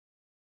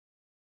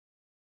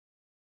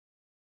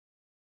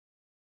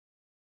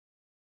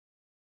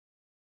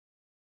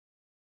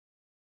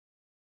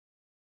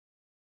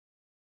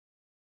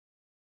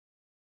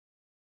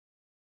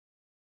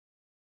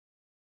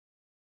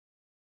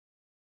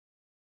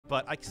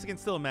but I can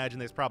still imagine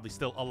there's probably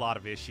still a lot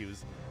of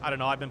issues. I don't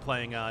know. I've been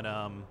playing on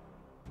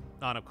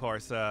of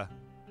course, this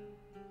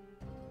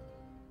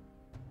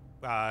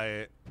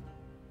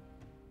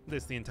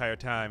the entire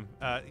time.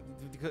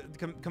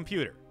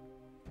 Computer.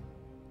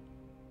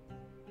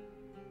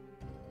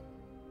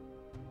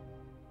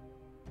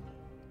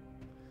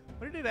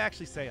 What did it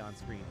actually say on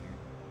screen here?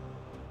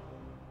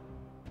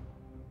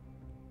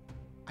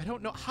 I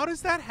don't know. How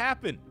does that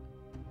happen?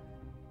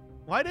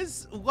 Why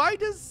does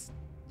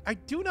I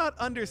do not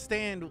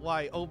understand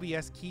why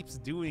OBS keeps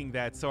doing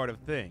that sort of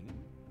thing.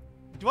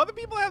 Do other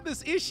people have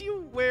this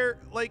issue where,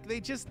 like, they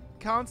just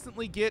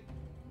constantly get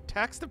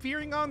text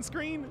appearing on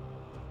screen?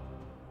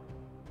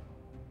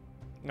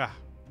 Ah,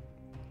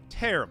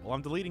 terrible.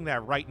 I'm deleting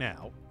that right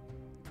now.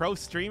 Pro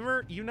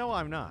streamer? You know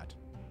I'm not.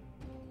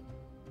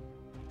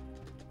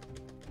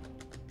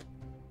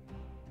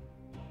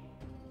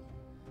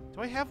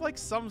 Do I have, like,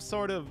 some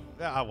sort of...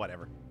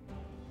 whatever.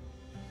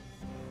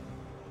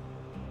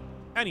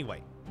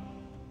 Anyway,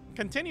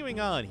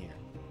 continuing on here.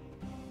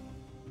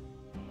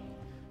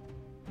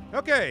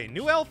 Okay,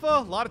 new alpha,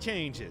 a lot of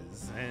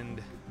changes,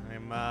 and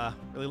I'm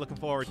really looking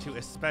forward to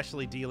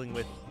especially dealing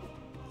with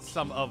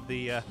some of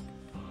the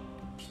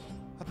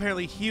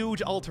apparently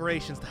huge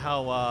alterations to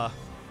how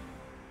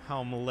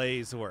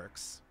Malaise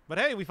works. But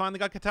hey, we finally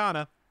got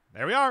Katana.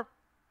 There we are.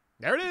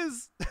 There it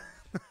is.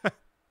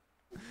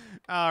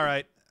 All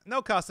right.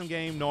 No custom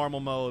game,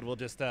 normal mode. We'll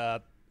just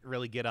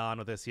really get on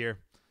with this here.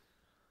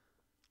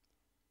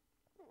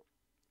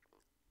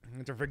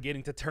 After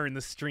forgetting to turn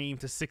the stream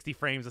to 60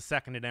 frames a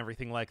second and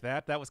everything like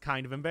that. That was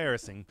kind of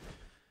embarrassing.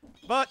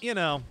 But, you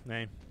know,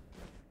 hey.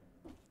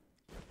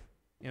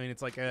 I mean,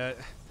 it's like a...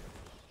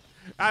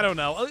 I don't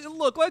know.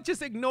 Look, let's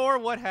just ignore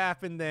what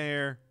happened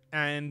there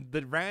and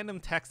the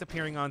random text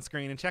appearing on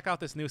screen and check out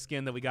this new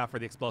skin that we got for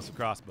the explosive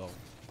crossbow.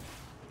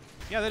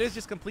 Yeah, that is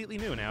just completely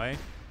new now, eh?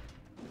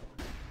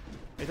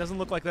 It doesn't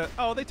look like the...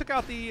 Oh, they took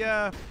out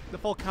the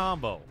full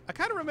combo. I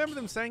kind of remember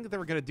them saying that they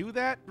were going to do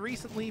that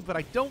recently, but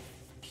I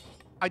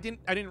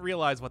didn't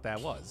realize what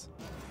that was.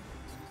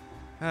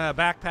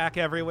 Backpack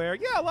everywhere.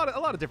 Yeah, a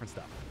lot of different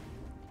stuff.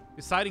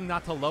 Deciding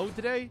not to load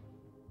today?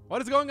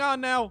 What is going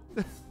on now?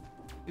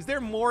 Is there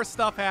more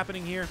stuff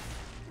happening here?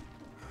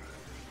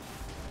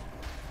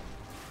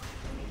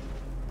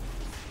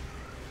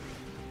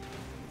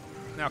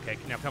 Okay,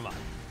 now come on.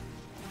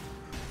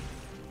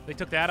 They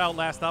took that out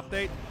last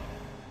update?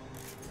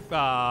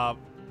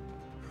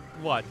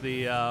 What?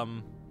 The,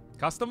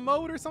 custom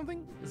mode or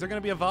something? Is there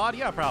gonna be a VOD?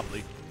 Yeah,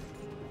 probably.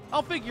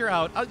 I'll figure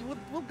out.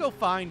 We'll go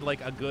find, like,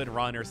 a good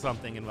run or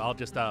something, and I'll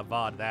just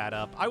VOD that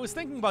up. I was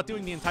thinking about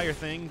doing the entire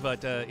thing,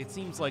 but it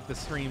seems like the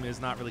stream is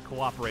not really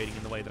cooperating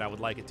in the way that I would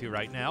like it to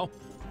right now.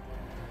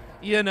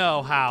 You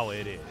know how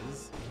it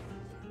is.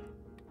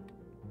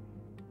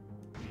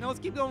 Now, let's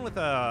keep going with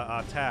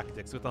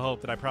tactics, with the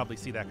hope that I probably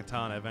see that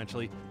katana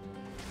eventually.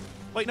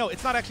 Wait, no,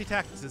 it's not actually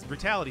tactics. It's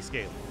brutality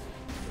scaling.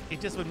 It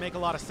just would make a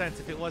lot of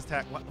sense if it was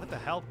What the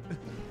hell?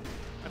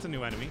 That's a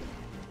new enemy.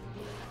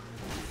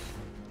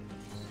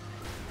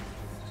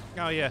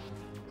 Oh, yeah.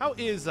 How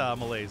is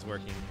Malaise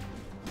working?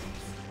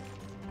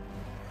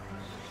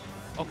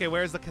 Okay,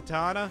 where's the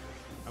katana?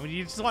 I mean,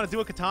 you just want to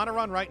do a katana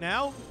run right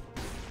now?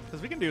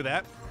 Because we can do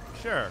that.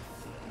 Sure.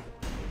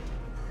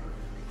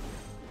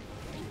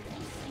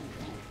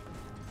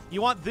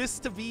 You want this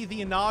to be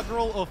the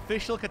inaugural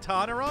official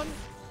katana run?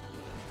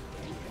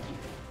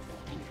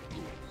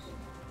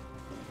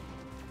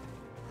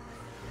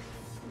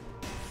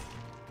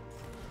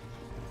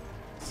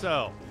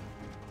 So.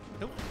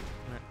 Nope.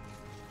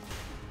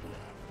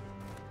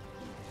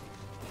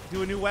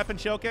 Do a new weapon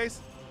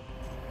showcase?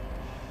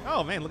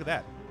 Oh, man, look at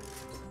that.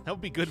 That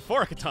would be good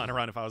for a katana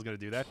run if I was going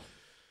to do that.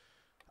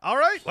 All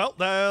right, well,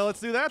 let's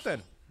do that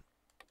then.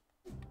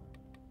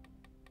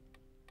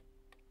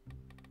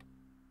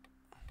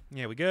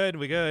 Yeah, we good?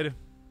 We good?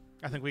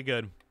 I think we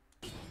good.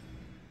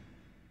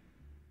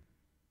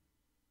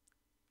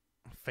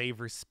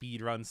 Favor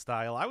speedrun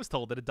style. I was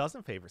told that it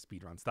doesn't favor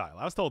speedrun style.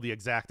 I was told the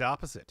exact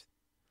opposite.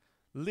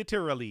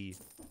 Literally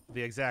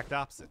the exact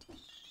opposite.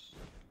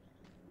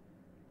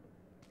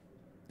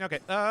 Okay,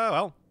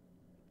 well.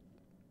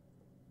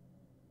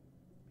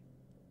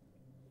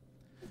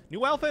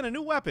 New alpha and a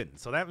new weapon,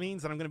 so that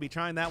means that I'm going to be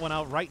trying that one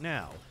out right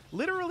now.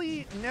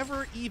 Literally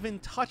never even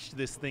touched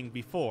this thing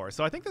before,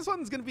 so I think this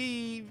one's going to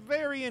be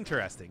very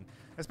interesting,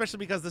 especially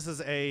because this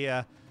is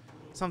a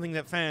something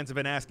that fans have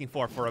been asking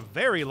for a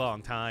very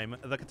long time,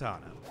 the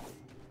katana.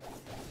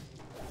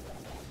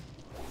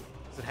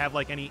 Does it have,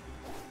 like, any...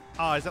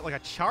 is that like a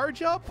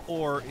charge up,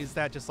 or is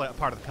that just like a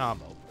part of the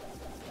combo?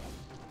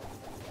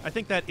 I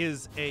think that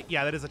is a...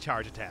 Yeah, that is a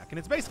charge attack. And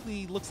it's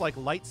basically looks like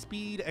light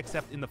speed,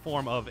 except in the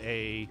form of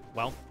a,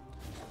 well,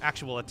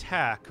 actual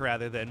attack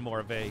rather than more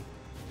of a,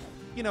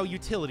 you know,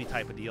 utility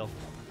type of deal.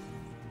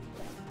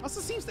 Also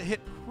seems to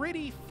hit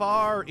pretty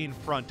far in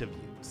front of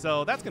you,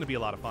 so that's going to be a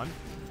lot of fun.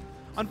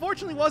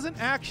 Unfortunately,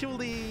 wasn't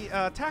actually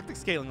tactic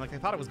scaling like I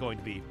thought it was going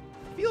to be.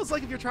 Feels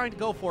like if you're trying to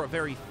go for a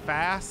very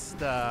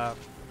fast...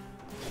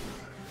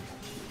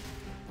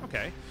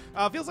 Okay.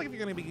 Feels like if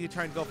you're going to be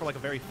trying to go for like a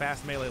very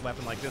fast melee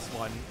weapon like this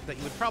one, that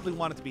you would probably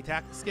want it to be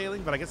tactic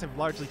scaling, but I guess I've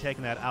largely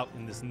taken that out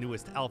in this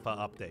newest alpha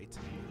update.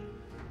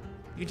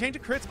 You can change the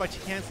crits by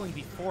canceling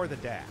before the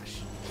dash.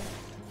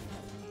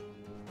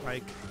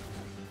 Like...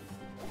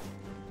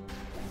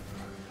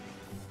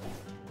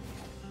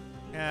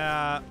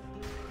 I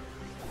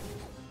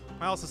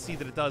also see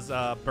that it does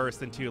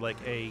burst into like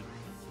a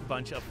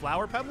bunch of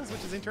flower petals,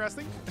 which is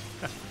interesting.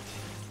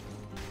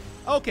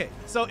 Okay,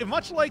 so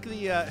much like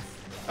the...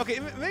 okay,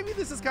 maybe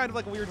this is kind of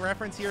like a weird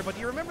reference here, but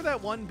do you remember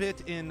that one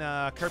bit in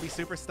Kirby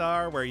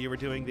Superstar where you were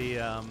doing the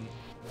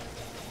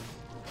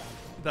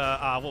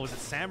what was it,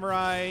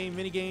 samurai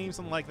minigame,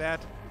 something like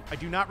that? I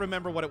do not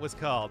remember what it was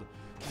called.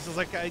 This is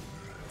like,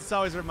 this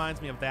always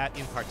reminds me of that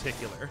in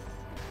particular.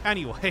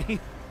 Anyway,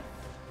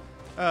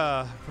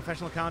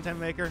 professional content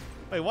maker.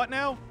 Wait, what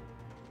now?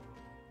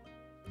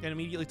 And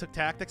immediately took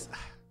tactics.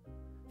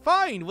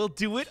 Fine, we'll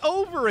do it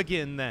over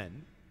again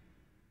then.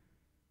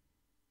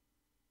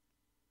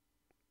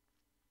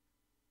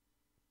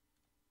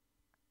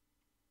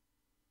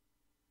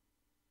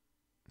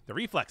 The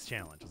reflex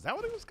challenge. Is that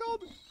what it was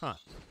called? Huh.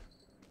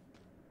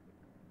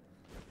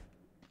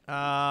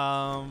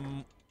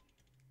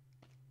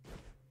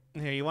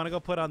 Here, you want to go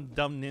put on the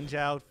dumb ninja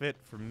outfit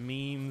for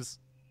memes?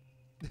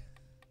 Because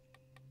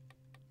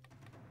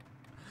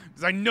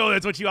I know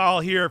that's what you all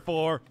here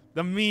for.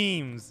 The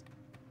memes.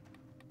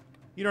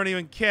 You don't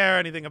even care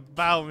anything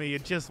about me. You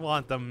just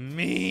want the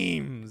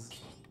memes.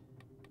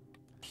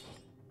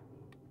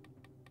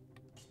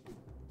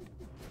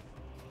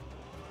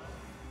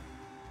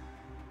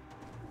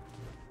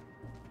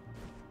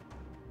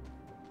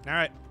 All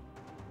right.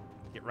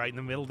 Get right in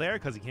the middle there,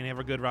 because you can't have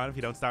a good run if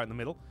you don't start in the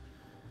middle.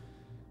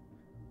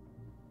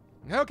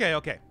 Okay,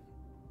 okay.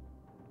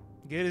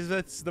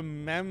 It's the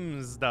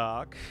memes,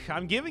 Doc.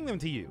 I'm giving them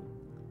to you.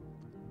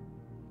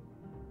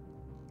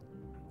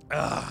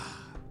 Ugh.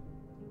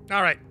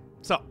 All right,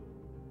 so.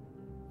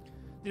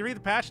 Did you read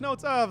the patch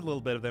notes? A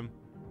little bit of them.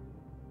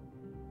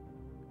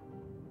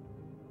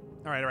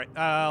 All right, all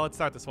right. Let's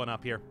start this one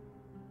up here.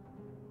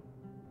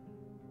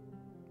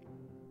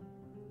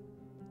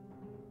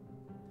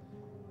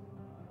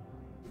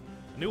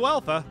 New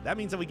alpha, that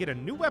means that we get a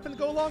new weapon to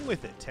go along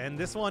with it. And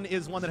this one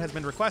is one that has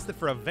been requested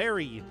for a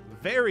very,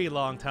 very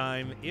long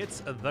time.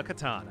 It's the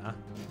katana.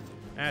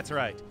 That's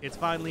right, it's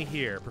finally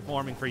here,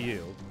 performing for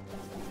you.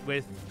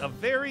 With a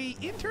very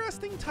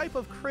interesting type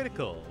of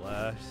critical.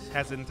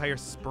 Has an entire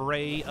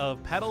spray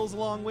of petals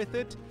along with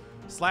it.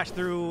 Slash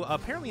through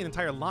apparently an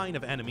entire line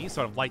of enemies,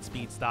 sort of light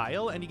speed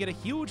style, and you get a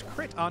huge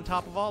crit on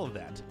top of all of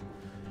that.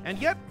 And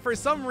yet, for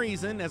some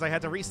reason, as I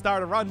had to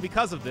restart a run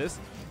because of this,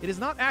 it is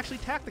not actually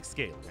tactic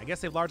scaling. I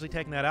guess they've largely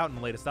taken that out in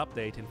the latest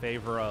update in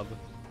favor of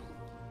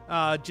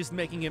just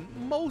making it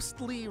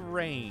mostly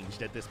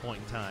ranged at this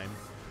point in time.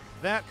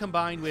 That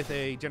combined with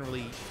a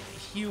generally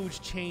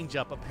huge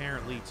change-up,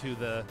 apparently, to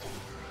the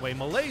way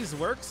melees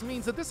works,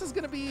 means that this is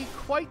going to be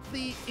quite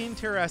the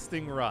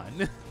interesting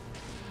run.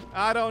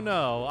 I don't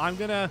know. I'm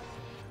gonna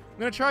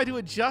try to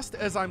adjust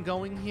as I'm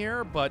going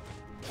here, but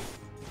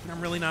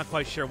I'm really not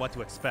quite sure what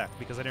to expect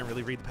because I didn't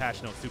really read the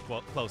patch notes too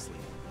closely.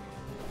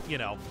 You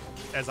know,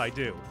 as I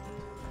do.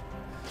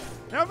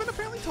 Now, I've been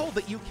apparently told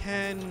that you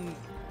can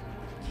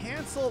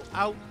cancel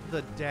out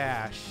the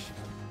dash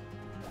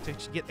to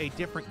get a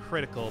different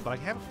critical, but I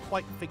haven't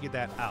quite figured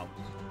that out.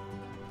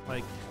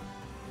 Like,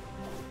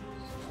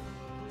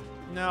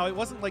 no, it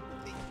wasn't like...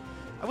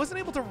 I wasn't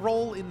able to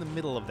roll in the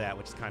middle of that,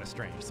 which is kind of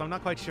strange. So I'm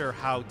not quite sure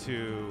how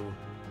to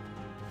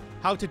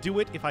do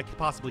it if I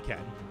possibly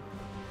can.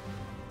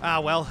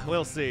 Well,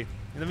 we'll see.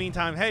 In the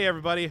meantime, hey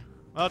everybody,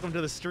 welcome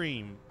to the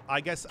stream. I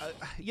guess,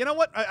 you know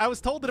what? I was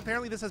told that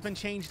apparently this has been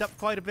changed up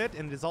quite a bit,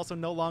 and it is also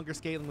no longer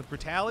scaling with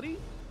brutality.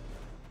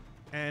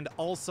 And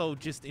also,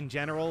 just in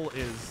general,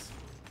 is,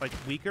 like,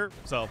 weaker.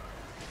 So,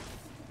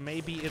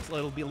 maybe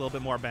it'll be a little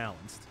bit more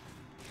balanced.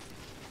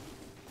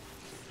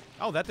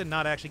 Oh, that did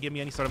not actually give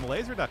me any sort of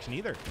malaise reduction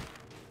either.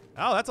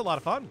 Oh, that's a lot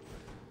of fun.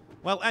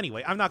 Well,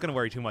 anyway, I'm not going to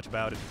worry too much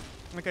about it.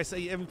 Like I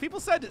say,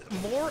 people said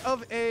more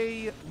of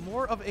a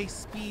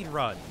speed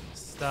run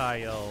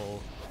style.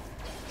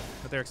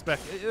 But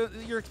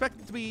you're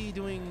expected to be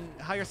doing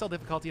higher cell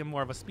difficulty and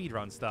more of a speed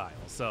run style.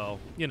 So,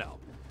 you know,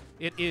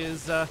 it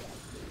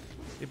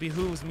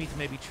behooves me to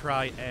maybe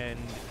try and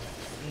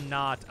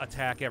not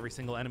attack every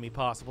single enemy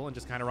possible and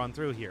just kind of run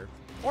through here.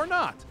 Or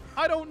not.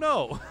 I don't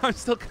know. I'm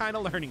still kind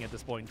of learning at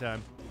this point in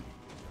time.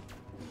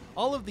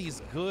 All of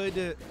these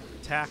good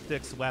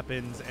tactics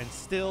weapons and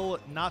still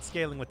not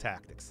scaling with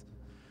tactics.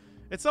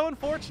 It's so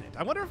unfortunate.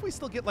 I wonder if we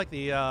still get like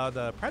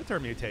the Predator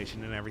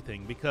mutation and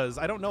everything, because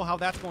I don't know how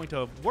that's going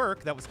to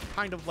work. That was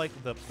kind of like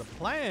the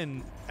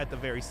plan at the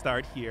very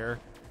start here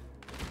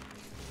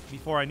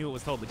before I knew it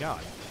was totally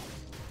gone.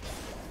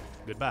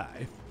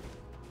 Goodbye.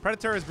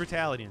 Predator is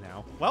brutality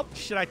now. Well,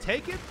 should I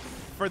take it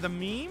for the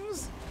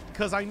memes?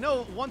 Because I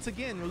know, once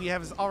again, we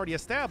have already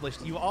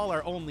established you all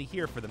are only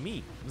here for the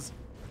memes.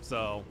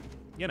 So,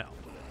 you know.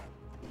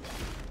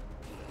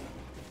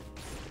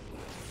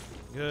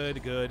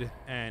 Good, good.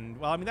 And,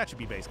 well, I mean, that should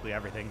be basically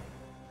everything.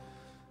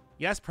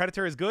 Yes,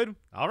 Predator is good.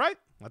 All right,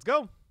 let's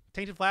go.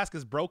 Tainted Flask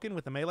is broken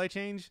with the melee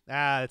change.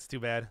 Ah, that's too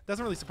bad.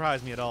 Doesn't really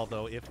surprise me at all,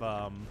 though, if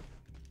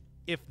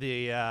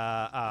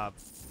the,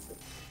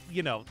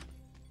 you know,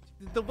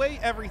 the way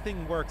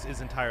everything works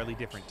is entirely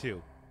different,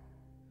 too.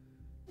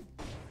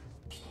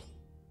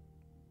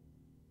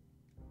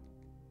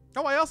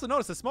 Oh, I also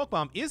noticed the Smoke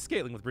Bomb is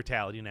scaling with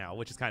Brutality now,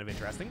 which is kind of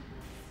interesting.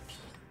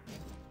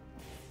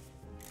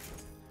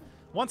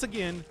 Once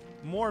again,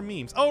 more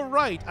memes. Oh,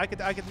 right, I could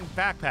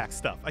backpack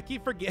stuff. I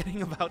keep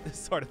forgetting about this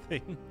sort of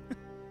thing.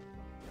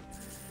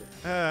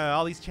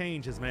 All these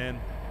changes,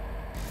 man.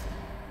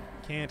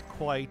 Can't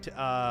quite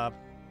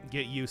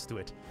get used to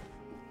it.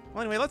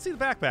 Well, anyway, let's see the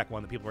backpack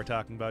one that people were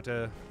talking about.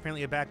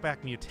 Apparently a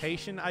backpack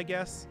mutation, I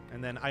guess.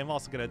 And then I'm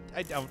also going to...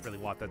 I don't really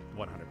want that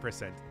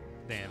 100%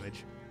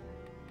 damage.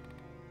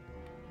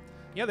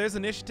 Yeah, there's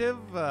initiative.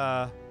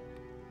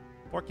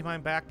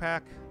 Porcupine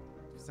backpack.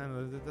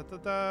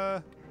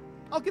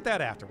 I'll get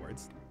that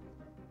afterwards.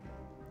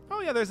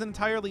 Oh, yeah, there's an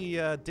entirely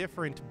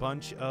different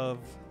bunch of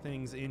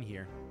things in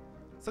here.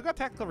 So got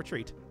Tactical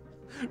Retreat.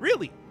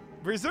 Really?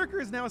 Berserker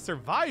is now a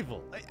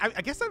survival.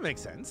 I guess that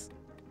makes sense.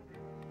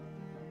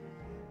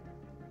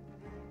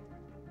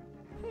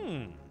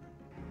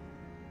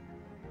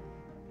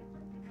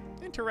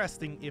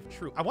 Interesting if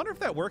true. I wonder if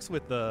that works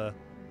with the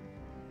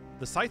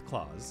Scythe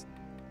Claws.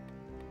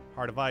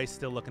 Heart of Ice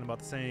still looking about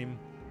the same.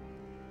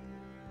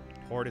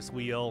 Tortoise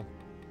Wheel.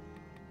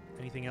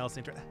 Anything else?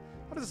 How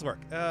does this work?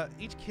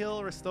 Each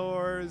kill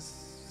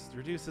restores,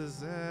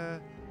 reduces...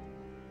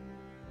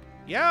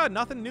 Yeah,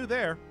 nothing new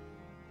there.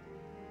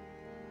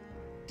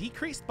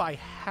 Decreased by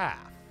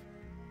half.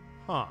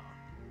 Huh.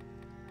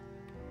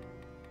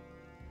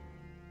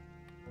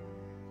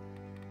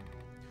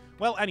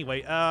 Well,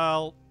 anyway,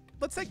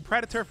 let's take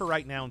Predator for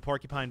right now and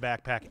Porcupine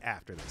Backpack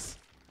after this.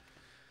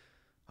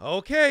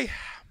 Okay.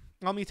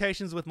 All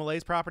mutations with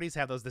Malaise properties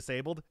have those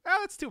disabled. Oh,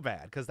 that's too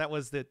bad, because that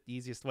was the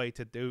easiest way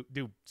to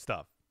do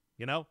stuff,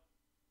 you know?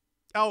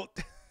 Oh,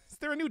 is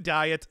there a new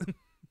diet?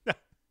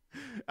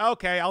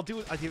 Okay, I'll do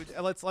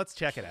it. Let's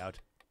check it out.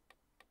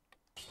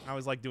 I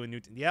always like doing new...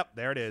 Yep,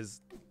 there it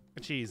is.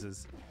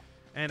 Cheeses.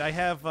 And I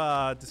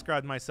have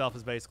described myself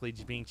as basically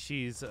being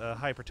cheese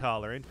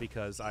hyper-tolerant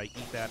because I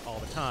eat that all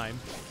the time.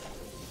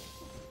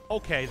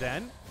 Okay,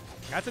 then.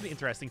 That's an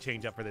interesting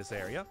change-up for this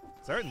area.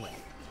 Certainly.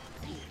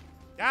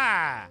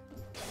 Ah!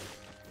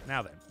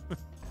 Now then.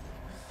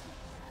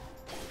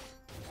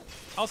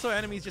 Also,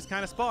 enemies just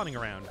kind of spawning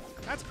around.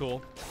 That's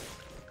cool.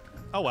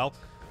 Oh, well.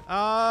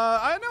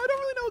 I don't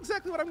really know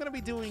exactly what I'm going to be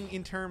doing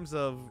in terms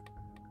of...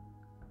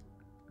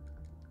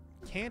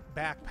 Can't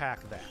backpack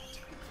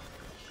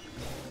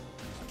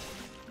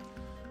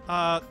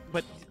that.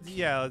 But,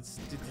 yeah, let's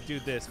do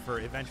this for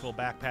eventual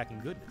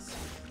backpacking goodness.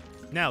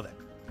 Now then.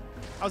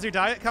 How's your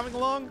diet coming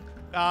along?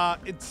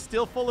 It's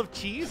still full of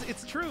cheese?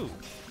 It's true.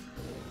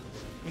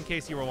 In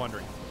case you were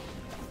wondering.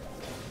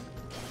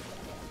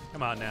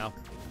 Come on now.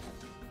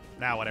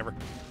 Nah, whatever.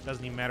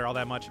 Doesn't even matter all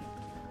that much.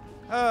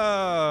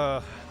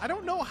 I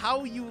don't know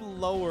how you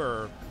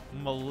lower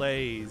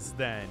Malaise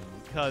then,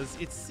 because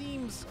it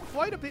seems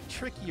quite a bit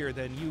trickier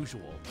than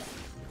usual.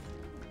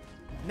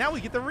 Now we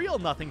get the real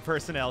Nothing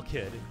Personnel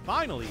Kid.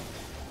 Finally.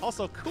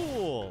 Also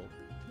cool.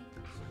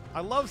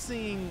 I love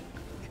seeing,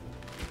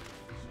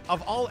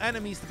 of all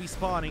enemies to be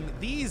spawning,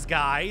 these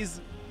guys,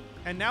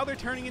 and now they're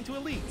turning into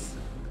elites.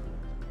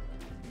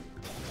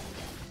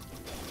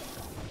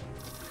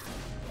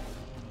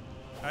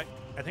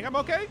 I think I'm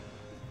okay.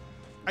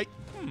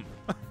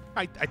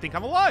 I think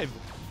I'm alive.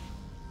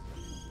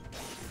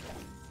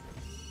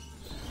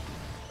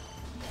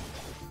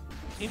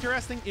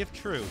 Interesting if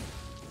true.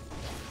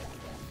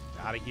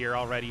 Out of here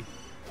already.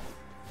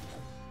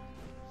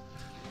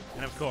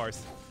 And of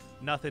course,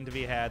 nothing to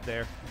be had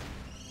there.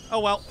 Oh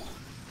well.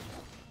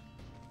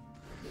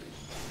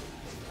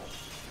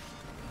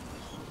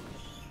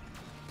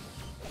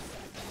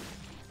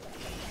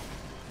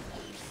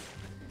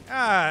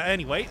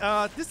 Anyway,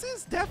 this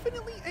is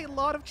definitely a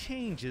lot of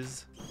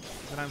changes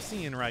that I'm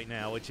seeing right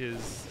now, which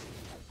is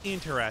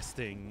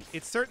interesting.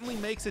 It certainly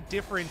makes it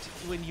different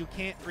when you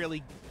can't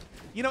really...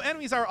 You know,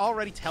 enemies are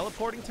already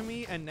teleporting to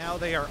me, and now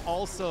they are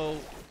also...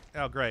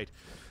 Oh, great.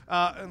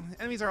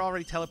 Enemies are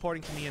already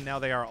teleporting to me, and now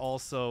they are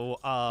also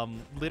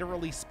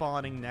literally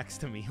spawning next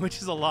to me, which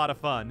is a lot of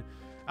fun.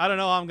 I don't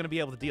know how I'm going to be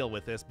able to deal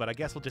with this, but I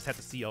guess we'll just have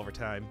to see over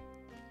time.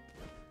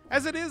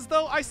 As it is,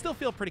 though, I still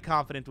feel pretty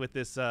confident with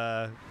this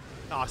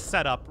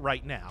setup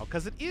right now,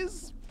 because it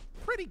is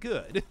pretty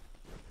good.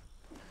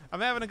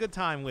 I'm having a good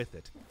time with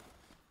it.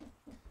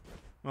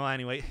 Well,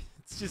 anyway,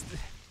 it's just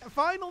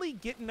finally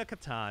getting a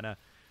katana.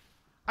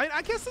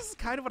 I guess this is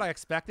kind of what I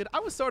expected. I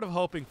was sort of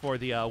hoping for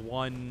the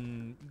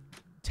one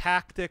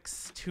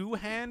tactics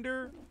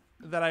two-hander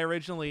that I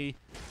originally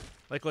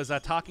was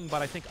talking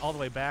about, I think, all the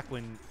way back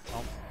when...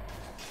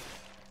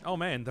 Oh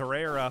man, the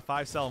rare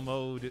 5-cell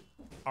mode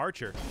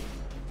archer.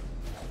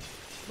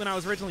 When I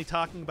was originally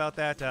talking about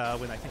that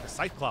when I think the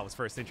Scythe Claw was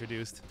first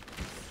introduced.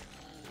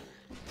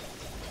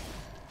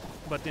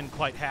 But didn't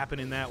quite happen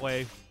in that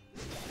way.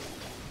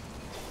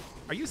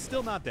 Are you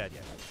still not dead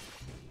yet?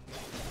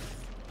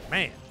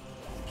 Man,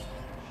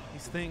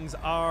 these things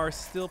are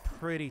still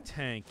pretty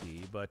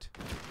tanky, but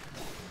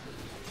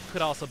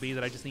could also be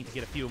that I just need to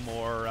get a few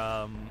more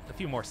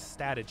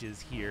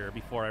statages here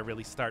before I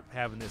really start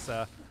having this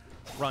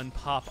run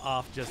pop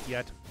off just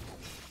yet.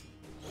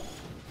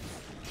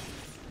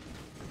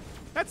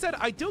 That said,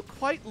 I do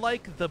quite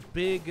like the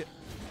big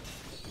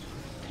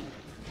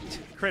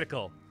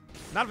critical.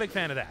 Not a big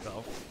fan of that,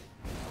 though.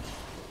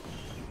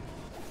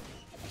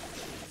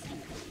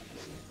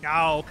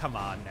 Oh, come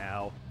on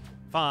now.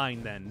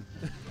 Fine, then.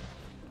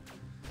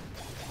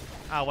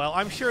 Ah, well,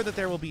 I'm sure that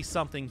there will be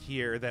something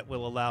here that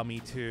will allow me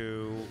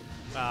to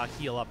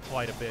heal up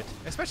quite a bit.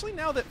 Especially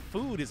now that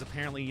food is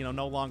apparently, you know,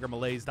 no longer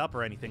malaised up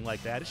or anything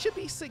like that. It should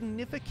be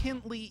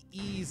significantly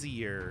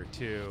easier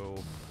to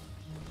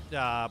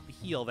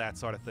heal that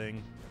sort of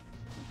thing.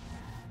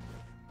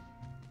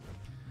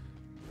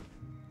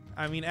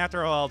 I mean,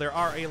 after all, there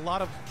are a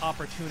lot of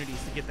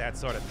opportunities to get that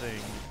sort of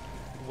thing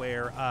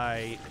where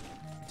I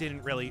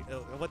didn't really...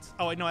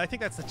 Oh, no, I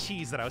think that's the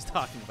cheese that I was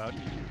talking about.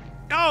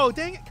 Oh,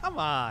 dang it, come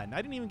on.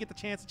 I didn't even get the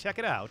chance to check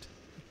it out.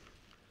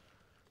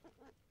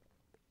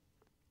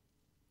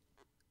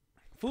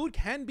 Food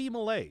can be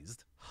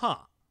malaised. Huh.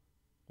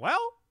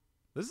 Well,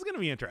 this is going to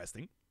be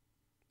interesting.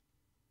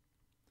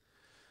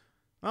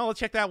 Well, let's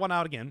check that one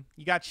out again.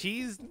 You got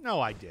cheese? No,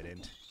 I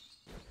didn't.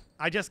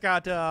 I just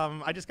got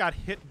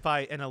hit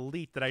by an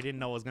elite that I didn't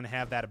know was going to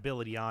have that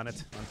ability on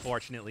it,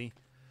 unfortunately.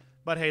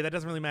 But hey, that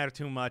doesn't really matter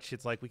too much.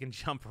 It's like we can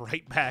jump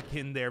right back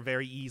in there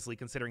very easily,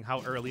 considering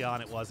how early on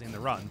it was in the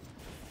run.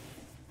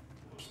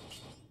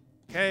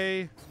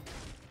 Okay.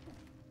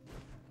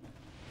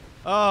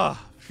 Oh,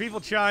 people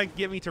trying to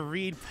get me to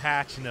read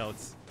patch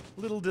notes.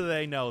 Little do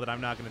they know that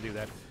I'm not going to do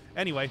that.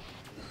 Anyway.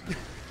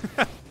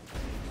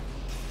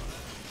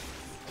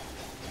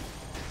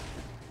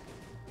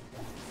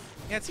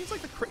 Yeah, it seems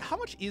like the how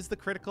much is the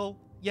critical?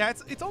 Yeah,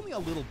 it's only a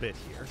little bit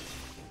here.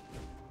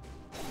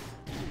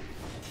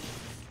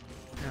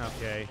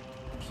 Okay.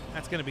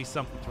 That's going to be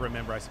something to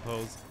remember, I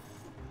suppose.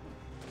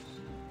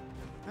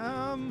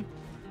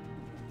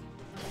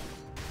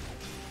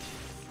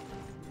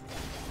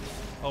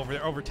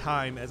 Over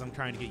time, as I'm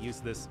trying to get used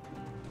to this.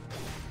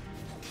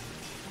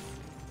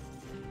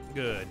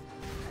 Good.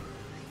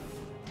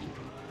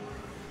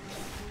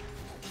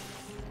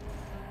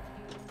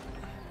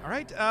 All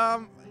right.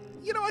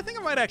 You know, I think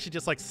I might actually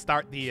just like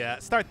start the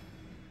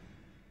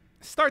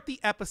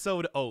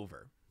episode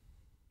over.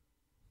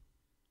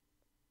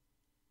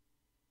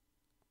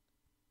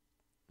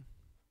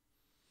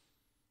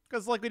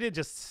 Because like we did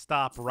just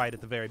stop right at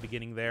the very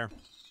beginning there.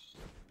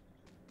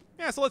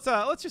 Yeah, so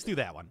let's just do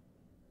that one.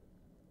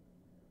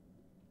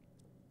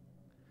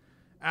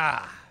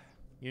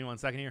 Give me 1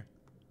 second here.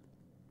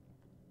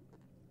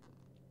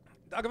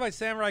 Talk about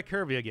Samurai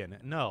Kirby again.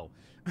 No.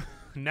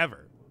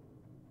 Never.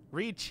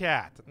 Read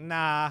chat.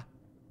 Nah.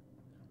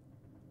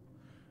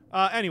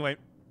 Anyway.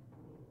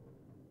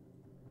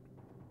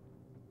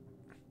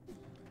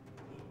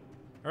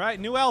 Alright,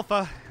 new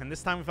alpha. And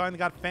this time we finally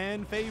got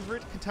fan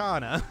favorite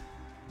katana.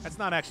 That's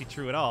not actually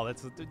true at all.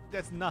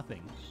 That's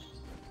nothing.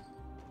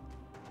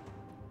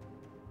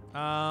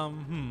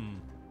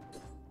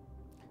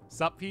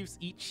 Sup peeps,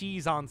 eat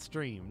cheese on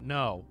stream.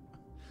 No.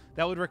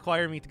 That would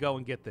require me to go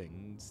and get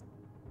things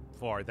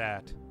for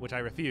that, which I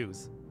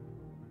refuse.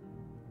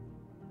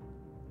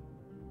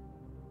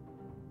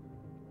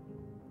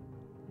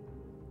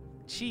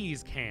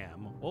 Cheese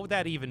cam. What would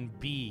that even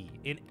be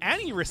in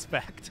any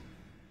respect?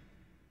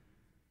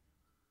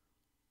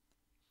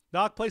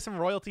 Doc, play some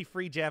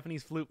royalty-free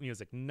Japanese flute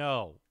music.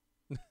 No.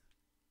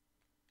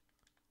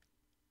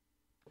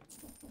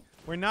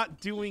 We're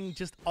not doing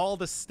just all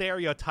the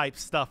stereotype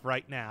stuff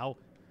right now.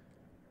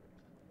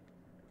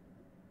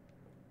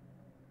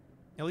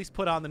 At least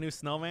put on the new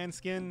snowman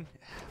skin.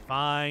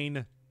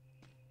 Fine.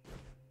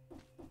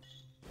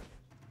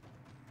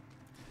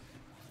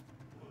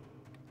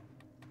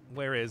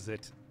 Where is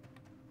it?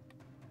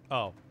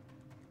 Oh.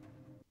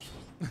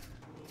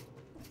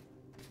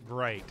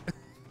 Great.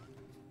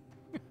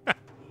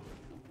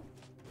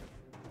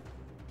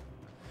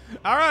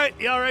 All right,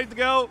 y'all ready to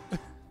go?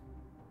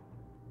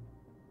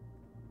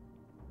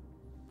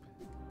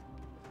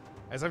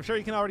 As I'm sure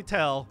you can already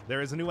tell,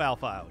 there is a new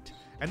alpha out.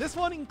 And this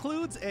one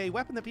includes a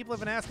weapon that people have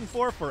been asking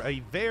for a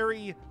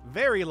very,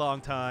 very long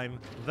time,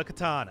 the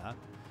katana.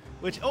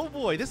 Which, oh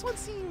boy, this one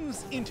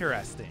seems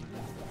interesting.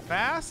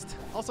 Fast,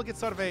 also gets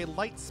sort of a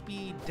light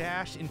speed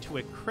dash into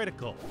a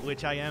critical,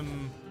 which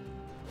I'm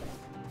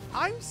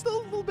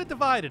still a little bit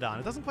divided on.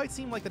 It doesn't quite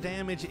seem like the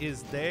damage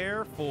is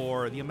there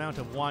for the amount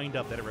of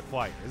wind-up that it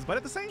requires. But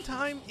at the same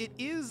time, it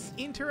is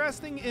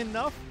interesting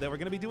enough that we're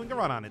going to be doing a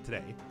run on it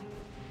today.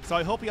 So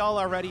I hope y'all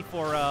are ready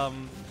for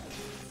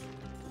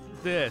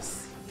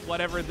this,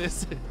 whatever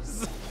this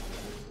is.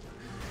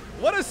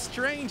 What a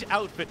strange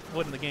outfit to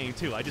put in the game,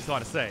 too, I just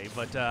want to say.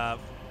 But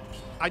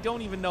I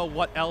don't even know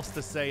what else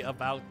to say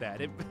about that.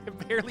 It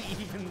barely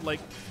even, like,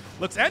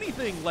 looks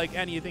anything like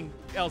anything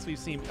else we've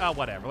seen.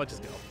 Whatever, let's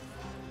just go.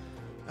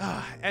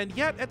 And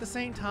yet, at the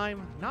same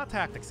time, not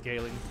tactic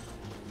scaling.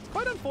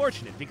 quite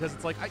unfortunate because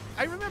it's like,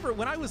 I remember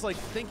when I was like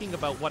thinking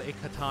about what a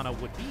katana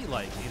would be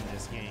like in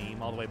this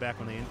game, all the way back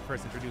when they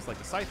first introduced like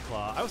the Scythe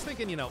Claw, I was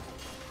thinking, you know,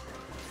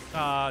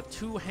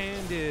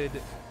 two-handed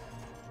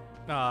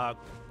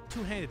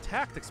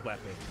tactics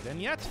weapon,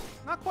 and yet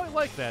not quite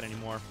like that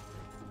anymore.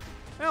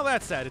 Well,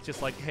 that said, it's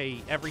just like,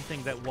 hey,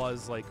 everything that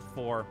was like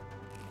for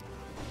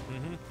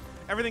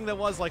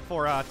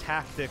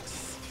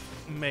tactics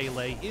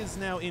melee is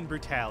now in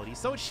brutality,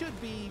 so it should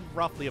be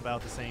roughly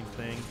about the same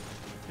thing,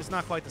 just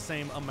not quite the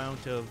same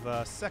amount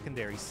of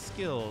secondary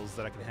skills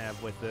that I can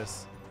have with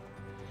this.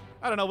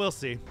 I don't know, we'll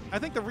see. I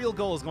think the real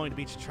goal is going to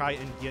be to try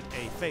and get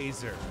a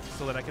phaser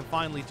so that I can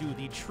finally do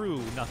the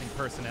true Nothing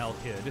Personnel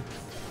Kid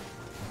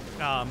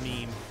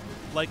meme.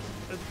 Like,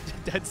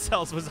 Dead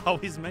Cells was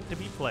always meant to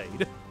be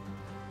played.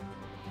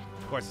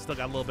 Of course, I still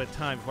got a little bit of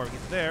time before we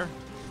get there.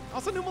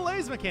 Also, new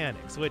malaise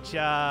mechanics, which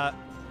I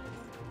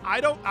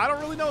don't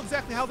really know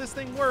exactly how this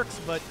thing works,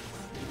 but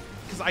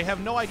because I have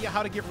no idea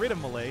how to get rid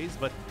of malaise.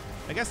 But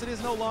I guess it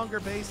is no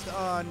longer based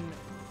on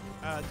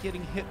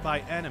getting hit by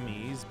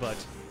enemies, but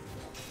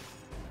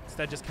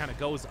instead just kind of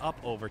goes up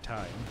over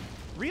time.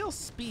 Real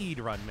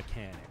speed run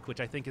mechanic, which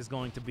I think is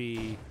going to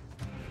be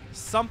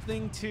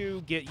something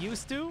to get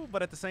used to,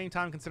 but at the same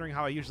time, considering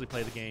how I usually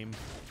play the game,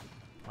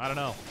 I don't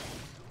know.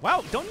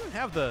 Wow, don't even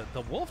have the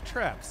wolf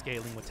trap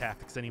scaling with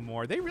tactics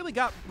anymore. They really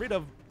got rid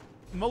of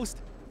most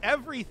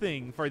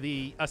everything for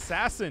the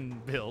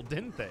assassin build,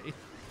 didn't they?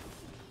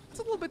 It's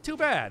a little bit too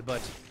bad,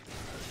 but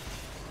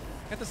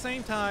at the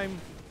same time,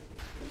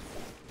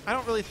 I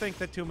don't really think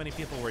that too many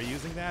people were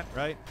using that,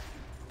 right?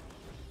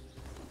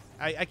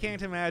 I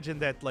can't imagine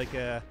that, like,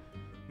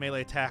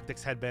 melee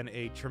tactics had been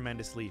a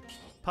tremendously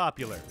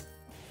popular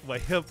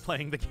way of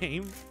playing the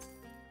game.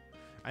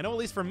 I know at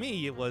least for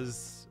me, it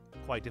was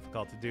quite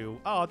difficult to do.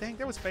 Oh, dang,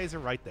 there was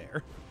phaser right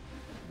there.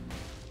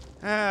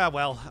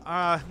 Well,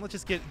 let's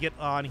just get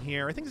on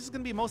here. I think this is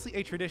going to be mostly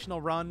a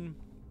traditional run.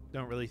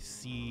 Don't really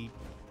see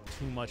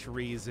too much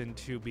reason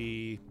to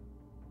be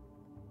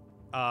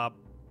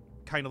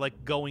kind of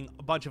like going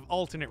a bunch of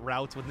alternate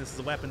routes when this is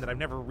a weapon that I've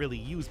never really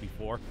used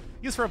before.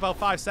 Used for about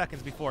 5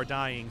 seconds before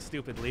dying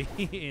stupidly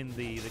in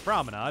the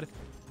promenade.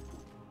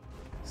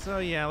 So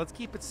yeah, let's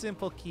keep it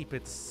simple, keep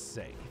it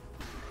safe.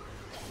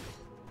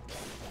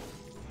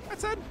 That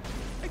said,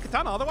 hey,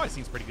 katana otherwise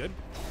seems pretty good.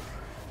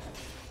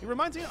 It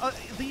reminds me,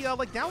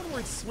 like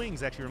downward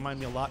swings actually remind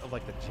me a lot of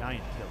like the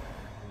Giant Killer,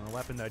 a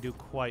weapon that I do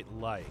quite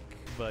like.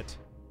 But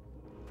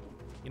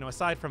you know,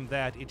 aside from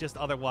that, it just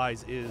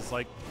otherwise is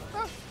like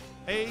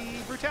a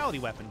brutality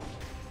weapon.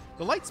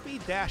 The light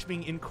speed dash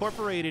being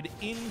incorporated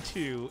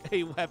into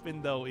a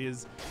weapon though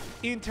is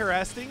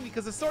interesting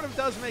because it sort of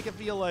does make it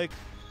feel like,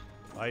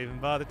 why even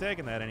bother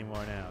taking that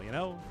anymore now, you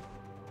know?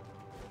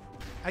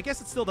 I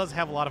guess it still does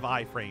have a lot of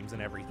iframes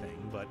and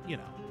everything, but, you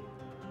know.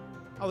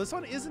 Oh, this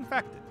one is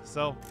infected,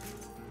 so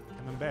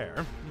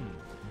Camembert.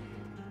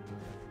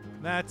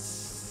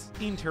 That's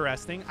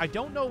interesting. I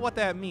don't know what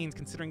that means,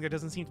 considering there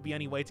doesn't seem to be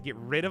any way to get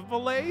rid of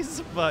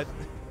malaise, but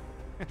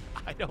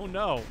I don't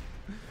know.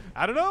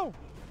 I don't know.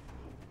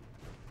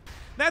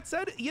 That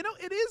said, you know,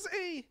 it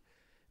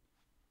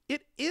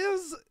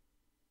is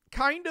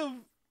kind of,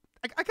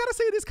 I gotta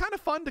say, it is kind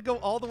of fun to go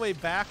all the way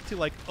back to,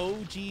 like,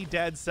 OG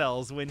Dead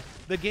Cells when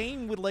the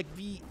game would, like,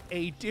 be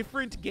a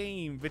different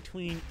game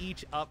between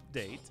each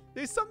update.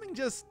 There's something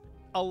just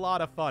a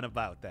lot of fun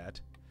about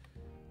that.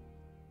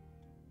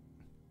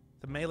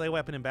 The melee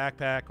weapon and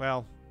backpack,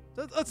 well,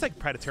 let's take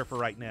Predator for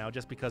right now,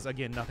 just because,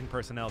 again, Nothing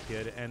Personnel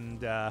Kid,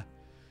 and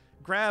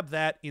grab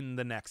that in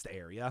the next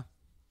area.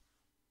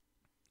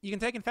 You can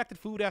take infected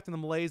food after the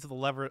malaise of the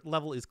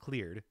level is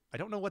cleared. I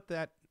don't know what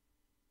that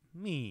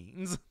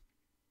means.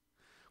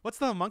 What's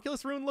the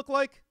homunculus rune look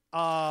like?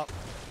 Yeah.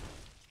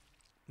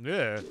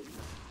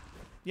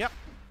 Yep.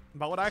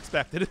 About what I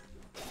expected.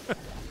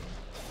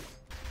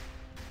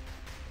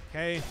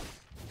 Okay.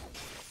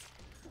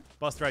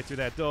 Bust right through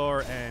that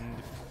door, and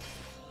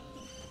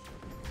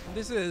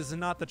this is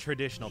not the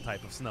traditional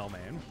type of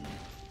snowman.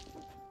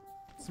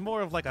 It's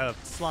more of like a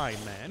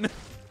slime man.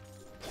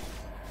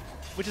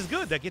 Which is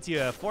good. That gets you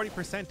a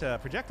 40%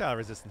 projectile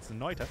resistance in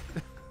Noita.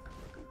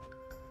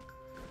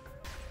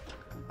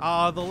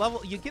 The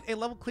level, you get a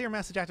level clear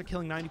message after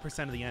killing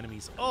 90% of the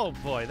enemies. Oh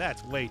boy,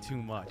 that's way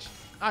too much.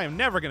 I am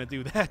never gonna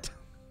do that.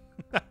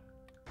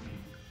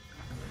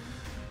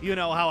 You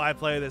know how I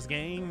play this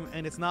game,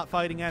 and it's not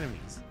fighting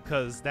enemies,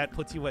 because that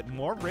puts you at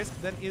more risk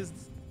than is...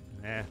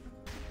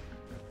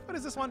 What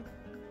is this one?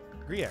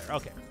 Gruyere,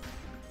 okay.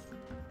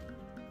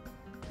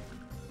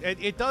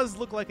 It does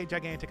look like a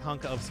gigantic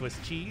hunk of Swiss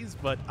cheese,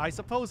 but I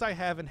suppose I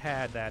haven't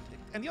had that.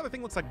 And the other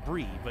thing looks like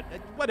brie, but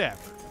whatever.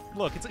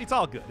 Look, it's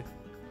all good.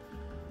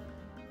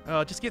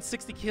 Just get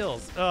 60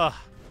 kills. Ugh.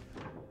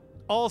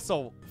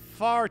 Also,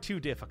 far too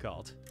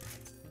difficult.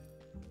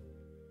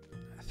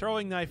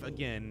 Throwing knife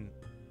again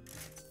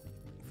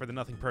for the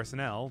Nothing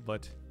Personnel,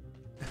 but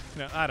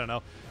no, I don't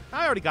know.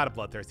 I already got a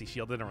Bloodthirsty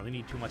Shield. I don't really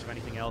need too much of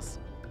anything else.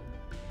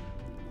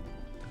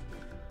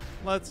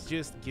 Let's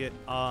just get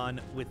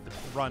on with the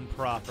run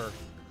proper.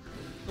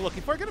 Look,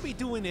 if we're going to be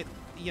doing it,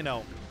 you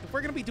know, if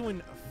we're gonna be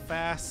doing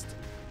fast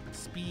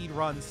speed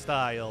run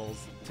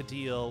styles to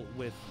deal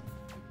with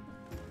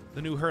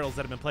the new hurdles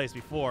that have been placed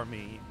before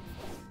me,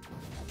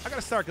 I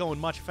gotta start going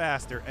much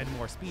faster and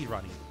more speed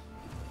running.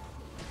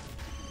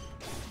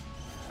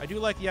 I do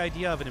like the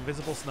idea of an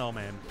invisible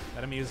snowman.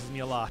 That amuses me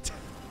a lot.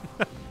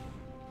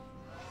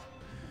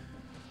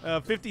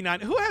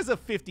 59. Who has a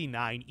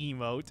 59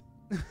 emote?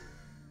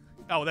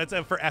 Oh, that's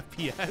for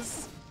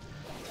FPS.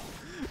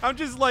 I'm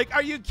just like,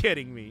 are you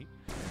kidding me?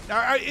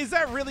 Is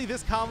that really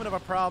this common of a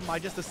problem? I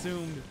just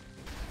assumed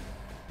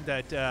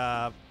that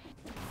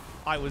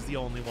I was the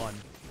only one.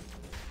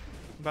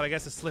 But I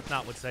guess a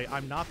Slipknot would say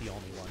I'm not the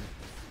only one.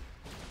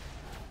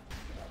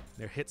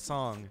 Their hit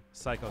song,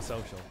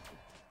 Psychosocial.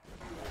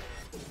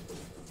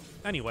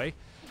 Anyway,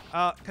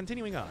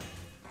 continuing on.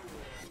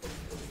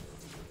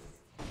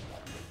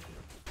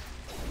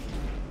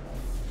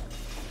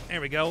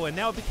 There we go, and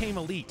now it became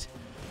elite.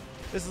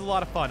 This is a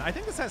lot of fun. I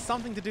think this has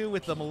something to do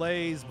with the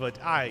malaise,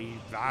 but I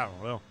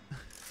don't know. I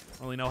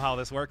don't really know how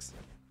this works.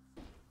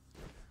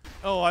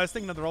 Oh, I was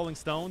thinking of the Rolling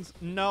Stones.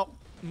 No,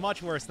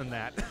 much worse than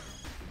that.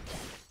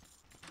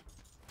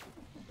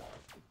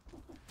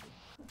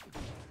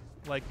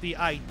 Like the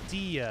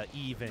idea,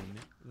 even,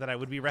 that I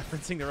would be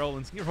referencing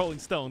the Rolling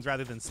Stones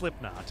rather than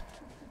Slipknot.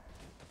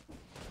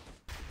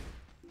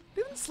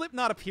 Didn't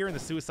Slipknot appear in the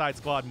Suicide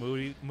Squad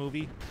movie?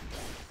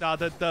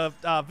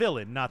 The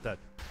villain, not the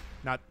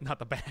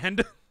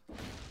band.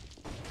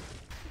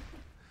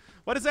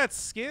 What is that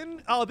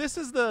skin? Oh, this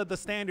is the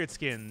standard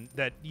skin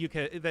that you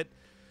get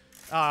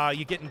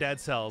in Dead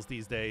Cells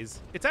these days.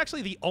 It's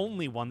actually the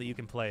only one that you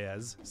can play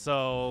as.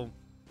 So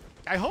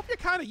I hope you're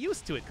kind of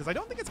used to it, because I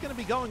don't think it's going to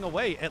be going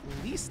away at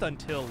least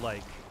until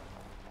like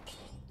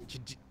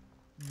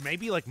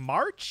maybe like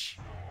March.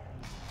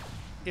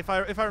 If I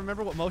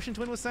remember what Motion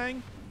Twin was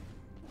saying.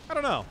 I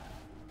don't know.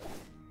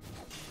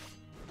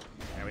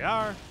 There we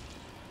are.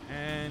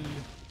 And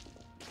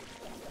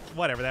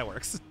whatever, that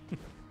works.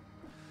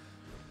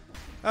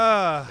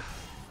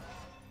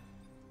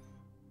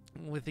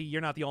 With the you're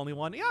not the only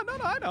one. Yeah, no,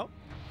 I know.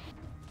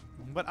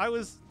 But I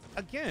was,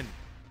 again,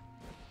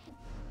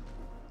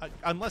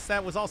 unless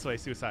that was also a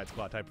Suicide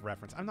Squad type of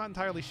reference. I'm not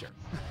entirely sure.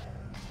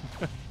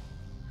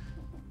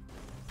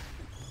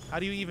 How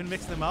do you even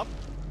mix them up?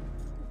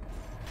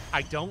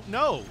 I don't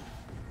know.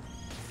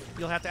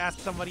 You'll have to ask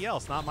somebody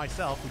else, not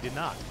myself, who did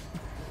not.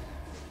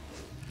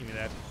 Give me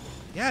that.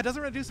 Yeah, it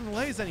doesn't reduce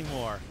malaise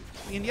anymore.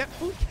 And yet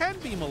food can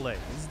be malaised.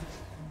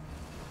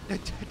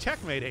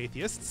 Checkmate,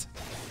 atheists.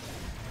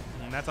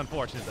 That's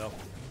unfortunate, though.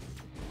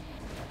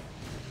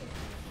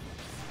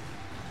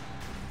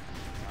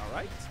 All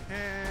right,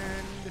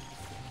 and...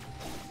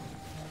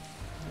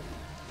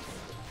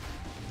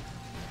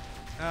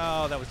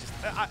 Oh, that was just...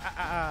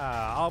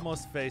 I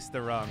almost faced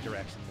the wrong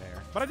direction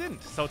there. But I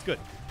didn't, so it's good.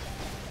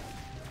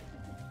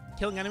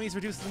 Killing enemies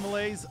reduces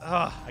malaise?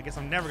 Ugh, I guess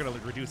I'm never going to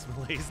reduce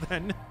malaise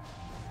then.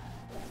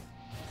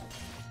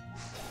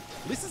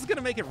 At least this is going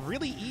to make it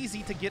really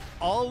easy to get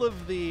all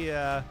of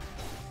the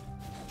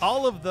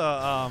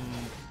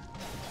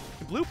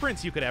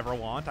blueprints you could ever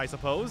want, I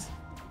suppose.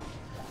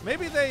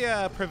 Maybe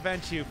they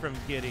prevent you from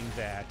getting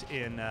that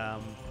in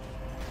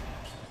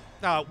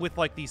with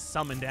like these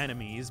summoned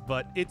enemies,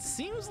 but it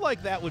seems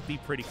like that would be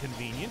pretty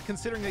convenient,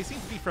 considering they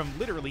seem to be from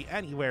literally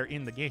anywhere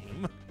in the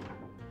game.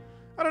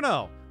 I don't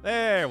know.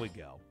 There we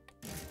go.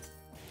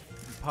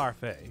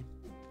 Parfait.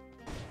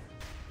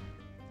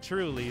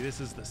 Truly, this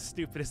is the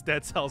stupidest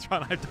Dead Cells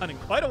run I've done in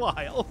quite a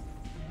while.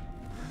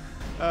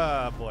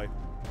 Boy.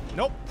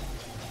 Nope.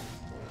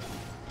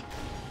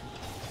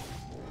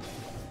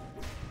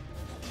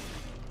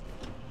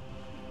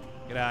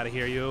 Get out of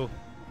here, you.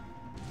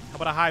 How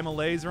about a high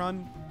malaise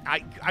run?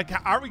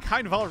 Are we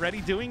kind of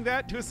already doing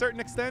that to a certain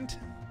extent?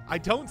 I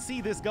don't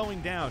see this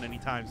going down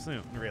anytime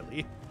soon,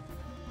 really.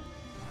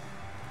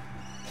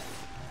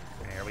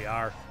 There we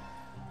are.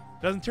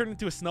 Doesn't turn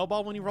into a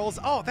snowball when he rolls.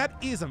 Oh, that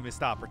is a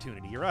missed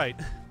opportunity. You're right.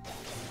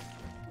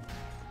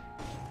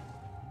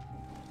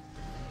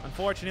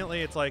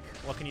 Unfortunately, it's like,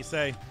 what can you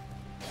say?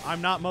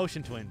 I'm not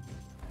Motion Twin.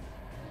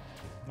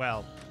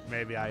 Well,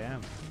 maybe I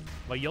am.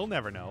 But you'll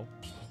never know.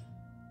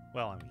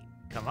 Well, I mean,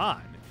 come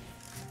on.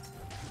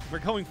 We're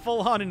going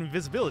full on in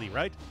invisibility,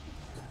 right?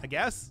 I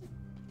guess?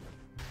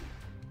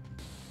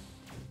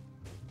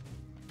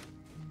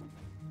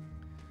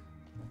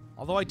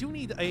 Although I do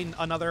need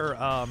another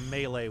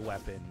melee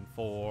weapon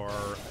for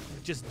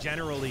just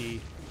generally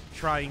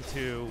trying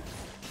to...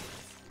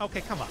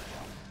 Okay, come on.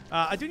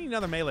 I do need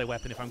another melee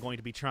weapon if I'm going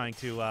to be trying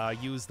to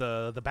use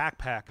the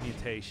backpack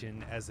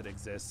mutation as it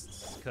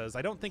exists, because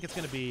I don't think it's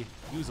going to be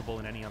usable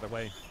in any other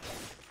way.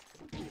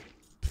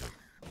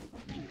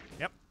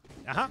 Yep.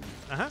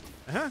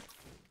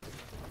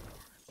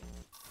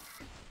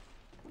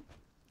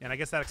 And I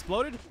guess that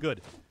exploded?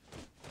 Good.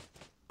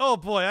 Oh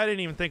boy, I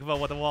didn't even think about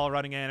what the wall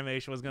running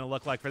animation was going to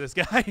look like for this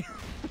guy.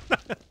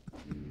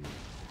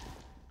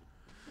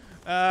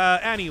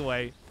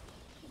 Anyway.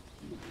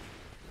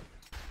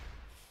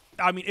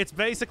 I mean, it's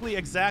basically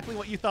exactly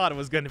what you thought it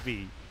was going to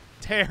be.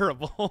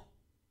 Terrible.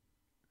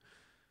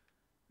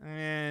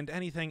 And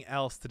anything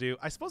else to do?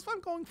 I suppose if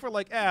I'm going for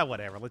like,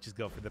 whatever. Let's just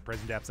go for the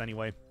prison depths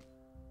anyway.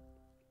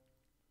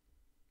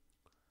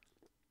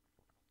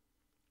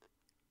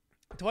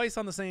 Twice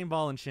on the same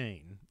ball and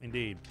chain.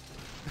 Indeed.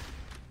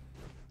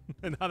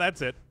 No,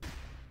 that's it.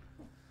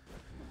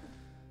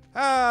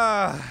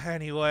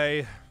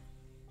 Anyway.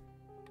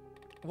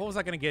 What was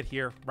I going to get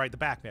here? Right, the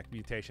backpack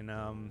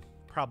mutation.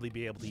 Probably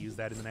be able to use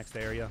that in the next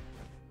area.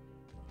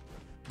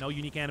 No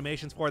unique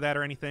animations for that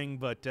or anything,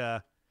 but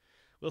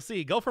we'll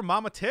see. Go for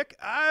Mama Tick?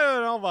 I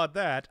don't know about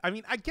that. I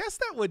mean, I guess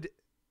that would...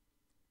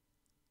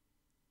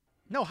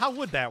 No, how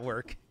would that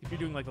work if you're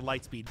doing like the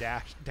Lightspeed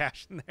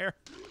dash in there?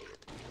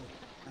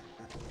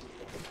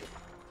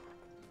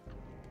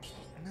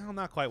 No,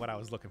 not quite what I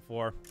was looking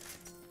for.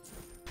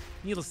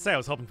 Needless to say, I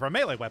was hoping for a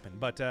melee weapon,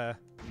 but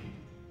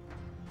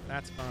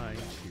that's fine.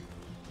 Shoot.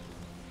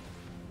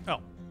 Oh.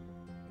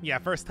 Yeah,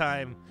 first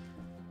time.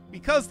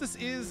 Because this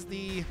is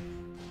the...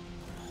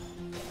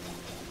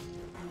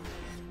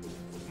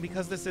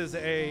 Because this is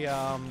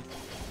a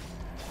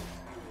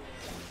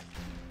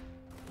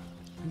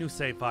new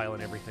save file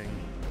and everything.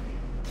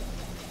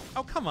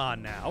 Oh, come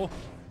on now.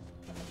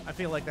 I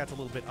feel like that's a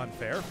little bit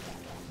unfair.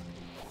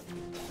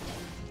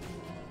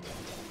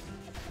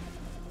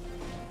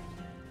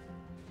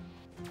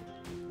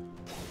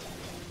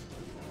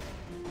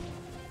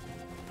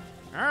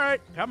 All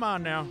right, come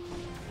on now.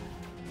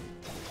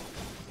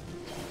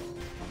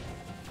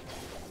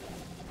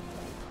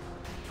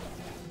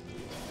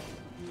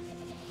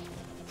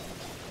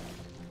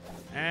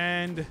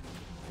 And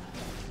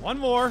one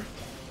more.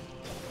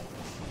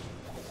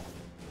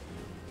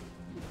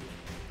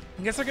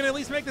 I guess they're going to at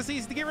least make this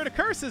easy to get rid of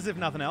curses, if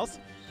nothing else.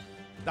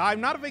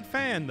 I'm not a big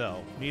fan,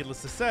 though,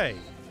 needless to say.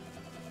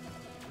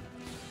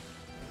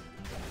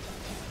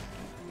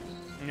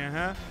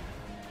 Uh-huh.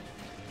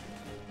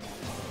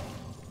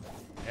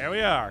 There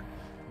we are.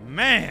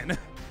 Man.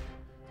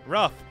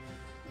 Rough.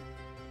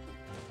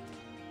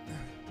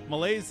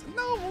 Malaise.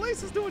 No,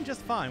 Malaise is doing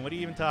just fine. What are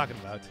you even talking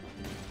about?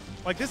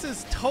 Like, this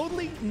is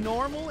totally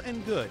normal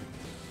and good.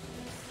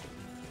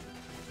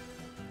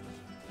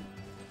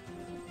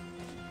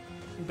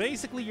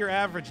 Basically, your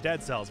average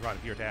Dead Cells run,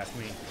 if you were to ask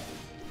me.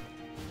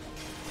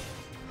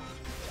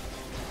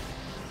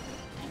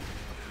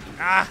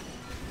 Ah!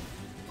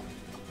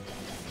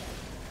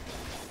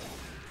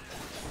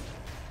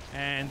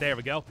 And there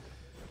we go.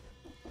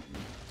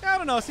 I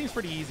don't know, it seems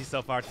pretty easy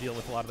so far to deal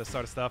with a lot of this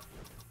sort of stuff.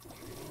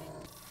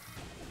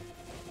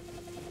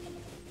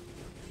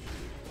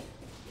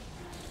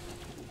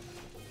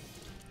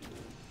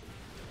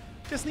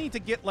 Just need to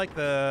get, like,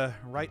 the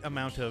right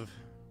amount of...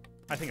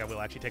 I think I will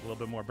actually take a little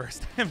bit more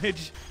burst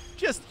damage.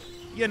 Just,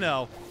 you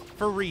know,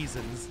 for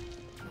reasons.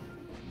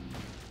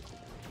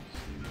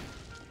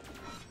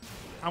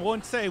 I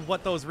won't say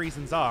what those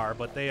reasons are,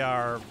 but they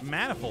are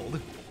manifold.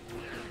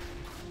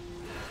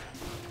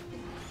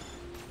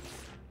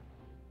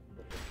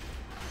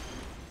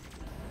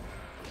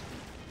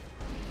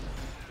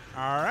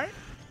 All right.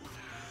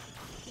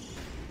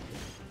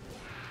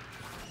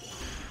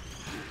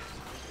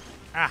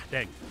 Ah,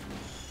 dang.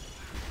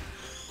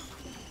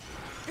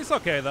 It's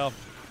okay, though.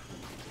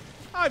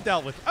 I've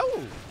dealt with...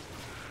 Oh!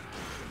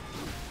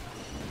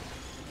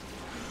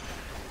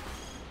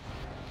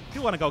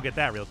 Do want to go get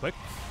that real quick.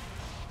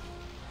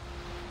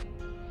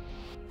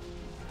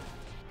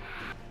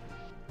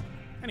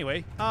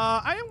 Anyway,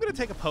 I am going to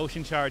take a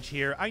potion charge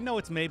here. I know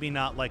it's maybe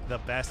not, like, the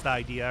best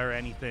idea or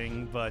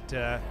anything, but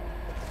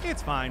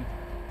it's fine.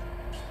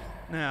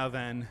 Now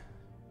then...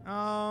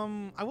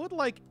 I would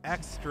like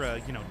extra,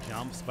 you know,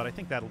 jumps, but I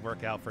think that'll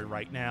work out for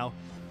right now.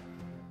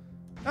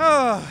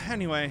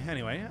 Anyway,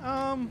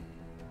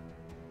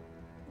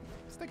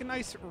 let's take a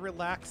nice,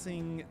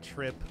 relaxing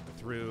trip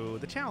through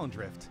the Challenge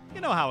Rift.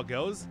 You know how it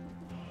goes.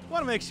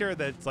 Want to make sure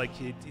that it's, like,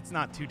 it's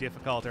not too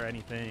difficult or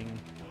anything.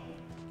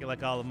 Get,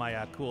 like, all of my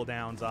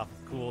cooldowns off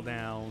of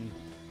cooldown.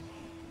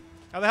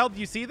 How the hell did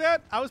you see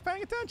that? I was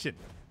paying attention.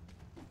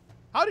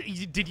 How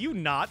did you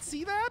not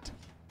see that?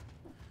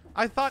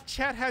 I thought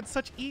chat had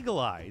such eagle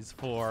eyes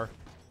for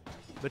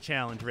the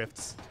Challenge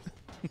Rifts.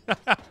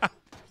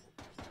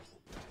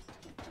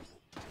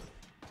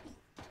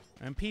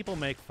 And people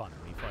make fun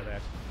of me for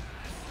that.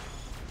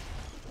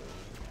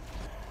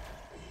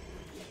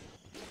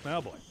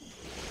 Oh boy.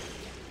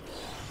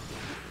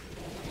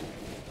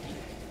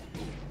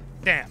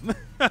 Damn.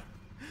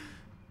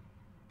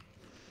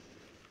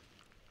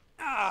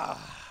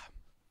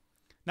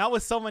 Not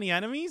with so many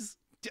enemies?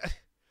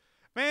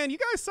 Man, you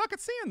guys suck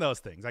at seeing those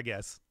things, I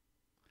guess.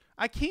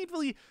 I can't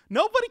really...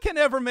 Nobody can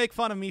ever make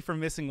fun of me for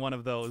missing one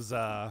of those,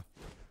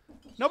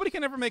 Nobody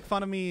can ever make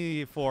fun of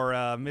me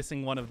for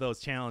missing one of those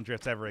challenge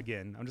drifts ever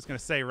again. I'm just going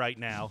to say right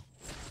now.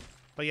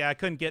 But yeah, I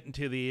couldn't get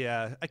into the...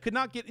 I could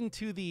not get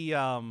into the...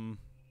 Oh,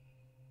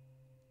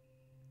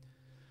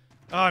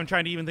 I'm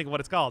trying to even think of what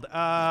it's called.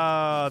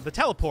 The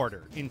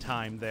teleporter in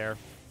time there.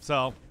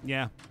 So,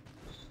 yeah.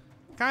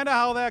 Kind of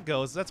how that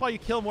goes. That's why you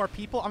kill more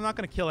people. I'm not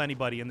going to kill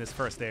anybody in this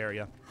first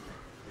area.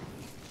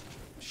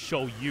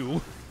 Show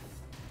you.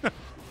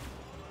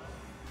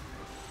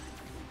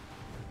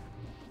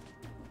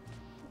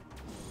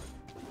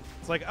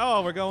 like,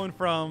 oh, we're going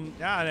from,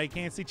 I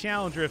can't see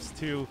challenge drifts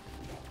to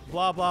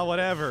blah, blah,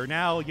 whatever.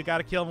 Now you got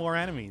to kill more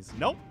enemies.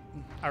 Nope.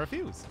 I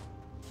refuse.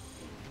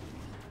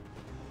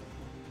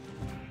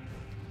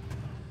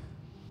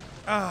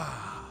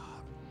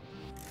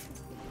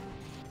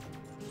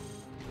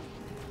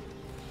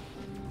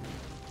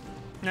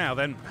 Now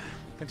then,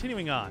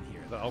 continuing on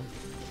here, though.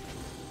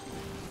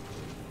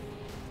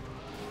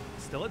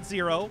 Still at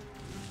 0.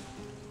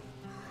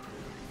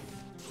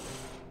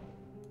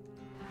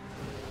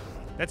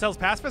 Dead Cell's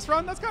pacifist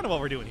run? That's kind of what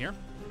we're doing here.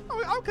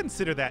 I'll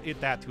consider that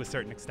to a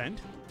certain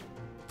extent.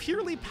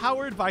 Purely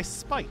powered by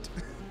spite.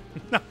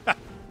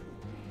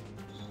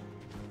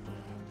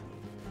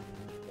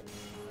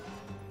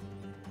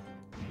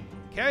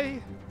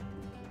 Okay.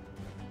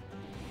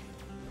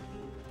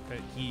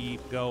 Gotta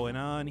keep going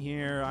on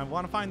here. I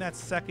want to find that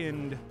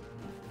second...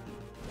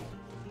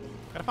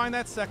 Gotta find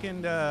that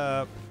second,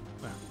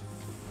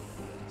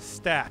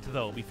 stat,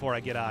 though, before I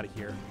get out of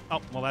here. Oh,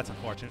 well, that's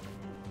unfortunate.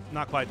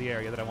 Not quite the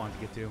area that I wanted to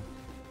get to.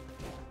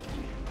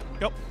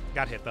 Nope.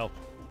 Got hit, though.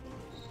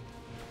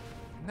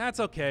 That's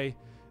okay.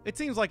 It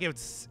seems like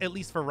it's, at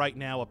least for right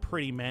now, a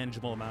pretty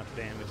manageable amount of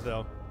damage,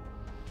 though.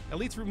 At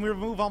least we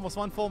remove almost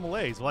one full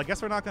malaise. Well, I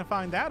guess we're not going to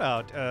find that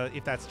out,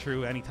 if that's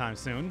true, anytime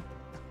soon.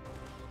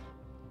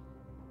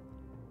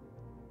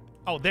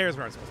 Oh, there's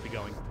where I'm supposed to be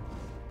going.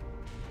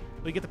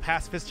 We get the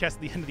pacifist chest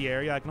at the end of the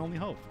area. I can only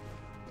hope.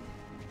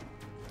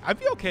 I'd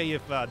be okay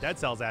if Dead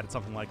Cells added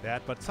something like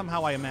that, but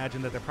somehow I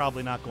imagine that they're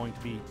probably not going to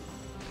be...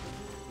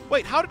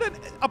 Wait, how did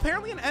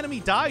apparently an enemy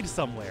died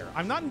somewhere.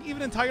 I'm not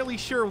even entirely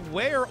sure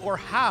where or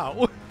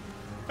how.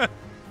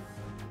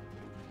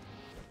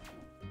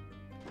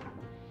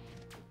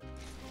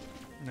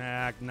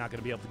 Nah, not going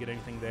to be able to get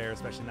anything there,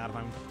 especially not if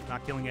I'm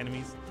not killing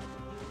enemies.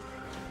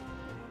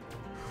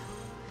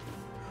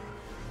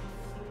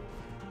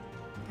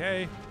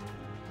 Okay.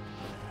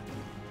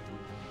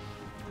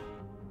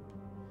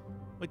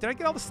 Wait, did I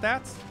get all the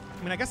stats?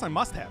 I mean, I guess I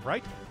must have,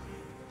 right?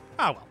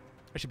 Ah, well.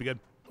 I should be good.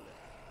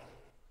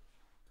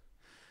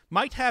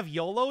 Might have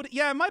YOLO'd?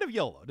 Yeah, I might have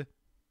YOLO'd.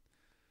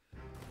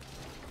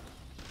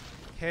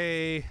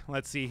 Okay,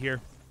 let's see here.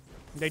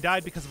 They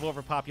died because of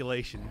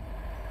overpopulation.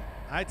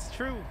 It's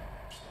true.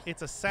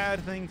 It's a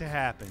sad thing to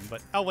happen,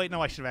 but... Oh, wait,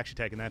 no, I should have actually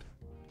taken that.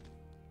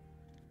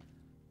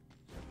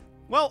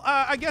 Well,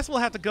 I guess we'll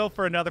have to go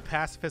for another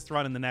pacifist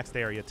run in the next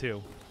area,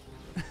 too.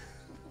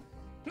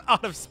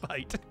 Out of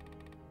spite.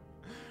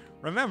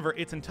 Remember,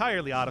 it's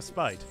entirely out of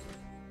spite.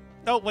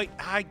 Oh, wait,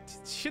 I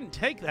shouldn't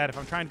take that if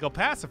I'm trying to go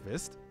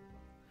pacifist.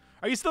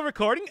 Are you still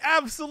recording?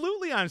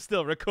 Absolutely, I'm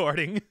still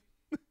recording.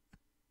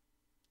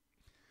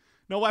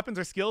 No weapons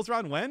or skills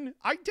run when?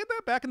 I did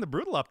that back in the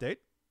Brutal update.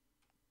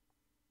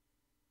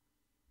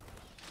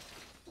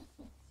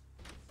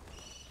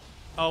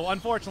 Oh,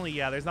 unfortunately,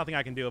 yeah, there's nothing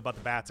I can do about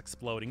the bats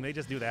exploding. They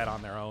just do that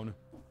on their own.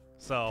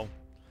 So,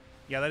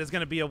 yeah, that is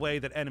going to be a way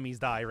that enemies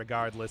die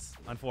regardless,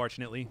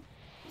 unfortunately.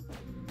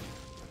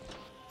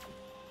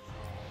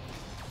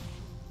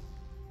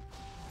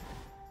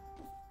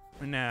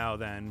 Now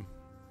then.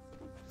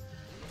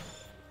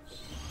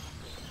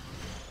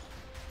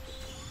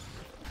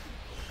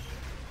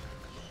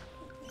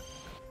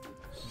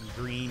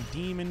 Green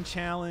Demon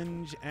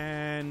Challenge,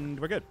 and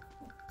we're good.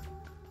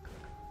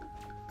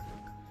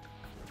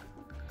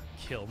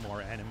 Kill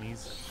more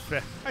enemies.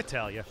 I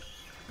tell you.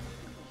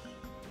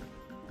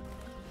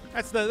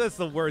 That's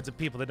the words of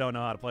people that don't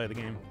know how to play the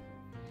game.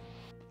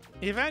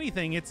 If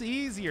anything, it's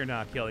easier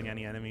not killing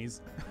any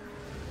enemies.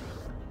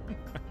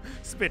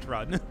 Spit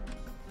run.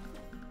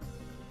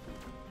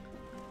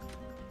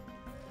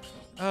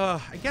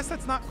 I guess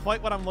that's not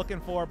quite what I'm looking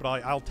for,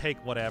 but I'll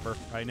take whatever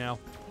right now.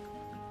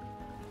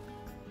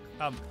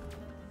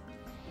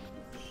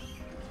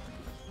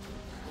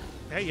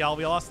 Hey, y'all,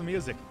 we lost the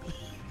music.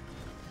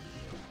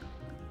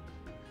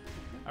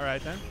 All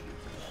right, then.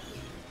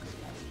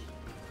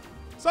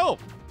 So,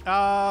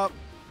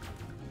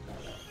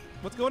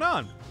 what's going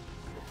on?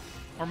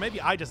 Or maybe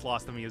I just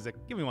lost the music.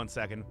 Give me 1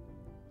 second.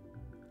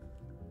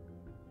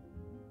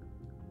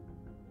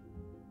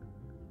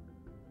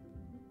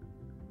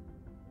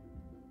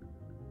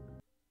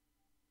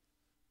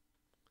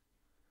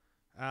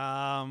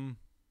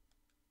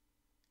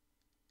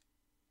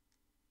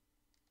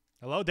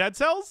 Hello, Dead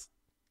Cells?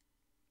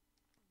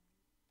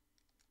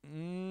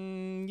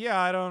 Yeah,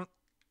 I don't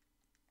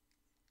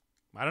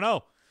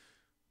know.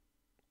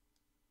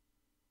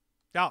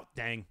 Oh,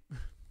 dang.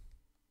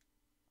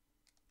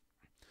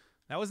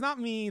 That was not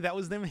me. That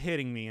was them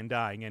hitting me and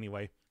dying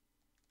anyway.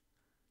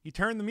 You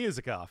turned the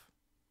music off.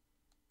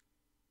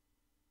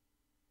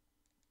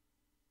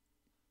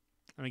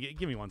 I mean,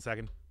 give me 1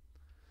 second.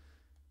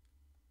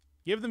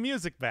 Give the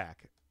music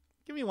back.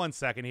 Give me 1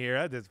 second here.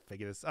 I just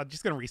figure this. I'm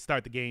just going to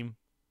restart the game.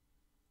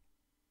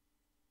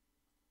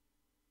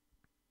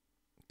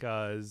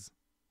 Because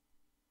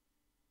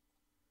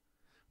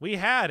we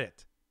had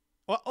it.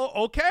 Well,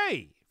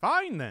 okay.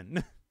 Fine,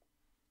 then.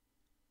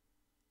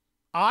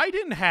 I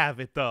didn't have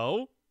it,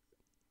 though.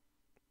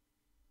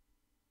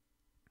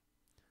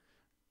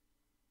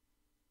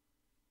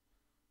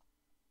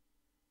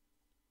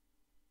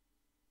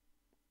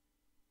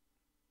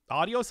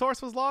 audio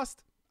source was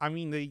lost? I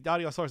mean, the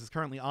audio source is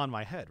currently on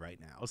my head right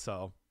now,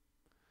 so...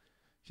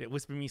 Shit,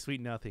 whisper me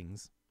sweet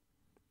nothings.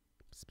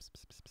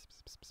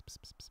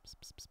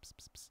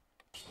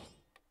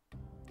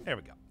 There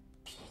we go.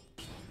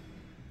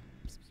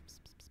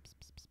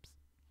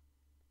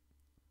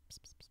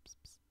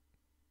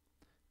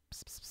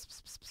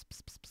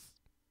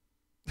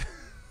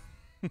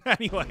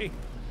 Anyway,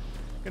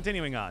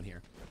 continuing on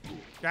here.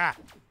 Ah.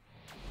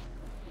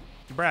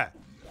 Bruh.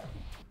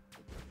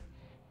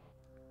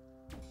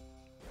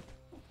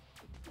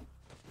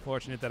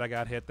 Fortunate that I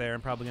got hit there.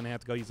 I'm probably going to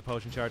have to go use a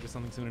potion charge or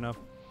something soon enough.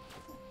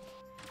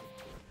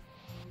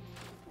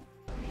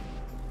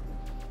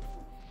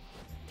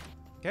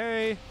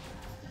 Okay.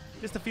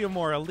 Just a few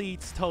more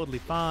elites. Totally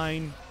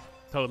fine.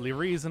 Totally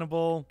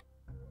reasonable.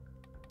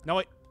 No,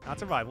 wait. Not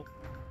survival.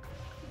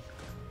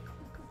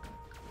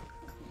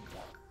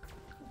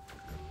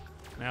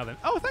 Now then.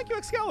 Oh, thank you,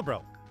 Excalibur.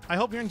 I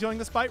hope you're enjoying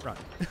this fight run.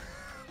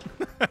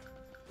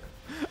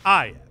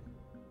 I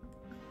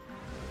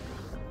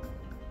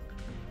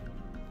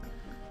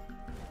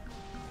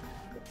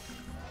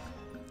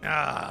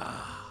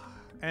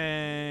am.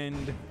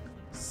 And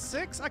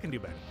 6? I can do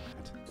better than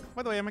that.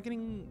 By the way, am I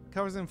getting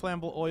covers in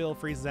flammable oil,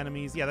 freezes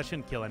enemies? Yeah, that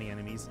shouldn't kill any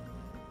enemies.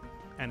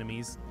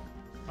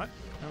 What?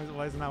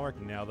 Why is it not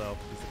working now, though,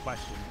 is the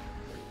question.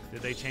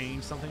 Did they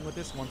change something with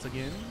this once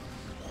again?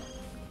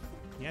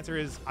 The answer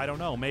is, I don't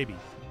know, maybe.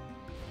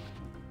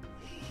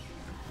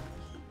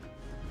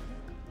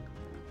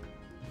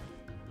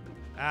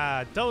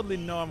 Totally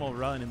normal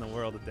run in the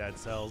world of Dead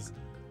Cells.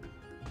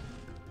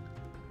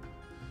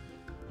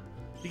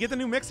 You get the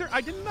new mixer?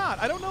 I did not.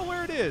 I don't know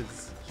where it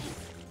is.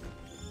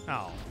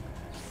 Oh.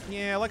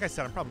 Yeah, like I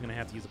said, I'm probably going to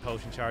have to use a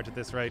potion charge at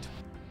this rate.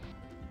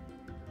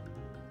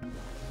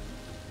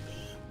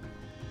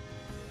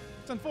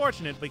 It's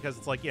unfortunate because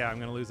it's like, yeah, I'm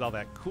going to lose all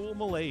that cool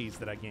malaise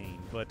that I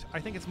gained, but I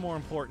think it's more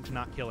important to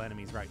not kill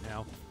enemies right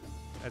now,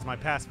 as my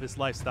pacifist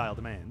lifestyle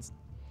demands.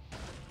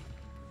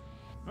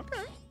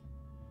 Okay.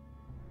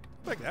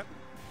 Like that.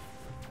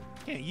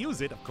 Can't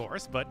use it, of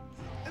course, but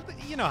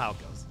you know how it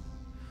goes.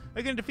 Are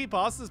you going to defeat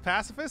bosses as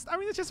pacifist? I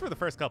mean, it's just for the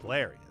first couple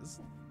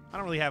areas. I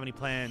don't really have any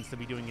plans to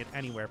be doing it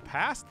anywhere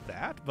past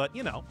that, but,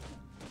 you know.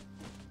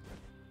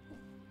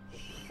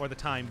 For the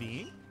time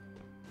being,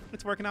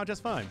 it's working out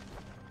just fine.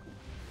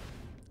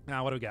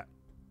 Now, what do we got?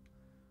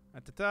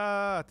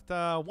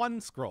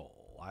 One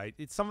scroll.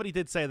 Somebody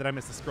did say that I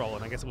missed a scroll,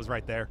 and I guess it was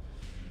right there.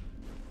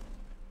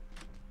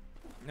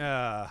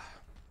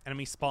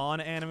 Enemy spawn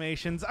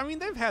animations. I mean,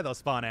 they've had those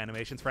spawn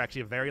animations for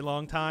actually a very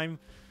long time.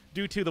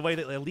 Due to the way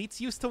that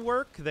elites used to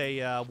work, they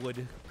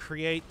would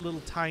create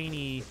little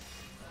tiny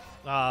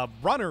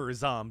runner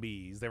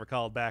zombies, they were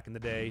called back in the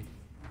day.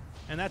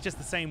 And that's just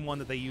the same one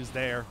that they use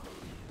there.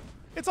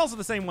 It's also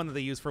the same one that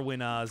they use for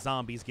when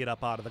zombies get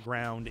up out of the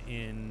ground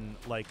in,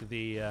 like,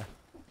 the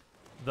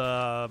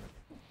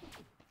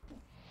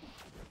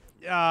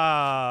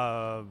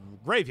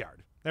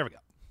graveyard. There we go.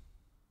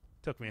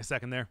 Took me a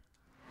second there.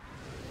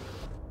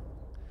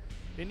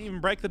 Didn't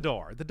even break the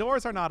door. The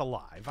doors are not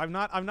alive. I'm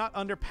not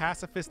under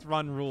pacifist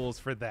run rules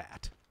for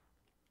that.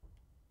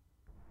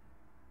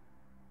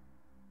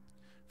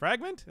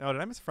 Fragment? Oh,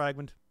 did I miss a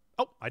fragment?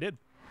 Oh, I did.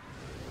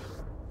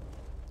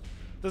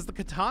 Does the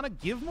katana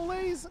give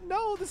malaise?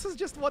 No, this is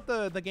just what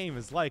the game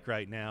is like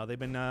right now. They've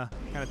been kind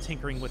of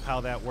tinkering with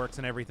how that works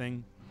and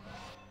everything.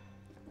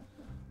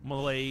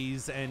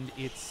 Malaise and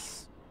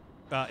its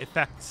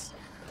effects.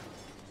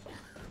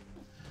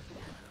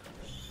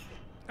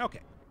 Okay.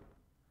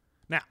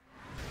 Now.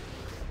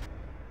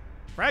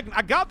 Fragment.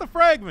 I got the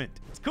fragment.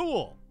 It's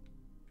cool.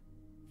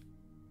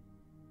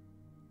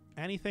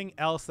 Anything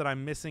else that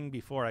I'm missing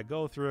before I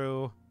go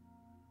through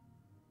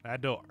that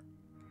door?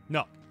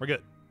 No, we're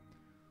good.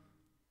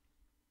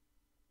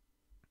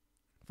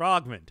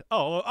 Frogment.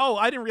 Oh,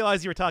 I didn't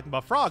realize you were talking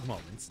about frog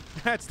moments.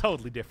 That's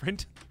totally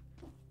different.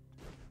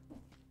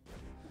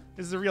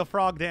 This is a real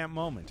frog damn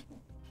moment.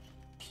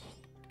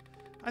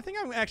 I think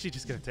I'm actually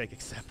just going to take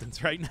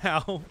acceptance right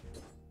now.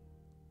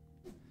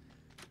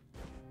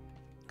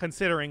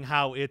 Considering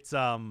how it's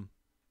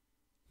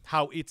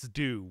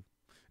due.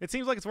 It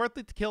seems like it's worth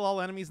it to kill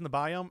all enemies in the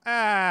biome.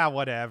 Ah,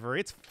 whatever.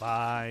 It's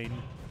fine.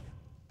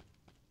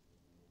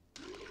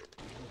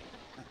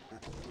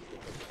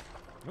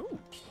 Ooh.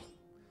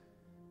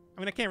 I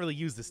mean, I can't really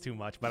use this too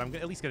much, but I'm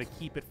at least going to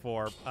keep it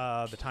for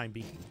the time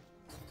being.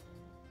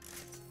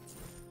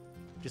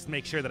 Just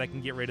make sure that I can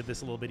get rid of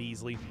this a little bit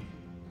easily.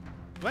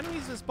 Do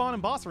enemies spawn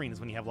in boss arenas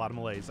when you have a lot of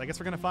malaise? I guess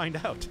we're going to find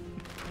out.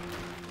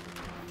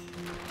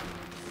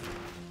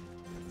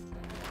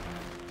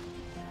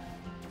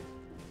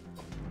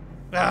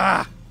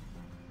 Ah!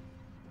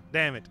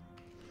 Damn it.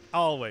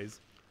 Always.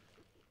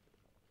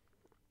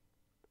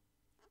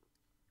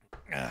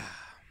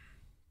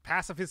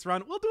 Pacifist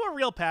run. We'll do a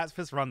real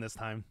pacifist run this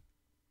time.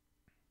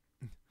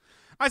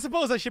 I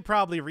suppose I should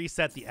probably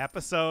reset the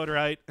episode,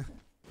 right?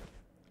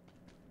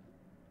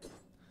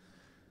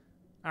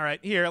 All right,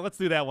 here, let's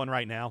do that one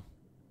right now.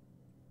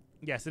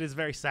 Yes, it is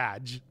very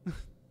sad.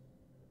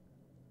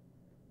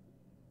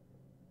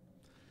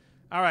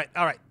 All right.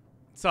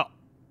 So,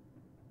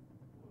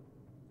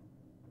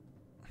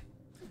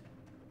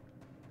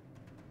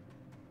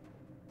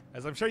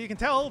 as I'm sure you can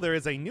tell, there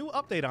is a new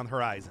update on the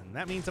horizon.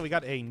 That means that we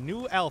got a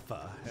new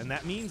alpha, and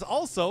that means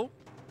also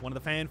one of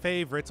the fan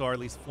favorites, or at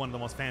least one of the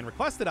most fan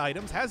requested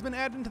items, has been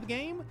added into the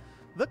game,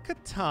 the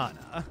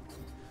katana.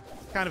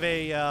 Kind of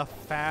a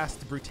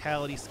fast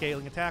brutality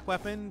scaling attack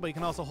weapon, but you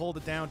can also hold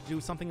it down to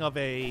do something of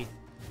a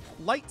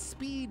light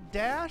speed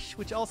dash,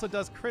 which also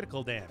does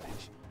critical damage.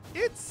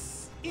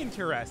 It's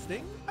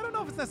interesting. I don't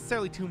know if it's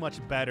necessarily too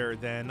much better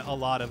than a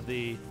lot of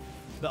the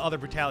other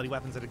brutality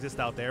weapons that exist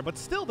out there, but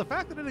still, the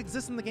fact that it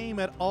exists in the game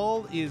at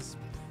all is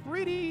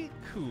pretty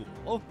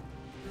cool.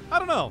 I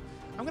don't know.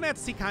 I'm going to have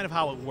to see kind of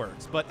how it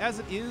works, but as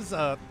it is,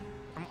 I'm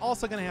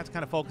also going to have to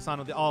kind of focus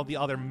on all the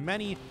other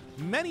many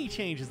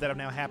changes that have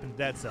now happened to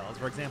Dead Cells.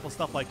 For example,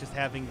 stuff like just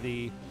having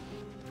the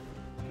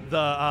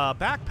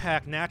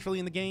backpack naturally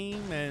in the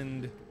game,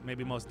 and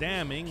maybe most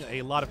damning,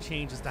 a lot of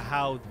changes to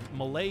how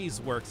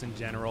malaise works in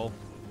general,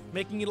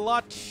 making it a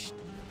lot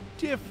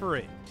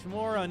different,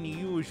 more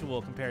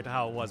unusual compared to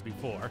how it was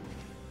before.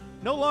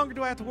 No longer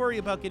do I have to worry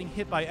about getting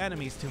hit by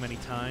enemies too many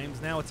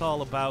times. Now it's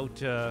all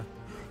about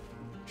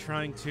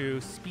trying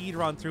to speed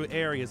run through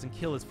areas and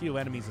kill as few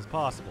enemies as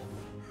possible.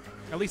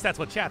 At least that's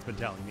what chat's been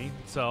telling me,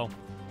 so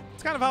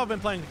it's kind of how I've been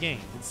playing the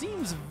game. It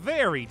seems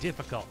very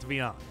difficult, to be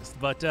honest,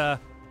 but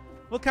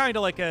we'll kind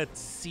of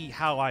see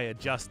how I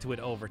adjust to it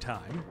over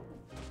time.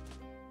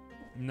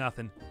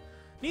 Nothing.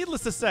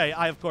 Needless to say,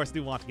 I of course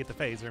do want to get the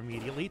phaser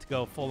immediately to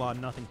go full-on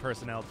nothing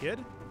personnel kid.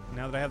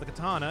 Now that I have the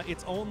katana,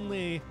 it's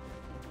only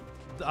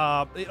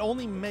it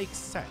only makes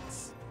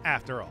sense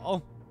after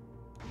all.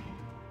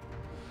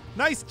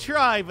 Nice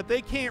try, but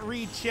they can't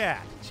read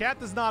chat. Chat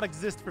does not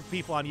exist for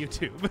people on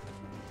YouTube.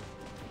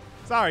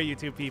 Sorry,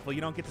 YouTube people,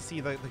 you don't get to see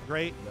the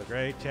great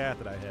chat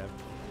that I have.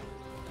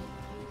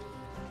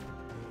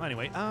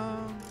 Anyway,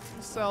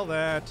 we'll sell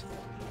that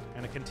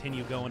and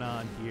continue going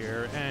on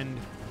here and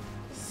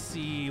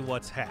see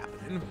what's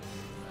happening.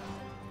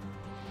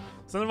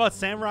 Something about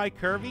Samurai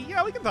Kirby?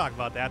 Yeah, we can talk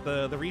about that.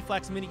 The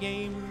reflex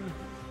minigame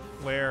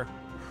where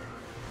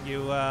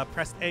you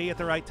press A at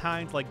the right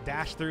time to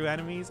dash through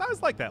enemies. I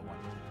always like that one.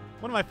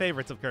 One of my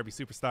favorites of Kirby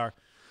Superstar.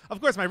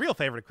 Of course, my real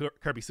favorite of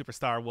Kirby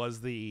Superstar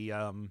was the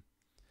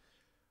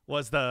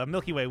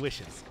Milky Way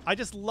Wishes. I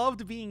just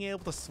loved being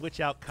able to switch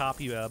out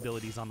copy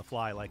abilities on the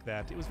fly like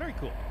that. It was very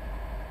cool.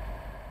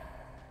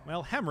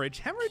 Well, Hemorrhage.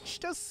 Hemorrhage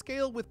does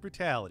scale with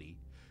brutality,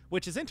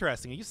 which is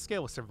interesting. It used to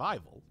scale with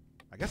survival.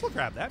 I guess we'll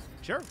grab that.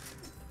 Sure.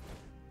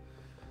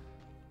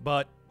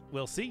 But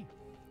we'll see.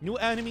 New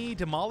enemy,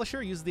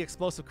 Demolisher, uses the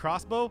explosive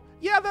crossbow.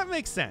 Yeah, that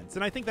makes sense.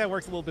 And I think that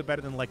works a little bit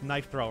better than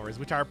knife throwers,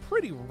 which are a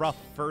pretty rough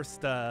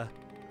first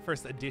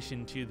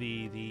addition to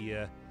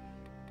the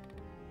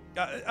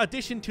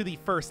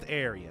first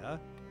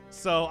area.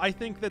 So I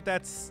think that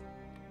that's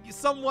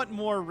somewhat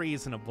more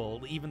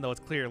reasonable, even though it's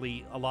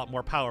clearly a lot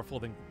more powerful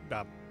than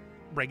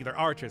regular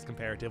archers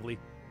comparatively.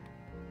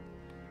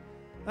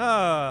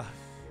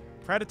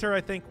 Predator, I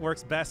think,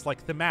 works best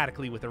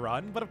thematically with a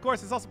run, but of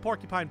course there's also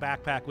Porcupine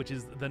Backpack, which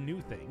is the new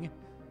thing.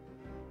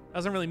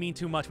 Doesn't really mean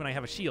too much when I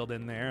have a shield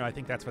in there. I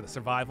think that's for the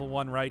survival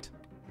one, right?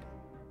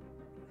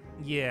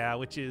 Yeah,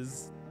 which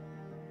is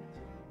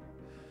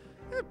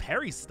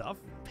parry stuff.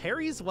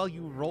 Parries while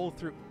you roll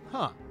through.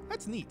 Huh,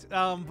 that's neat.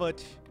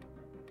 But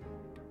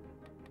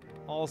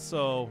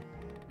also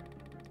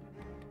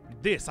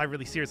this, I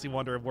really seriously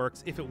wonder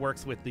if it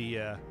works with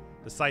the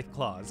Scythe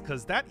Claws,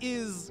 because that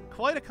is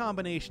quite a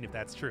combination if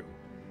that's true.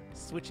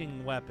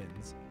 Switching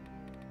weapons.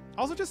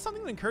 Also, just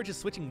something that encourages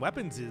switching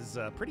weapons is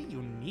pretty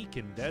unique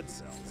in Dead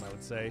Cells, I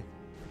would say.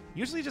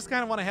 Usually you just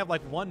kind of want to have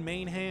one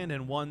main hand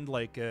and one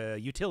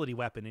utility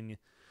weapon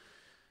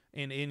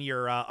in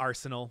your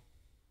arsenal.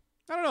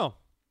 I don't know.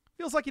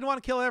 Feels like you'd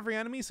want to kill every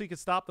enemy so you could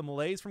stop the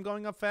malaise from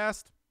going up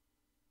fast.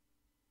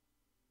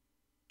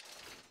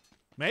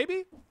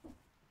 Maybe?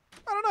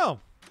 I don't know.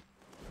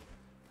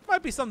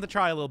 Might be something to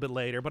try a little bit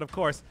later, but of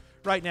course,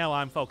 right now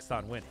I'm focused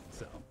on winning,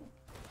 so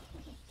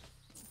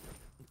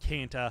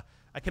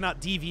I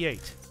cannot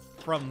deviate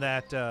from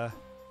that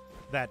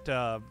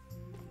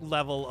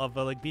level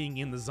of being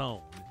in the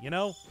zone, you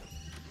know?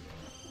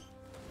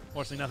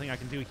 Fortunately, nothing I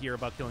can do here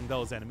about killing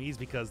those enemies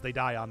because they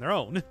die on their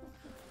own.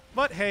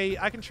 But hey,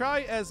 I can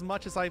try as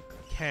much as I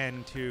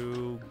can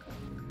to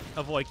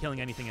avoid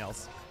killing anything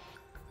else.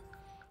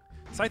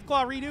 Scythe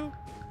Claw redo?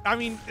 I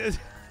mean,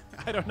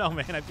 I don't know,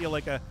 man. I feel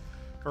like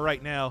for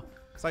right now,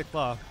 Scythe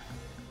Claw.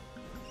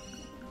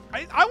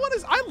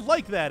 I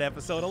like that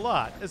episode a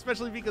lot,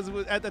 especially because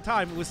at the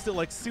time it was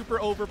still super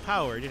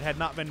overpowered. It had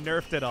not been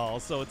nerfed at all,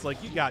 so it's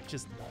you got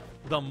just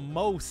the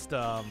most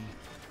his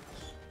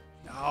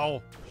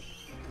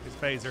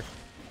phaser.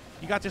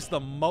 You got just the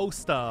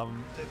most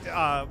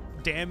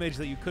damage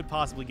that you could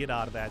possibly get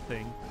out of that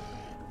thing.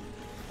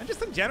 And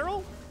just in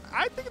general,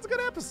 I think it's a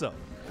good episode.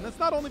 And that's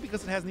not only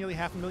because it has nearly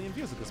 500,000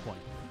 views at this point,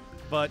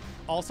 but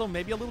also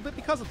maybe a little bit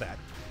because of that.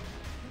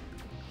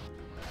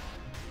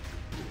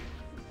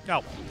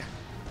 Oh,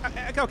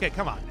 okay,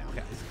 come on now,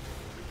 guys.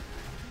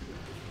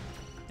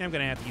 I'm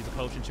going to have to use a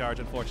potion charge,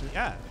 unfortunately.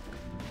 Yeah.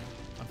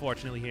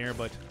 Unfortunately here,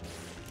 but...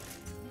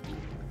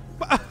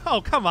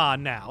 Oh, come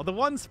on now. The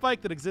one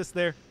spike that exists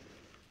there.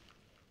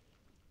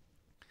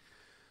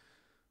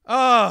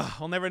 Oh,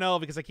 I'll never know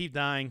because I keep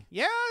dying.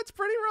 Yeah, it's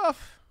pretty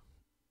rough.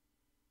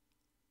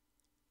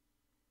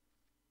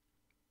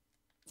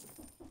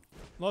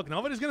 Look,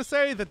 nobody's going to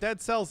say that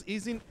Dead Cells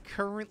isn't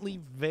currently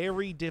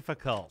very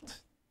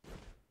difficult.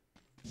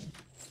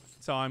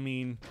 So, I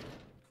mean...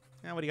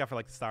 Yeah, what do you got for,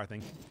 like, the star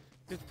thing?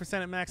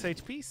 50% at max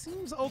HP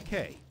seems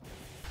okay.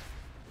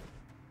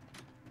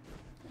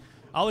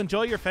 I'll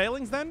enjoy your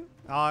failings, then.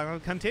 I'll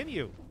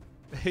continue.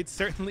 That's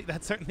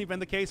certainly been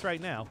the case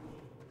right now.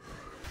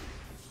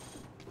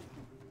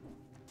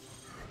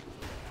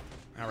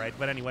 All right,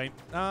 but anyway,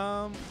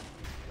 there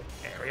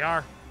we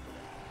are.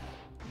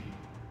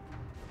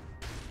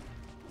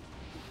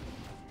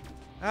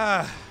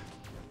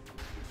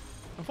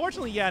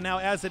 Unfortunately, yeah, now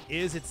as it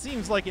is, it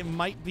seems like it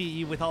might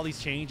be, with all these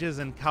changes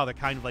and how they're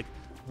kind of like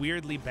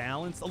weirdly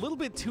balanced, a little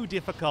bit too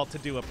difficult to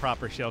do a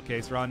proper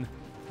showcase run.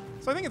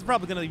 So I think it's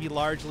probably going to be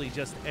largely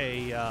just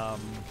a, of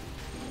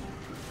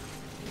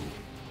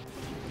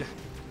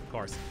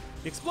course.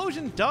 The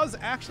explosion does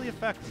actually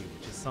affect you,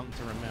 which is something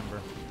to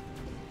remember.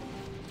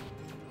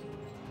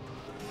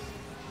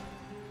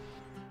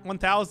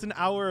 1,000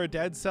 hour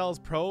Dead Cells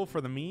Pro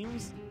for the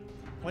memes?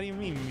 What do you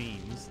mean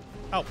memes?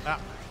 Oh,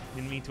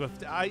 didn't mean to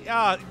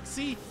have.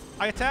 See,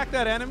 I attacked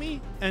that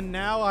enemy, and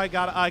now I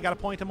got a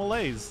point to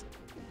malaise.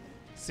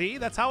 See,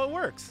 that's how it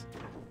works.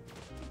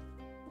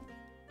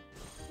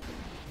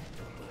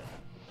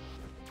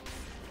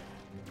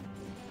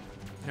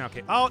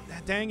 Okay. Oh,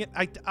 dang it!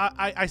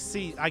 I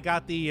see. I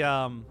got the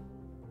I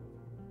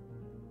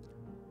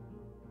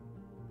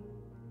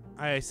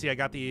see. I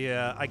got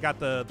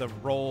the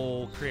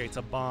roll creates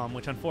a bomb,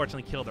 which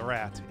unfortunately killed a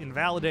rat,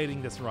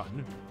 invalidating this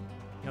run.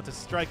 You have to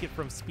strike it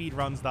from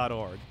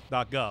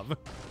speedruns.org.gov.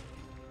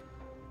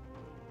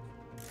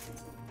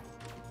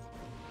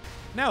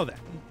 Now then,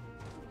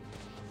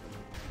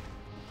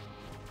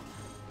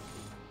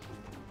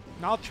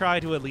 I'll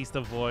try to at least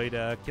avoid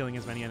killing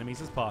as many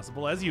enemies as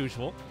possible, as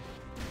usual.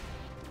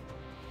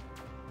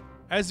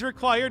 As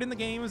required in the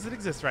game as it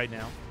exists right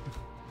now.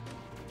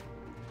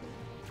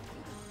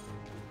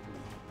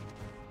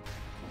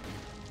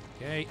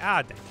 Okay,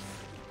 dang.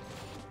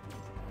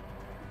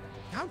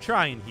 I'm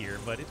trying here,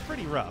 but it's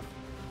pretty rough.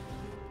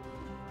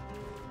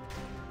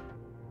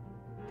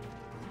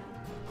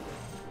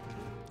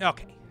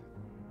 Okay.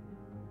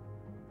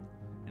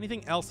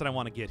 Anything else that I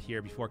want to get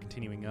here before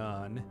continuing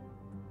on?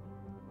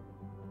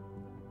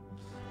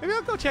 Maybe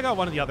I'll go check out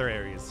one of the other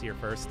areas here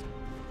first.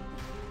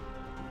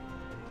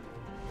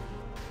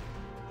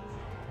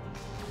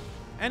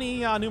 Any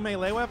new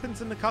melee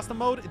weapons in the custom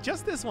mode?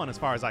 Just this one, as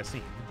far as I've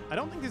seen. I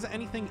don't think there's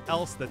anything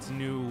else that's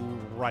new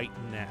right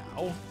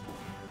now.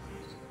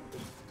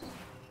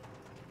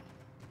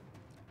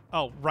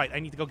 Oh, right. I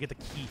need to go get the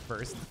key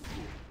first.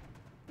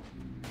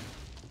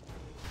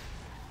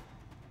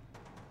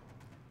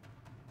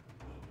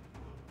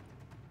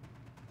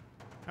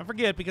 I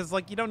forget because,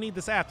 like, you don't need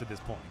this after this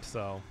point,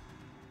 so...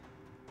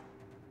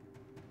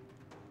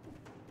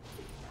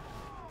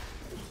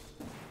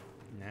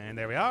 And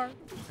there we are.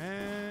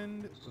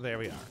 And there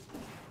we are.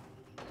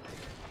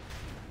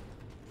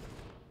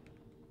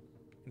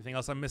 Anything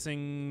else I'm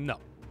missing? No.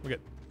 We're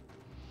good.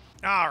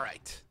 All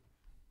right.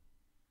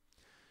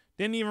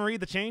 Didn't even read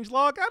the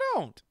changelog? I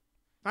don't.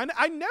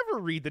 I never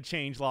read the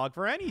changelog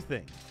for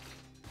anything.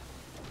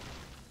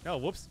 Oh,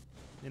 whoops.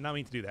 Did not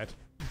mean to do that.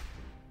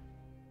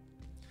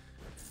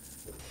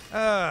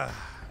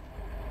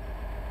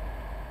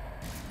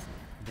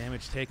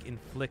 Damage take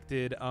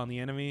inflicted on the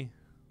enemy.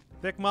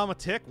 Thick Mama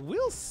Tick?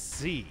 We'll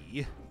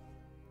see.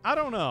 I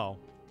don't know.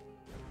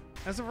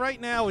 As of right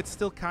now, it's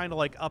still kind of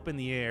like up in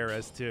the air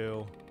as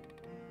to...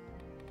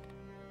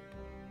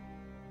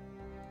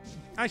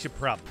 I should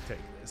probably take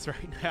this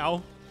right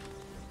now.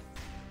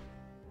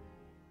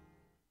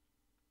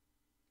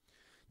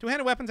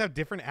 Two-handed weapons have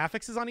different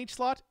affixes on each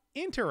slot?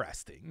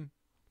 Interesting.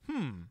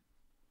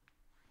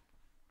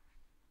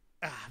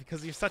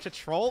 Because you're such a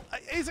troll?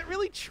 Is it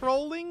really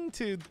trolling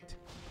to...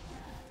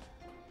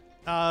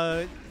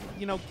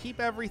 you know, keep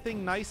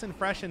everything nice and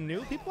fresh and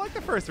new? People like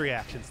the first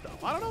reaction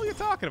stuff. I don't know what you're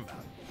talking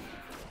about.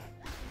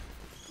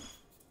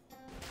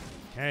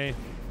 Okay.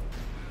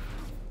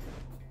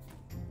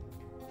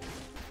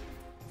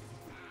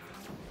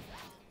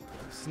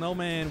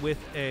 Snowman with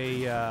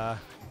a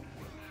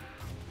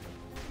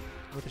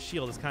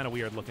shield is kind of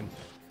weird looking.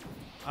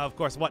 Of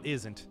course, what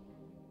isn't?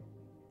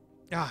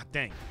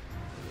 Dang.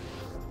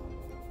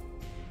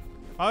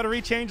 I ought to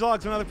read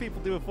changelogs when other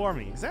people do it for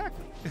me.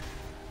 Exactly.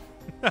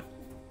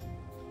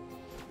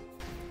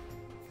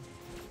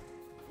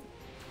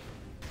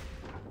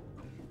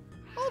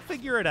 I'll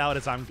figure it out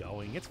as I'm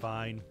going. It's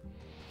fine.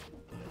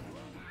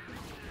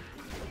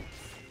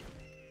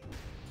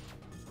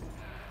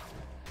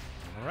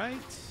 All right.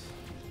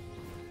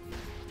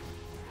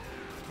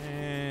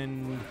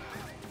 And...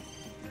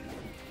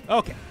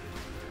 okay.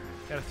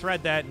 Gotta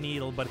thread that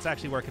needle, but it's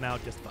actually working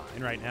out just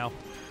fine right now.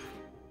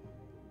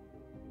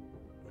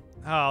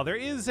 Oh, there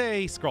is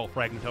a scroll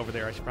fragment over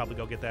there. I should probably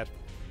go get that.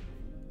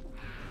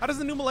 How does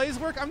the new malaise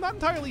work? I'm not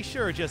entirely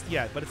sure just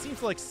yet, but it seems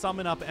to like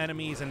summon up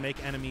enemies and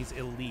make enemies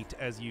elite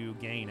as you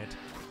gain it.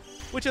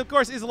 Which, of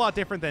course, is a lot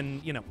different than,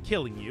 you know,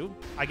 killing you.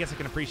 I guess I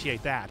can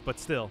appreciate that, but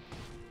still.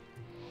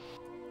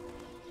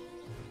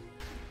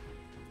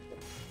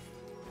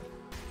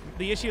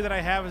 The issue that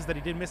I have is that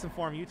he did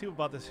misinform YouTube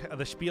about this,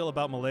 the spiel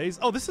about malaise.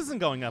 Oh, this isn't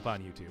going up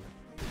on YouTube.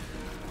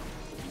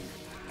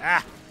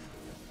 Ah!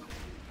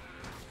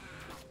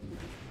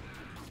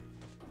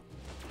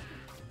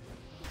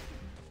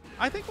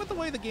 I think with the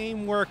way the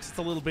game works, it's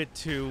a little bit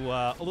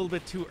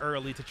too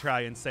early to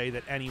try and say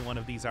that any one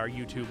of these are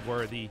YouTube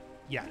worthy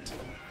yet.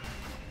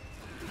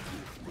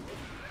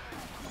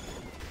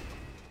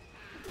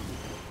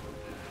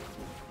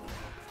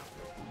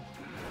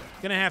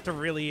 Gonna have to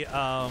really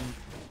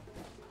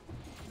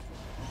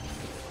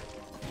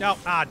no,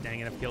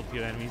 dang it, I've killed a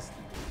few enemies.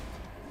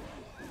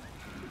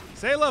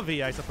 C'est la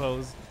vie, I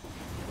suppose.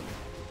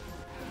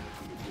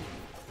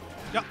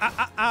 No,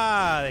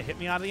 they hit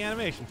me out of the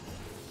animation.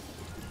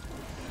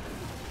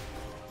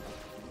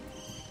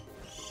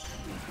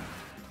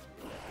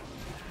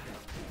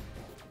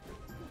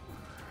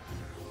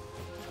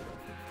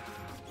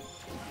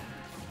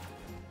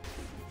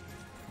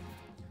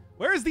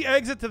 Where is the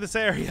exit to this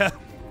area?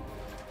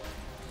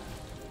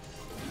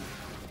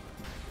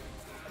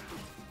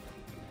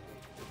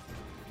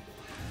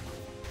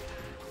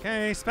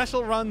 Okay,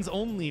 special runs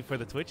only for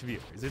the Twitch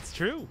viewers. It's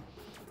true.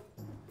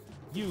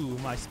 You,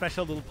 my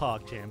special little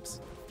pog champs.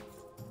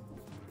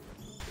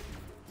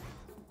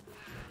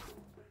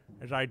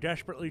 As I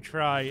desperately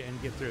try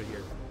and get through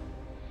here.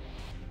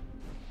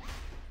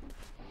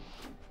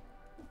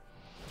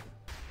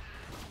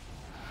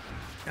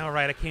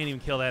 Alright, I can't even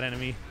kill that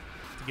enemy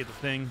to get the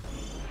thing.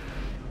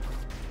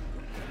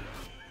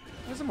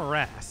 There's a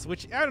morass,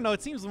 which, I don't know,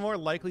 it seems more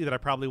likely that I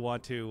probably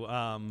want to,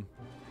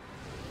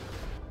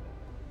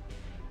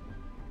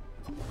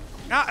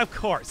 of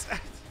course.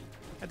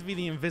 Had to be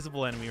the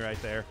invisible enemy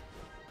right there.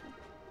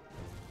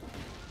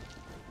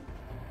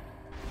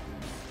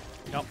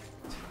 Nope.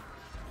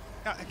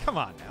 Come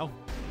on now.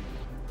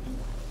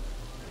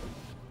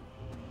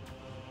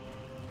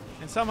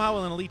 And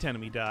somehow an elite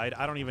enemy died.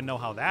 I don't even know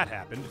how that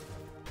happened.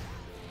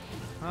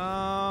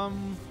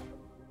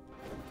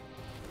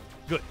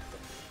 Good.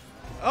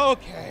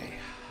 Okay.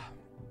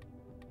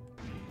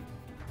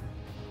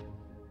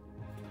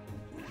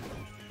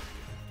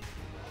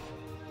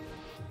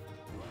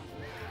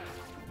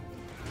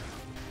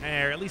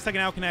 There, at least I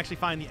now can actually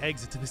find the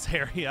exit to this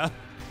area,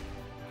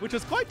 which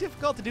was quite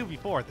difficult to do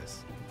before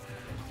this.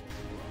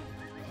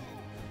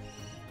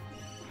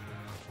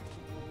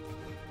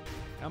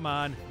 Come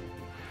on.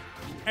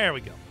 There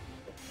we go.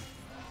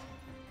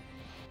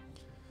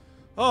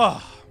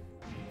 Oh.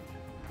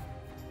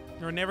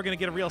 We're never going to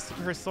get a real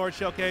Cursed Sword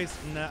showcase?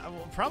 No,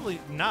 well, probably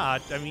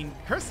not. I mean,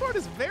 Cursed Sword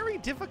is very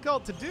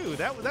difficult to do.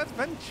 That's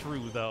been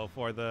true, though,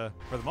 for the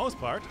most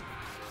part.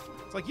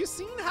 It's like, you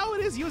seen how it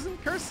is using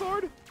Cursed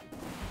Sword?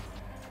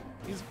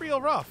 He's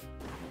real rough.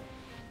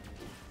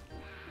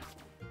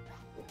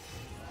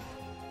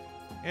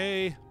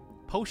 A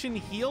potion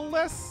heal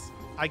less?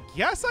 I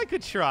guess I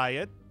could try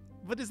it.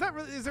 But is there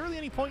really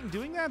any point in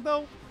doing that,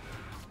 though?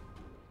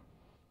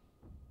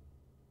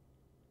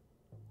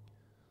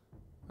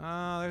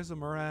 There's a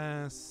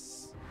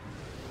morass.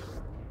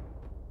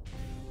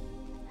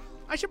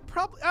 I should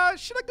probably...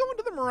 should I go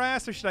into the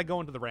morass or should I go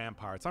into the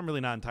ramparts? I'm really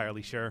not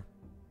entirely sure.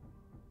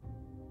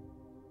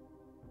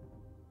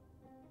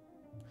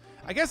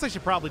 I guess I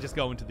should probably just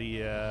go into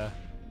the...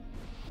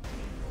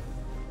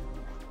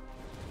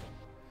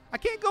 I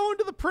can't go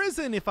into the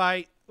prison if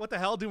I... What the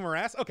hell? Do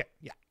morass? Okay,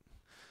 yeah.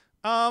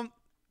 Oh,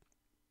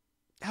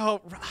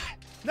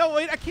 no,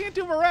 wait, I can't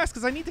do morass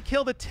because I need to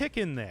kill the tick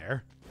in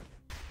there.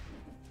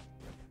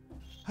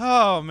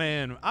 Oh,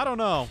 man, I don't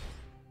know.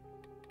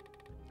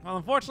 Well,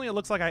 unfortunately, it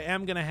looks like I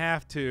am going to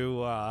have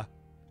to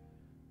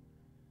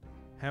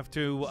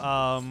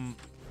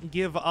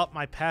give up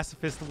my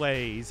pacifist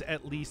ways,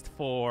 at least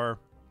for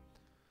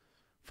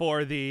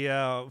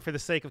the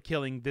sake of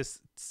killing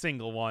this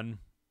single one.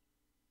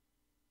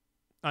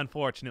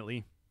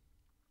 Unfortunately.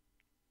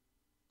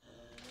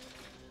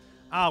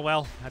 Ah,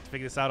 well, I have to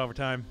figure this out over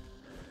time.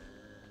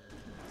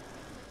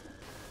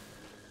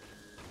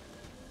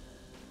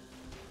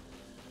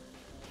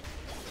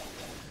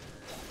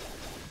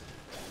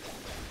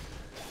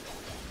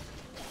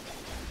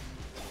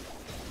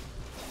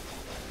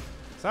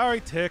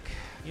 Sorry, Tick.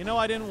 You know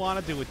I didn't want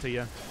to do it to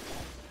you.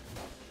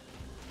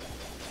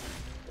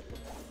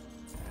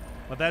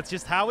 But that's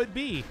just how it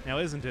be, now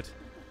isn't it?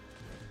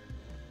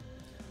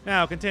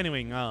 Now,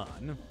 continuing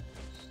on.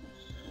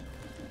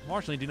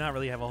 Unfortunately, do not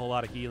really have a whole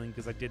lot of healing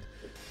because I did...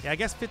 Yeah, I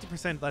guess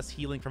 50% less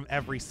healing from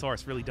every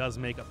source really does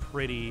make a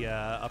pretty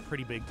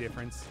big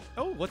difference.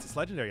 Oh, what's this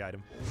legendary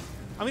item?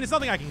 I mean, it's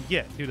something I can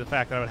get due to the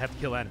fact that I would have to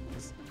kill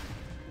enemies.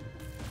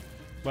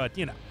 But,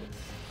 you know.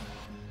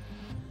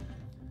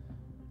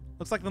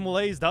 Looks like the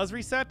malaise does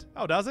reset.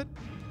 Oh, does it?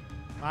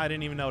 I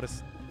didn't even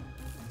notice.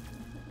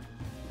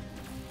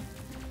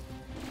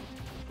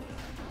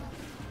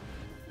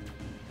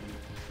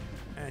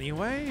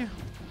 Anyway.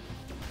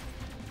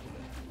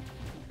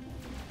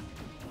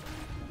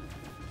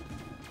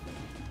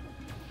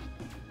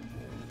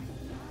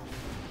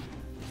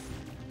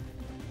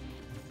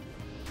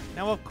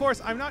 Now, of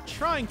course, I'm not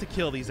trying to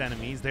kill these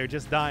enemies. They're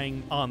just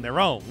dying on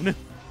their own.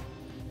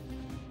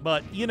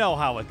 But you know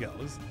how it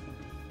goes.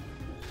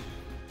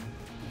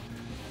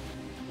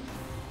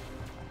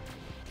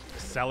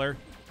 Cellar.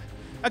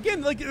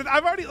 Again, like,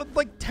 I've already,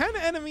 like, 10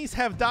 enemies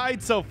have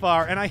died so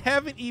far, and I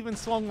haven't even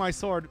swung my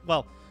sword.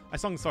 Well, I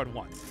swung the sword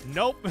once.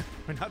 Nope,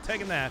 we're not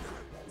taking that.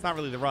 It's not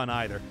really the run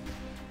either.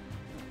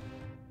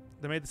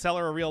 They made the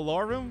cellar a real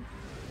lore room?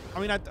 I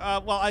mean,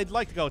 well, I'd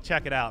like to go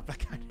check it out, but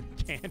I kind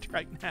of can't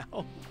right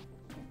now.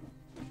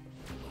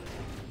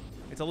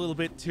 It's a little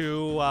bit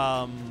too,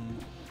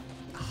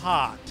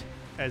 hot,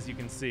 as you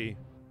can see.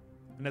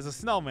 And as a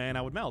snowman,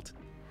 I would melt.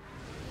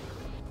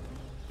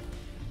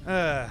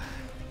 The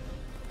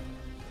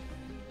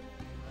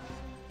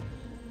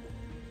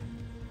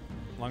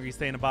longer you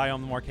stay in a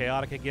biome, the more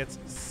chaotic it gets.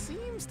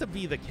 Seems to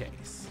be the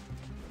case.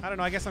 I don't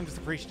know, I guess I'm just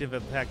appreciative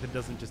of the fact that it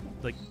doesn't just,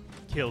 like,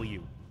 kill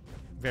you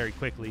very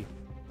quickly.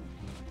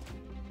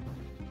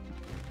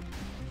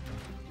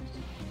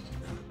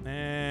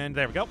 And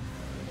there we go.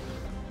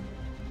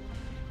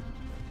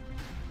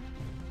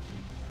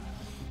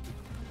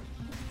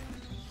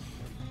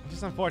 It's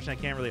just unfortunate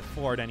I can't really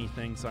afford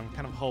anything, so I'm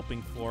kind of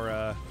hoping for,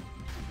 I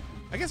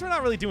guess we're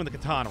not really doing the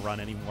katana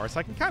run anymore, so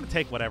I can kind of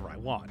take whatever I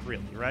want,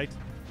 really, right?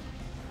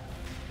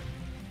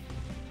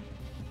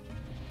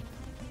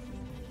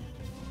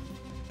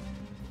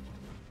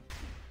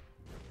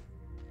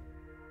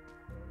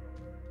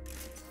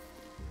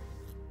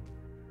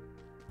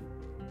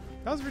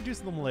 That was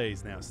reducing the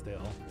malaise now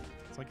still.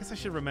 So I guess I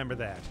should remember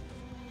that.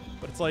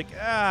 But it's like,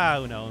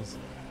 who knows?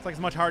 It's like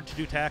it's much harder to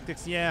do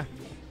tactics. Yeah.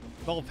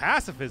 The whole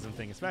pacifism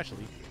thing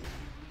especially.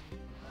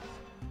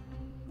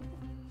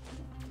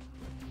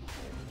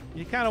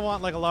 You kind of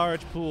want like a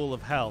large pool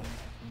of health.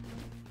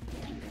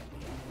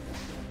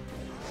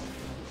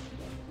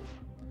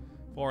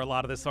 For a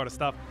lot of this sort of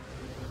stuff.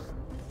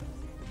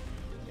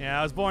 Yeah,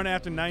 I was born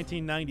after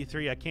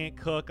 1993. I can't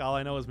cook. All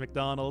I know is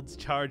McDonald's,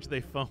 charge they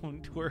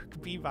phone,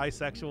 twerk, be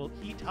bisexual,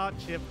 eat hot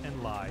chip,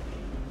 and lie.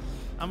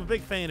 I'm a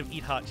big fan of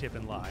eat hot chip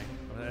and lie,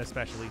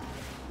 especially.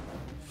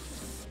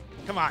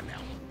 Come on now.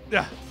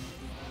 Ugh.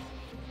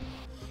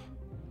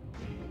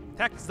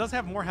 Tactics does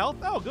have more health?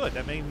 Oh, good.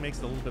 That makes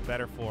it a little bit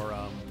better for,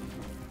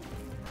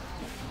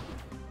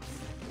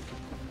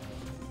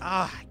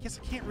 I guess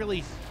I can't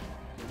really...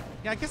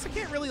 Yeah, I guess I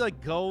can't really,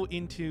 like, go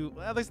into...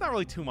 Well, there's not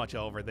really too much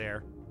over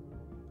there.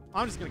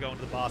 I'm just going to go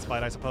into the boss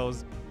fight, I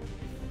suppose.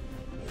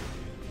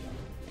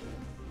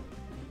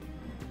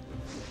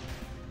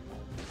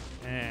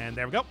 And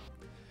there we go.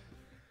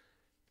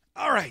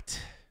 All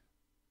right.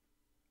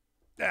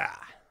 A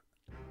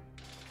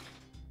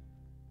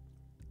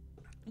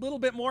little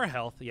bit more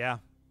health, yeah.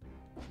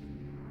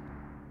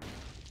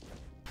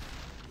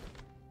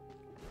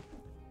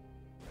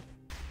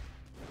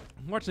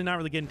 Unfortunately, not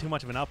really getting too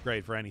much of an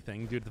upgrade for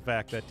anything due to the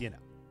fact that, you know,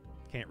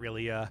 can't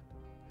really, I'm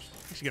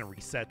actually going to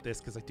reset this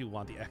because I do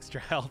want the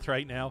extra health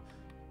right now.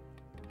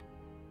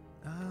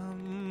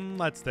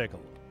 Let's take a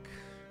look.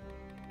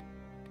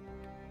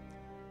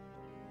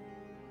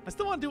 I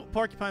still want to do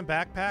Porcupine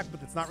Backpack,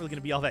 but it's not really going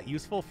to be all that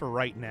useful for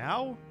right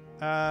now.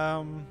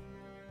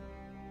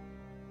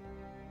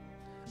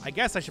 I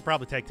guess I should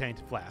probably take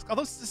Tainted Flask.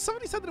 Although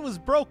somebody said that it was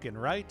broken,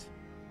 right?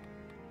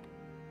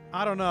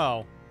 I don't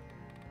know.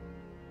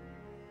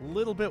 A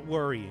little bit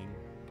worrying.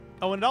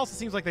 Oh, and it also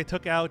seems like they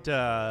took out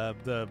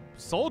the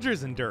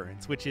Soldier's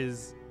Endurance, which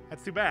is...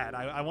 That's too bad.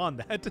 I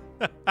want that.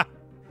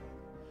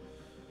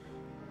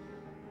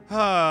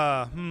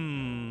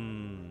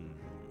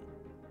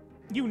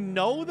 You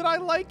know that I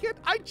like it?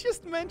 I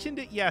just mentioned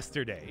it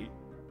yesterday.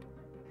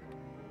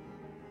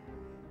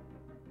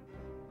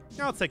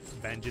 Now let's take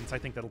Vengeance. I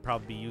think that'll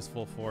probably be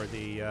useful for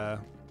the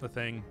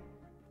thing.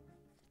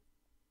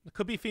 It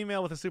could be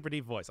female with a super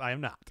deep voice. I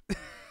am not.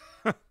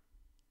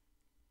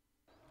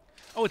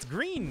 Oh, it's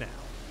green now.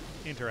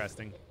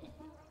 Interesting.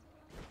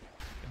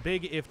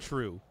 Big if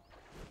true.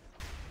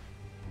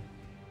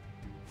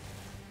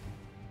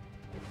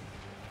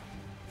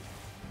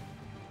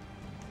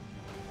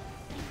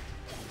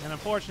 And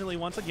unfortunately,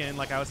 once again,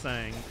 like I was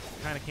saying,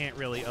 kind of can't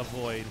really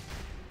avoid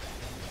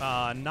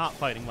not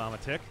fighting Mama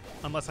Tick.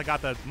 Unless I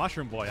got the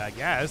Mushroom Boy, I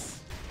guess.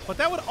 But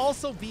that would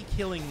also be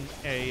killing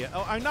a...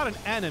 Oh, I'm not an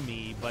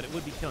enemy, but it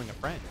would be killing a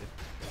friend.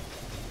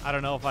 I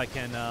don't know if I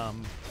can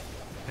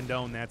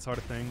condone that sort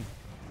of thing.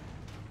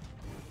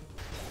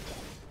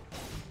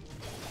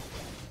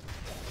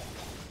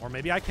 Or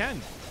maybe I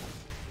can.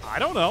 I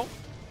don't know.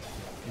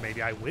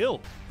 Maybe I will.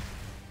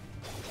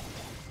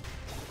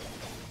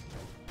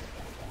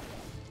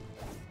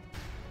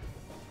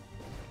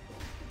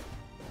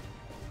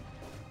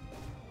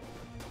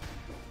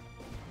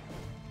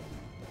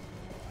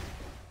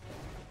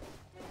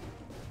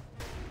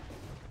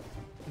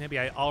 Maybe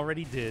I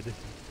already did.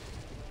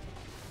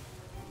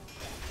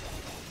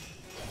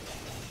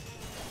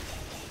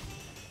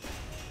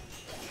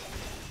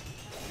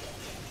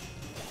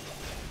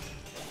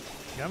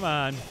 Come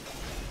on.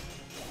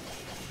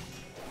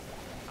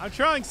 I'm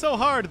trying so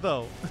hard,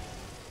 though.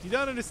 You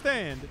don't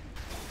understand.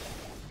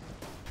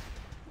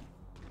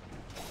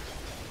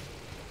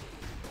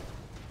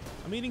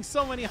 I'm eating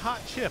so many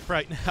hot chip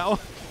right now.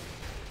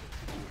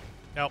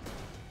 Nope.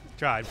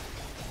 Tried.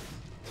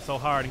 So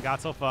hard and got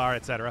so far,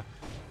 etc.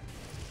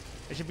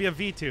 I should be a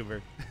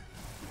VTuber.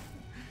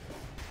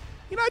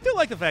 You know, I do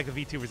like the fact that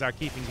VTubers are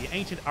keeping the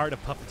ancient art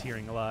of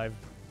puppeteering alive.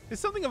 There's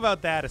something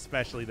about that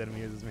especially that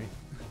amuses me.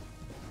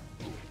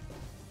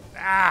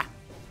 Ah!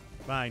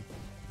 Fine.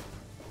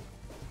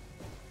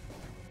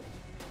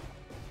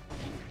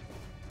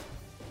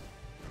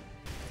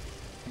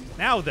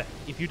 Now then,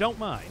 if you don't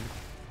mind.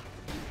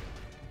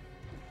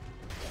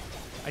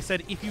 I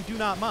said, if you do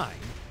not mind.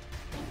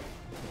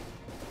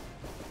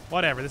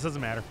 Whatever, this doesn't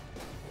matter.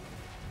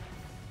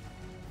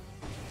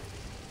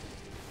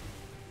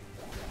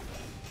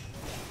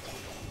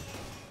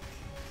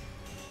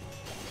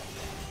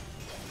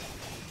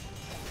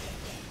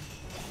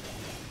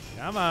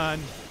 Come on.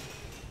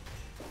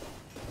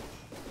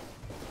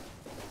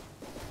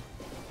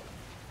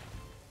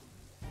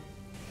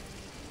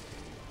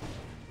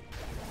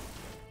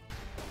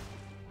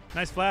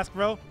 Nice flask,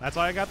 bro. That's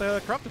why I got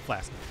the corrupted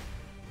flask.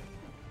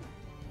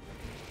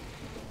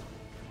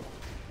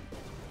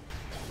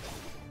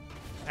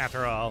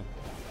 After all,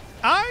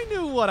 I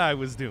knew what I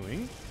was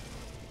doing.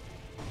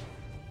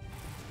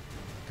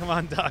 Come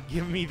on, Doc,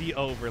 give me the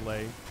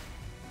overlay.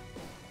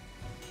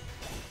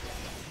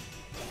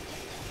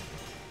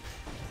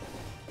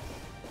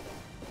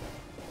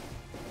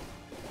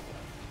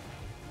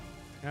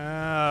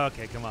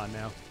 Okay, come on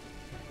now.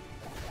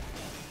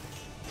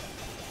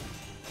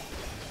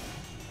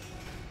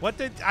 What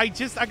did I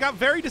got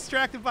very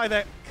distracted by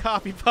that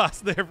copy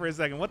pasta there for a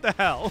second. What the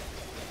hell?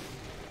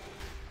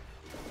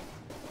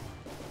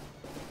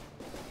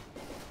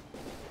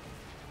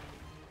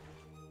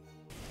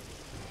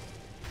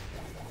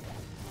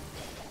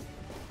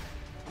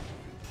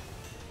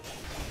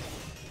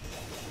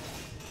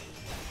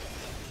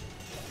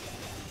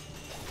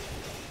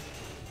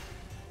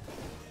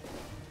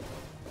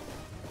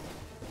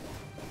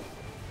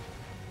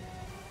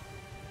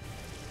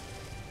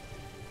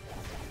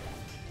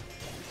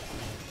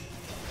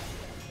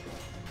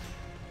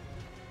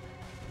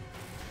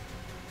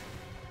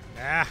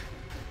 Ah.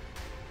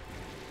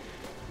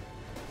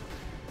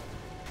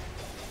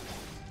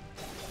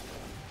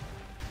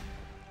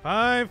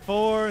 Five,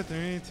 four,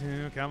 three,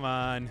 two. Come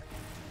on.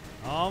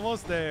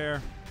 Almost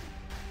there.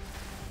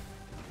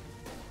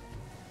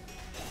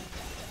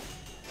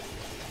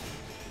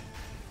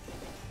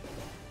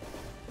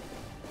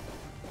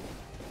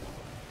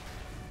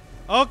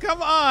 Oh,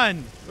 come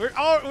on.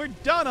 We're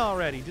done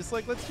already. Just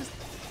like, let's just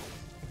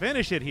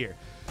finish it here.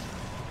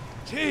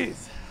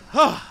 Jeez.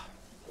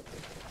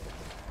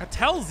 That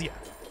tells you.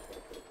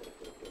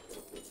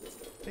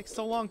 Takes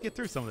so long to get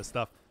through some of this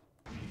stuff.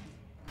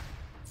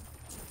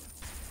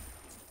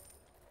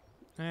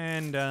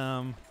 And,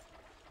 I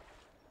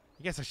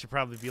guess I should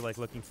probably be, like,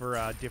 looking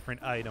for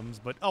different items,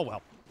 but oh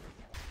well.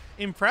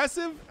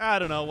 Impressive? I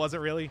don't know. Was it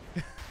really?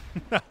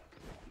 What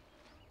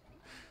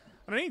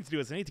I need to do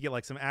is I need to get,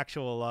 like, some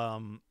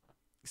actual,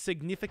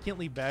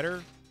 significantly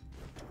better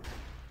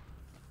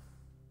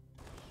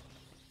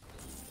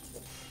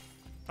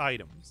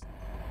items.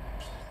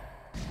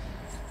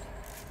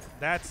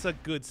 That's a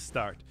good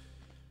start.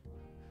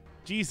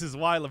 Jesus,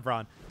 why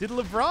LeBron? Did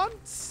LeBron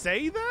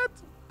say that?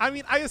 I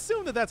mean, I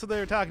assume that that's what they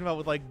were talking about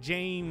with, like,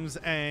 James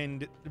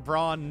and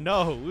Braun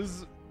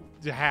knows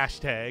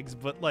hashtags,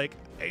 but, like,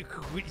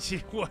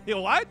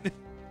 what? Let's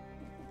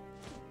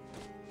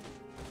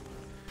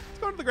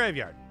go to the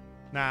graveyard.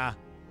 Nah.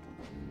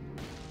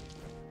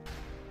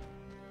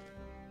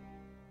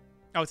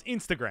 Oh, it's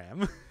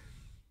Instagram.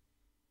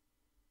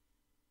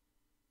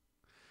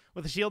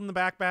 With a shield in the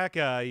backpack,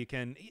 you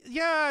can...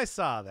 Yeah, I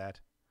saw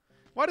that.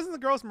 Why doesn't the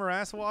gross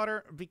morass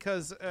water?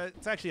 Because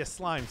it's actually a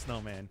slime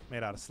snowman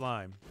made out of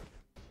slime.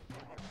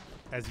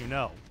 As you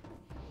know.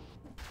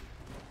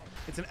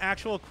 It's an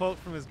actual quote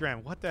from his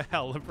gram. What the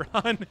hell,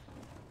 LeBron?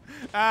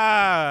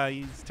 Ah,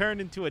 he's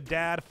turned into a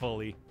dad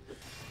fully.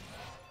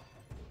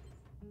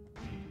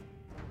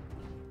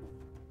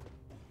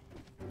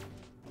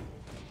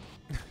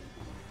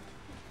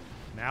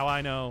 Now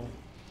I know.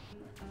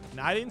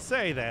 No, I didn't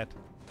say that.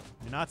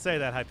 Do not say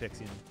that,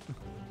 Hypixian.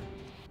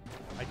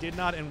 I did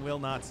not and will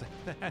not say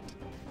that.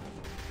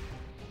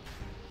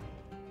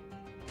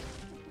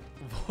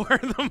 For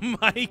the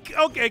mic?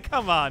 Okay,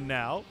 come on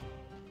now.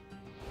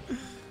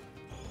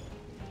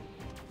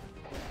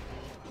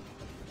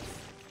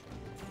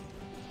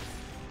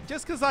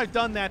 Just because I've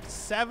done that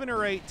 7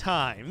 or 8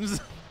 times.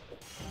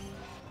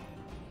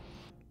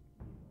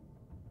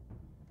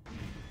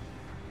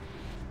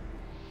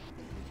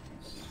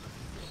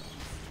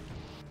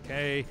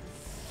 Okay.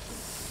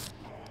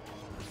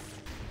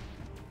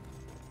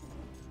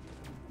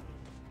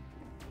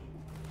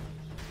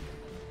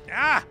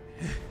 Ah!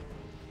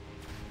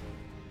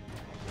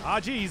 Ah,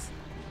 geez.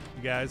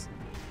 You guys.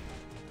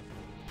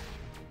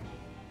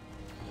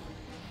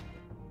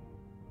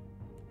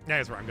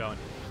 That's where I'm going.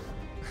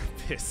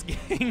 piss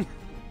gang.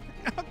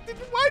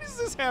 Why does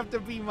this have to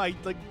be my,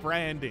 like,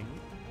 branding?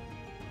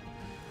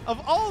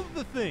 Of all of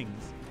the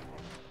things.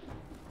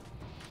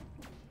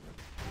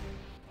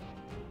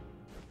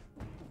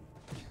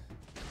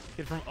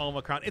 Kid from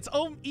Omicron. It's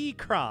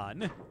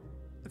Omicron.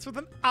 It's with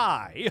an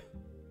I.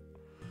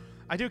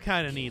 I do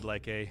kind of need,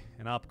 like, an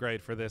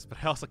upgrade for this, but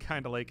I also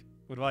kind of, like,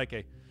 would like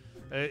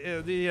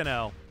you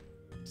know,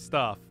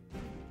 stuff.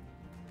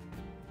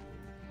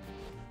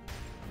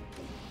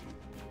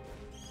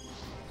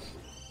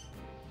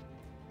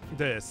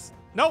 This.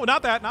 No,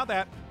 not that, not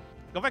that.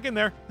 Go back in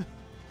there.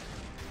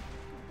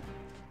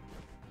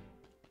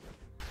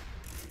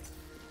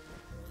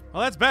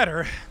 Well, that's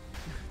better.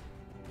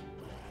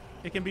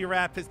 It can be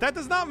rat piss. That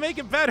does not make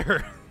it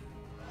better.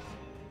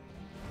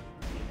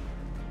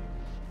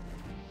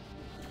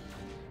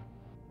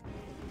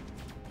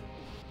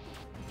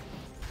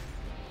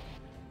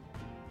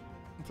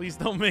 Please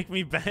don't make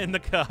me ban the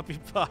copy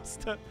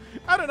pasta.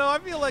 I don't know. I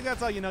feel like that's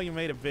how you know you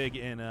made it big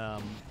in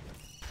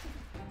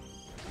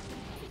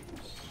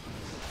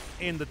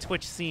the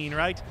Twitch scene,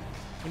 right?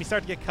 When you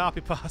start to get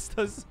copy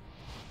pastas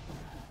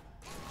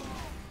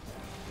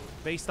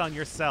based on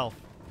yourself.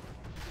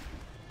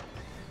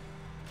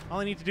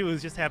 All I need to do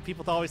is just have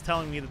people always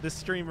telling me that this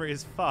streamer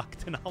is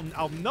fucked, and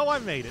I'll know I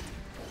made it.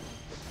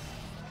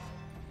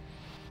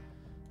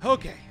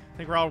 Okay. I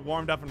think we're all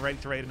warmed up and ready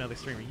to raid another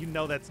streamer. You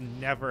know that's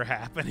never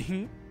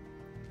happening.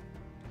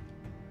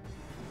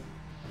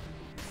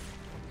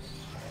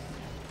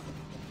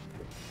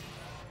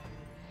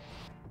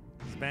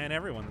 Just ban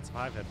everyone that's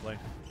 5-head play.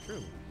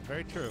 True.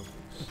 Very true.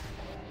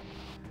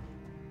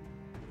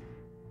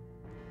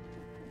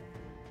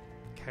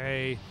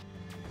 Okay.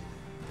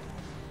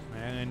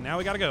 And now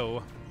we gotta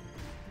go.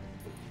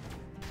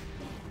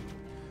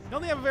 You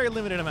only have a very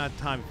limited amount of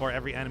time before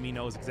every enemy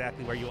knows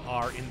exactly where you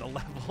are in the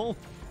level.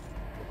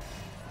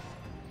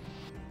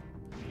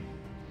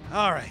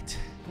 All right.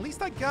 At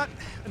least I got...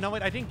 No,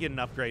 wait, I didn't get an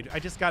upgrade. I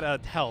just got a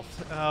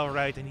health. All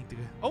right, I need to...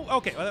 Oh,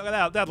 okay.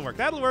 That'll work.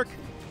 That'll work.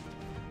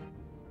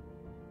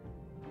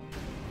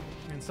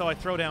 And so I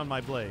throw down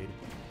my blade.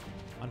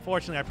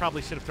 Unfortunately, I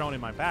probably should have thrown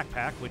in my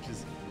backpack, which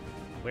is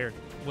where it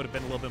would have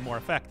been a little bit more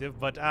effective.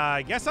 But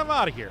I guess I'm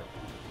out of here.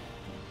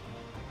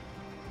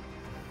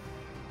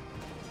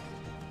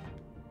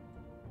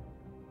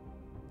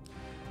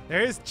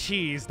 There is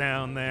cheese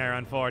down there,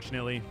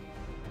 unfortunately.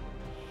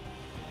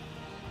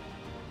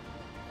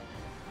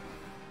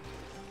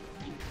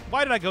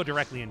 Why did I go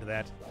directly into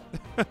that?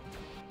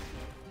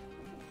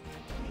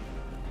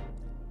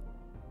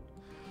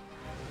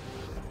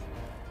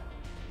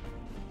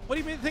 What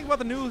do you think about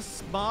the new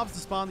mobs to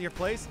spawn to your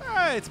place?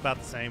 It's about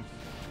the same.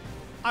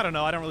 I don't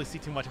know. I don't really see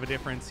too much of a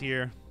difference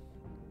here.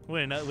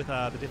 With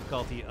the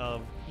difficulty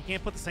of... You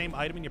can't put the same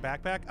item in your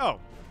backpack? Oh,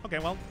 okay,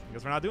 well, I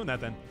guess we're not doing that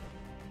then.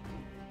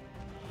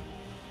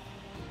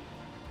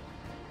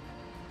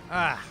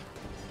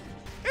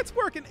 It's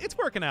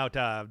working out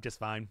just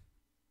fine.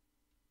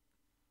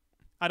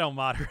 I don't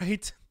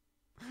moderate,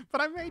 but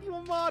I made you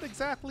a mod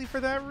exactly for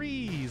that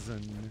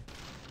reason.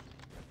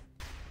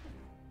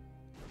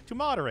 To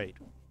moderate,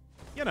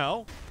 you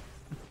know.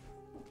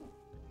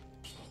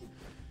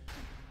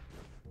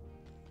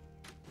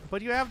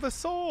 But you have the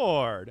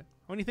sword.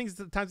 How many times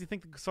do you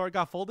think the sword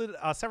got folded?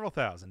 Several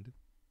thousand,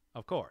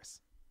 of course.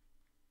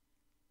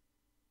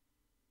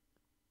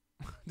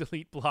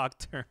 Delete block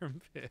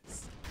term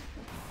piss.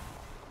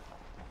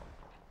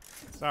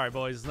 Sorry,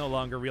 boys. It's no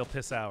longer real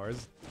piss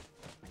hours.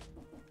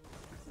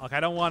 Look, I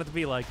don't want it to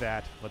be like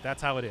that, but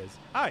that's how it is.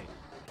 Hi.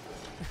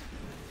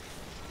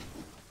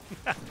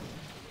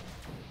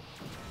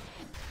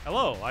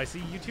 Hello. I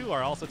see you two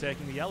are also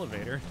taking the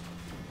elevator.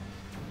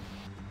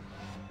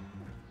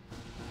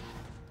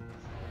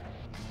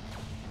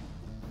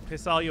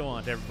 Piss all you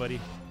want,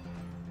 everybody.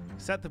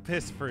 Set the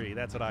piss free.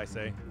 That's what I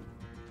say.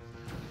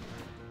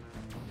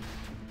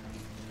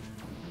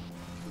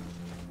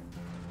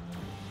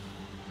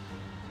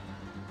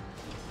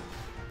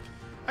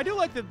 I do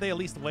like that they at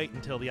least wait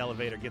until the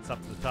elevator gets up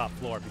to the top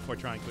floor before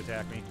trying to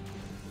attack me.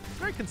 It's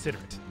very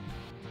considerate.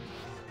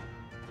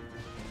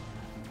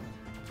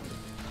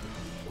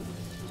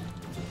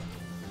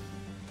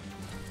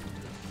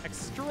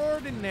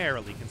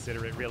 Extraordinarily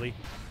considerate, really.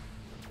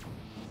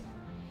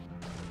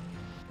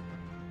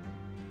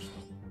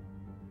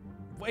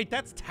 Wait,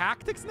 that's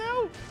tactics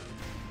now?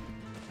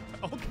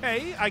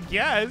 Okay, I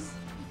guess.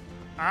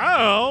 I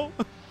don't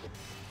know.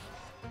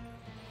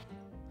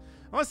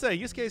 I must say,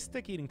 Yusuke's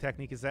stick-eating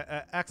technique is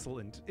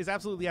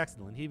absolutely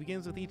excellent. He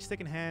begins with each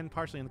stick in hand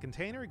partially in the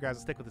container. He grabs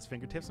a stick with his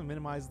fingertips and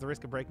minimizes the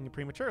risk of breaking it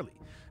prematurely.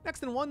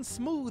 Next, in one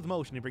smooth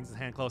motion, he brings his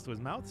hand close to his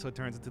mouth, so it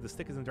turns into the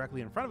stick isn't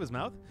directly in front of his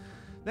mouth.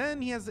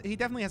 Then he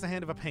definitely has the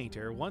hand of a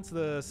painter. Once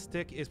the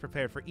stick is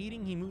prepared for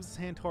eating, he moves his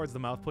hand towards the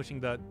mouth, pushing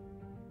the...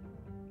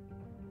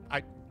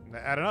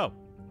 I don't know.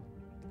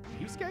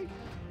 Yusuke?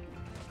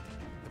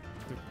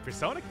 The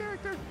Persona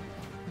character?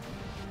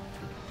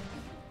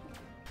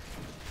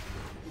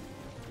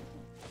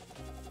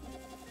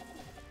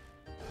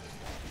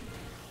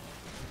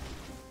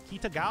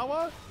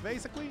 Kitagawa,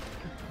 basically.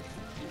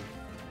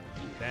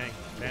 Bang,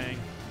 bang,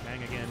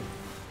 bang again.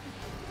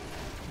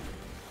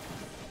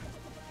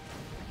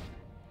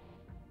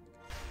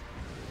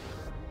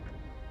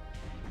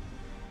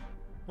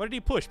 What did he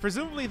push?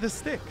 Presumably the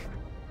stick.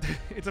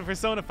 It's a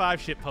Persona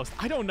 5 shitpost.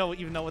 I don't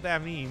even know what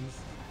that means.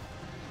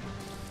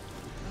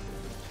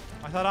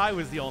 I thought I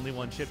was the only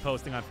one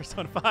shitposting on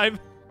Persona 5.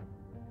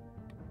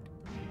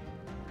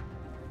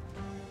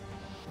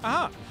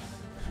 Aha!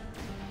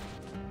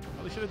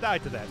 Probably should have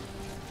died to that.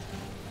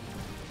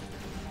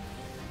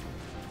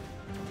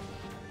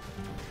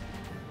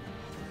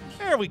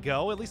 There we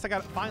go. At least I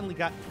finally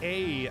got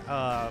a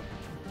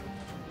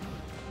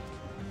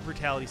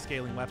brutality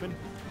scaling weapon.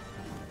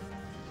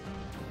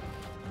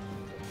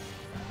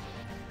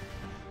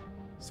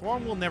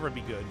 Swarm will never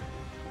be good.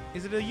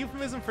 Is it a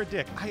euphemism for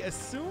dick? I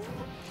assume?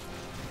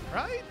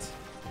 Right?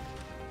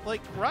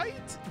 Like,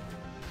 right?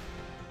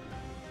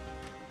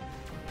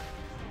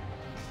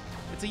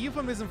 It's a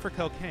euphemism for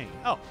cocaine.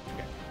 Oh,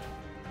 okay.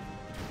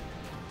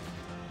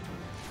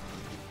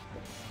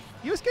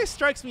 Yusuke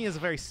strikes me as a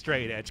very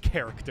straight-edge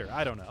character.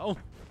 I don't know.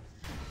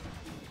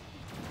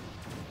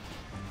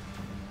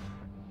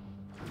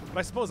 But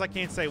I suppose I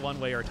can't say one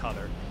way or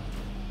t'other.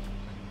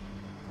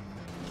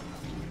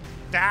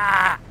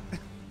 Ah!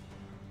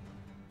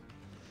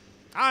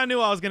 I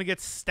knew I was going to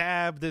get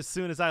stabbed as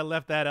soon as I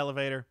left that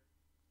elevator.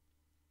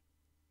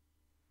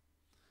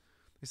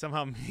 They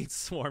somehow made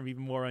Swarm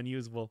even more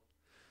unusable.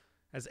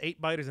 Has 8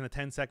 biters and a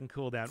 10-second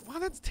cooldown. Wow,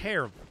 that's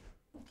terrible.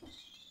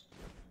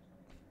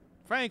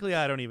 Frankly,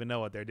 I don't even know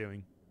what they're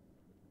doing.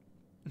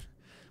 What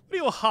are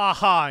you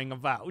ha-haing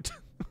about?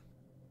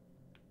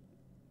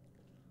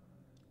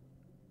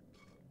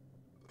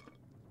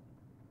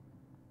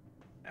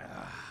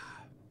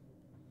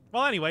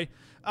 Well, anyway.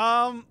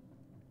 All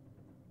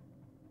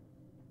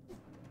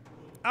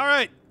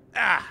right.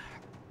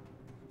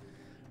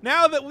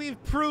 Now that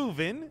we've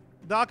proven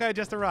Dokai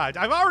just arrived,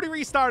 I've already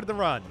restarted the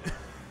run.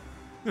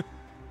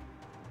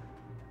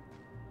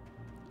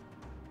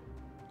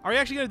 Are we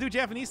actually going to do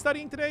Japanese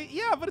studying today?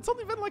 Yeah, but it's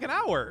only been like an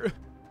hour.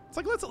 It's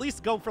like, let's at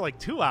least go for like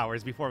 2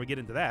 hours before we get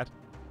into that.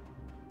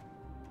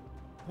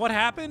 What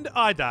happened?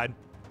 Oh, I died.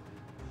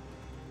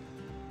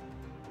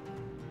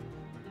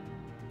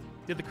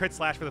 Did the crit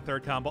slash for the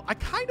third combo. I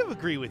kind of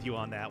agree with you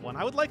on that one.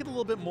 I would like it a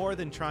little bit more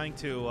than trying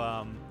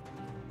to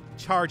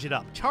charge it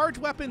up. Charge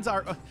weapons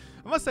are...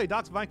 I must say,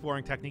 Doc's mic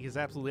boring technique is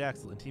absolutely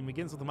excellent. He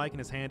begins with the mic in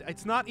his hand.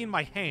 It's not in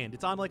my hand.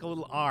 It's on like a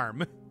little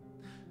arm.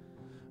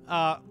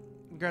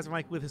 Grabs the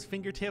mic with his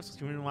fingertips,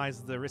 which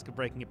minimizes the risk of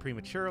breaking it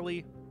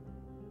prematurely.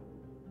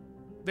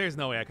 There's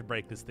no way I could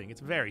break this thing.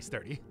 It's very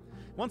sturdy.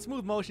 One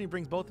smooth motion, he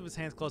brings both of his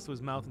hands close to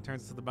his mouth and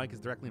turns it so the mic is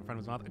directly in front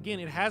of his mouth. Again,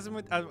 it has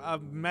a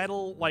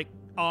metal, like,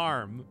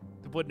 arm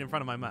to put it in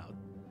front of my mouth.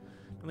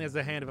 And he has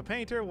the hand of a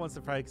painter. Once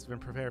the mic's been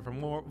prepared for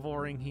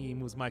voring, he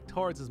moves mic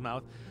towards his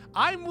mouth.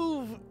 I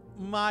move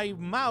my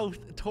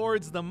mouth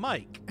towards the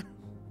mic.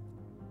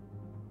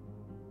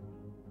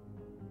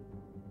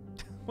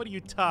 What are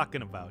you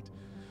talking about?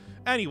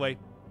 Anyway.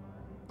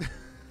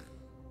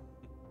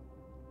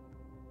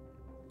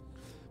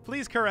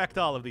 Please correct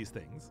all of these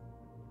things.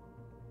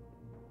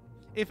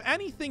 If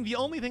anything, the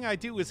only thing I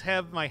do is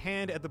have my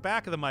hand at the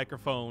back of the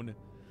microphone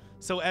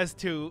so as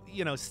to,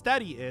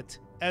 steady it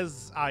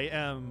as I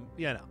am,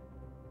 doing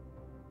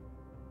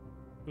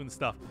the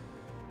stuff.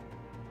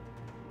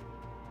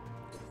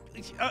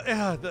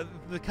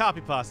 The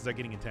copy pastas are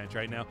getting intense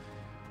right now.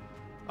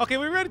 Okay,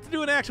 we ready to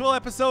do an actual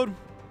episode?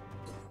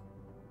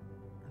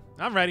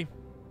 I'm ready.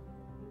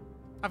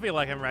 I feel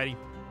like I'm ready.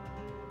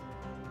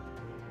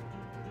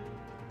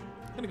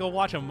 Gonna go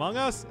watch Among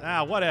Us?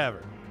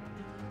 Whatever.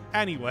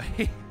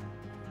 Anyway.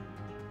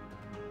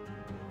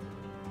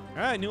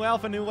 Alright, new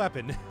alpha, new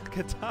weapon.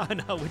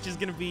 Katana, which is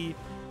gonna be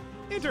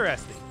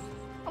interesting.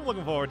 I'm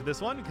looking forward to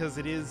this one because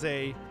it is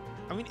it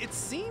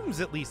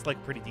seems at least like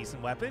a pretty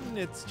decent weapon.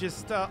 It's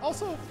just,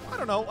 also, I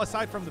don't know,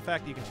 aside from the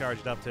fact that you can charge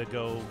it up to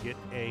go get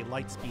a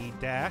light speed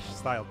dash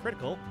style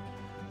critical,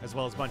 as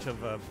well as a bunch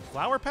of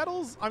flower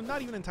petals. I'm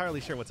not even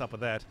entirely sure what's up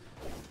with that.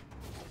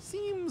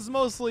 Seems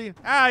mostly...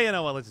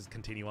 let's just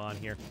continue on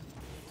here.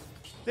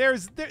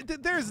 There's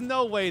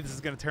no way this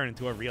is going to turn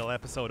into a real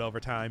episode over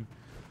time.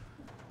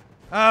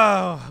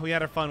 Oh, we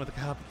had our fun with the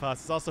copy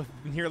pass. It's also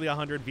nearly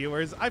 100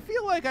 viewers. I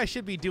feel like I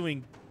should be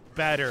doing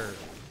better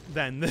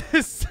than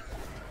this.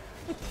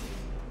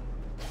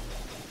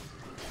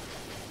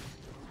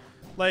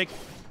 Like,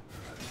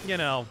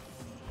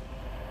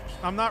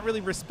 I'm not really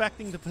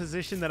respecting the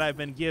position that I've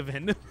been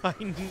given by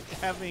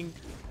having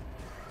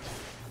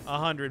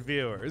 100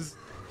 viewers.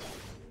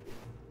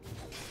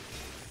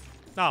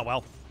 Oh,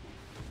 well.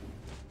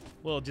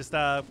 We'll just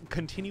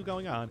continue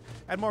going on.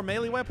 Add more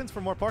melee weapons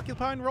for more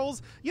porcupine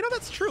rolls.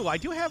 That's true. I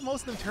do have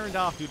most of them turned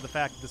off due to the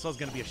fact that this was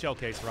going to be a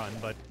showcase run,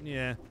 but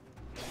yeah.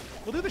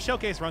 We'll do the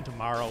showcase run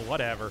tomorrow,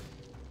 whatever.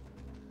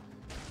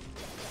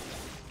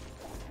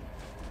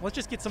 Let's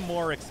just get some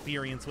more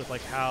experience with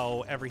like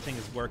how everything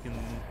is working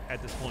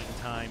at this point in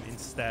time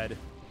instead.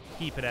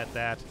 Keep it at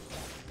that.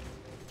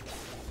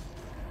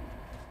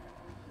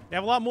 They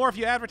have a lot more if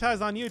you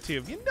advertise on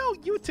YouTube. You know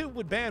YouTube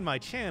would ban my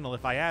channel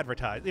if I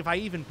advertised, if I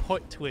even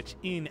put Twitch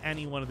in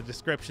any one of the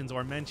descriptions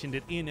or mentioned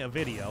it in a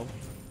video.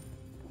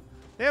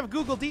 They have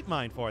Google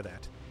DeepMind for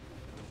that.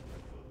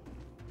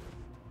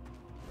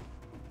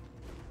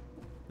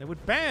 They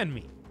would ban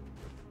me.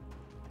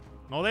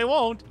 No, they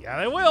won't. Yeah,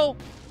 they will.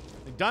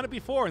 They've done it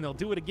before, and they'll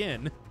do it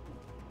again.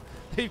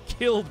 They've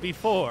killed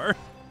before.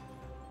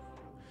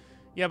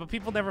 Yeah, but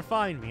people never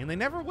find me, and they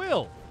never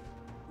will.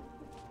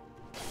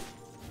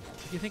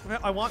 You think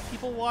I want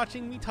people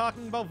watching me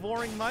talking about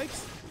boring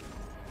mics?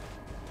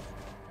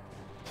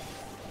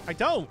 I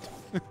don't.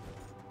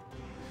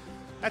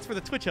 That's for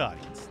the Twitch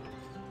audience.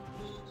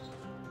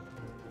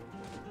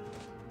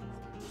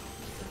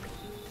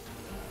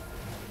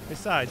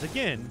 Besides,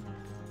 again,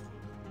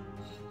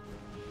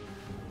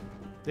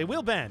 they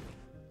will ban me.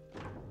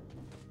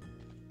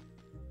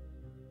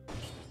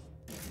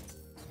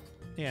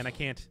 Yeah, and I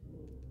can't.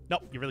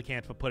 Nope, you really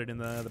can't put it in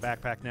the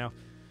backpack now.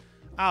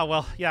 Ah,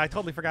 well, yeah, I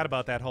totally forgot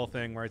about that whole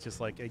thing where it's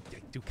just like, I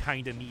do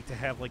kind of need to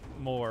have, like,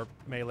 more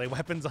melee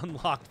weapons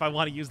unlocked if I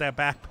want to use that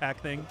backpack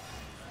thing.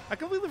 I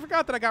completely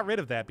forgot that I got rid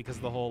of that because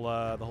of the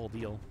whole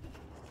deal.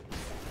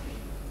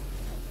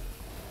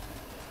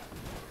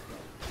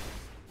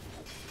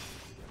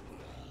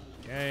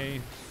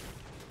 Okay.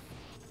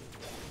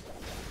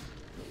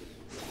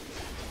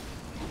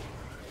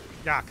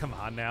 Ah, come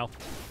on now.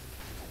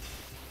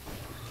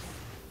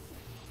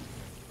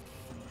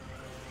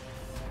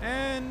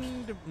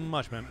 And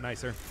much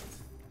nicer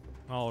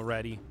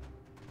already.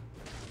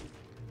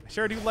 I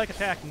sure do like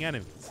attacking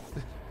enemies.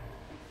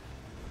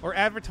 Or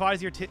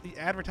advertise your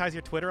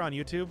Twitter on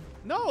YouTube.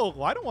 No,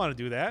 I don't want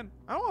to do that.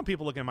 I don't want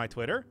people looking at my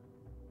Twitter.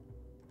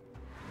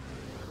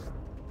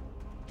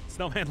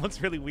 Snowman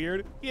looks really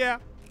weird. Yeah.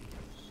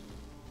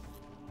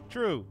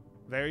 True.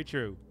 Very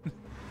true.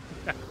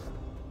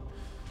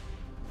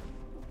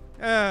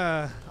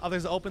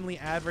 Others openly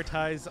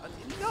advertise.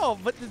 No,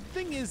 but the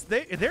thing is,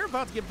 they're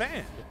about to get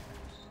banned.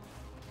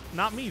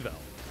 Not me, though,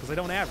 because I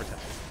don't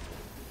advertise.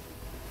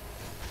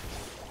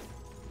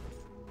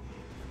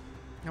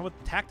 Now, with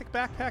Tactic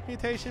Backpack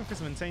Mutation for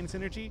some insane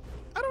synergy,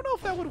 I don't know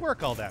if that would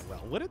work all that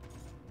well, would it?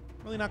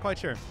 Really not quite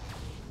sure.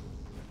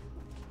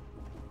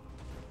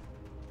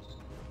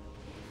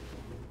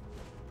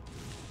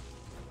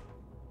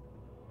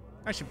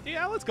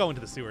 Yeah, let's go into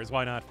the sewers.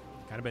 Why not?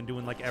 Kind of been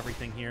doing, like,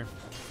 everything here.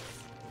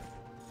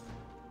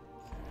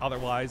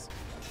 Otherwise,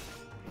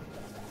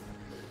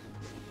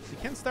 you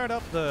can start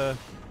up the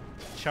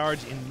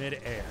charge in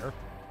mid-air.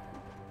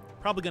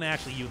 Probably going to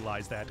actually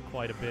utilize that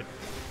quite a bit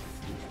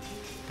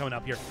coming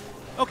up here.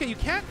 Okay, you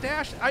can't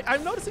dash.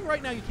 I'm noticing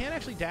right now you can't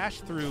actually dash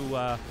through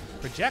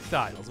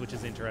projectiles, which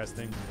is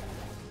interesting.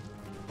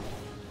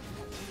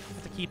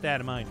 Have to keep that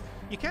in mind.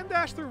 You can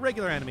dash through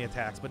regular enemy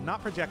attacks, but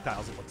not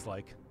projectiles, it looks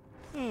like.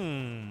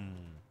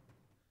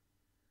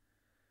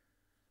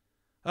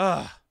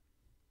 Ugh.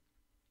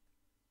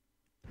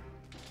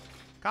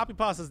 Copy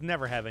pastas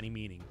never have any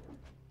meaning.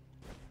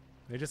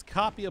 They're just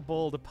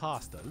copyable to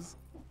pastas.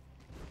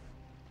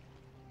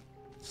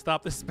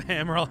 Stop the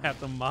spam or I'll have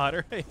to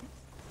moderate.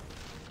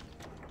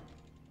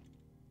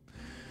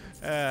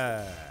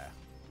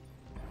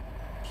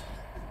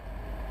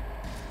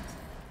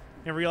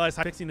 You realize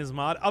Hypixie is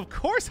mod? Of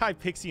course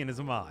Hypixie is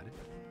a mod.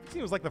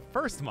 Hypixie was like the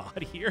first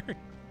mod here.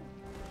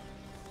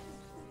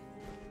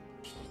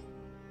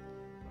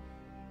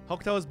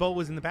 Hokuto's bow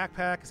was in the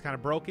backpack. It's kind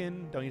of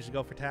broken. Don't usually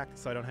go for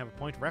tactics, so I don't have a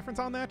point of reference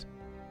on that.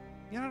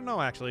 Yeah, I don't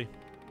know, actually.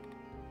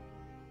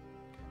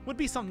 Would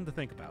be something to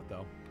think about,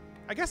 though.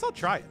 I guess I'll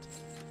try it.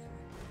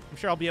 I'm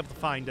sure I'll be able to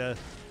find a...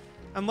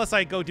 Unless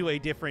I go do a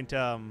different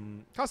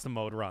custom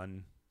mode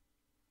run.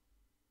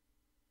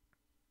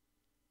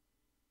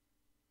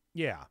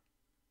 Yeah.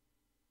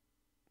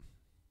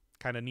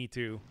 Kind of need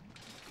to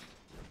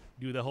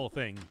do the whole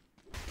thing.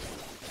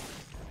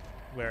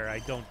 Where I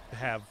don't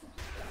have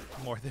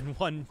more than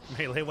one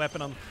melee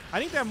weapon on... I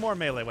need to have more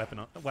melee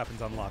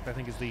weapons unlocked, I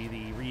think is the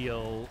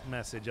real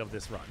message of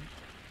this run.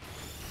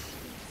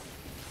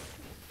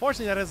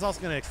 Fortunately, that is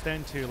also going to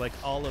extend to, like,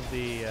 all of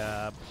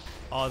the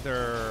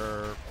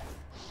other...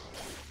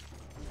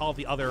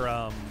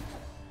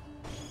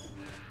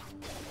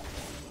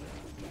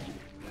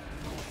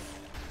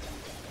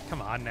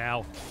 Come on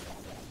now.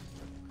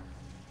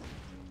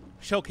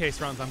 Showcase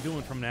runs I'm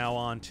doing from now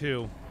on,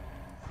 too.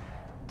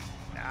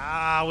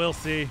 Ah, we'll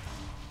see.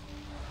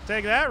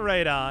 Take that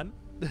right on.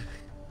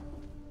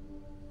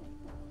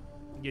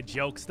 You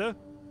jokester.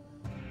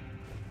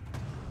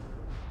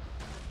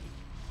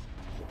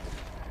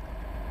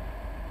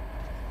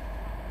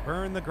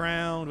 Burn the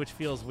ground, which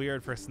feels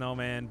weird for a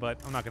snowman, but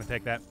I'm not going to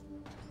take that.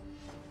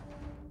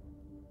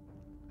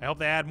 I hope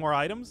they add more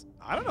items.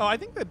 I don't know. I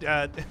think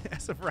that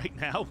as of right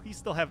now, we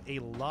still have a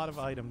lot of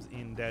items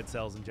in Dead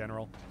Cells in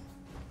general.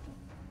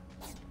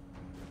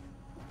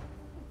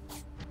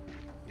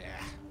 Yeah.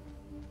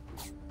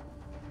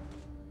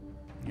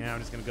 Yeah, I'm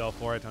just going to go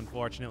for it,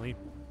 unfortunately.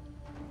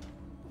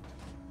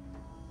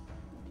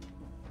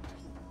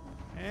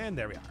 And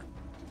there we are.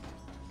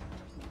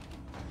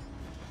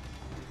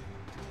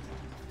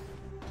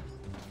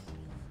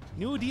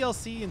 New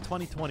DLC in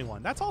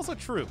 2021. That's also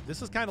true.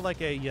 This is kind of like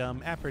a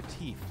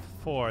aperitif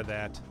for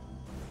that.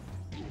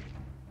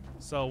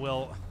 So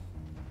we'll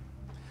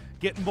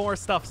get more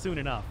stuff soon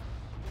enough.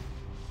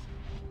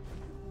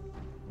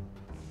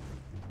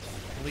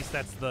 At least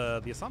that's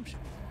the assumption.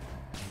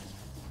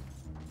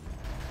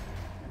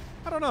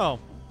 I don't know.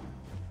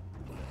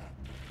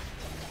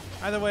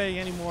 Either way,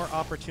 any more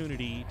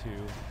opportunity to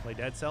play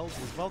Dead Cells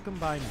is welcome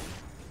by me.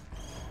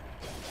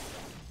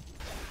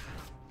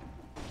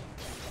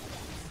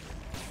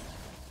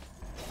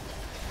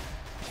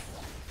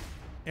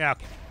 Yeah,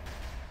 okay.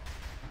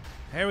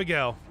 Here we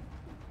go.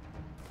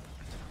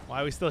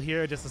 Why are we still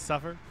here? Just to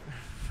suffer?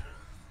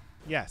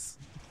 Yes.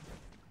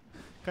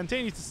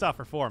 Continue to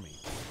suffer for me.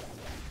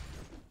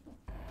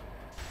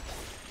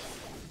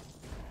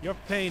 Your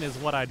pain is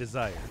what I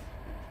desire.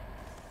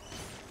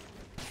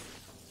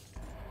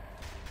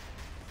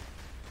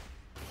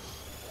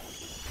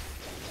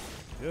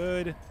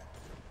 Good.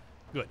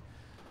 Good.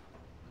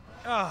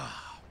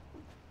 Ah.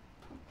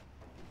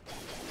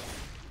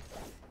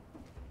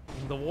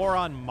 The war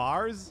on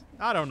Mars?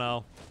 I don't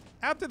know.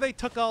 After they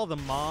took all the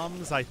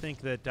moms, I think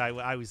that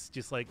I was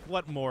just like,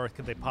 what more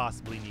could they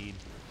possibly need?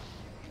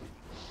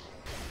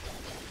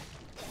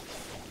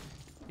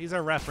 These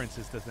are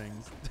references to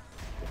things.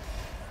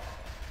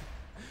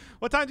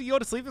 What time did you go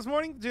to sleep this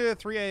morning?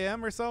 3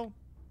 a.m. or so?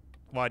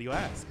 Why do you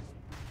ask?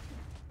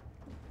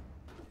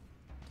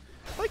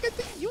 Like at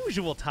the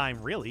usual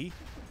time, really.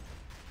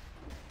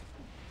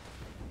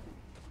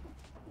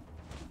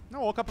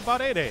 No, I woke up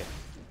about 8 a.m.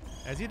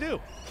 As you do.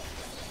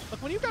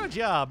 Look, when you've got a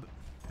job...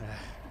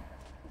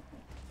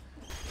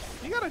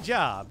 you got a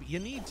job, you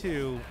need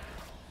to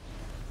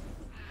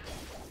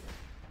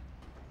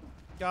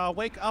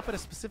wake up at a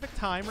specific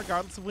time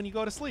regardless of when you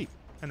go to sleep.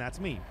 And that's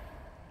me.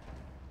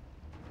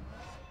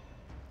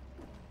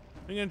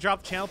 I'm going to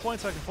drop the channel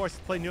point so I can force you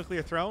to play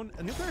Nuclear Throne.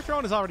 Nuclear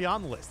Throne is already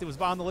on the list. It was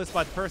on the list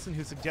by the person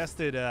who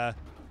suggested,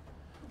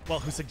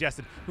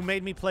 who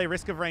made me play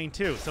Risk of Rain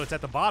 2, so it's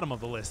at the bottom of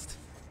the list.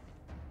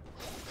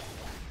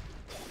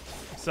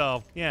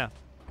 So, yeah.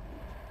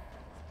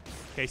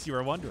 In case you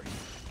were wondering.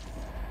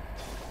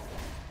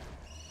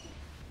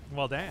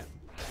 Well, damn.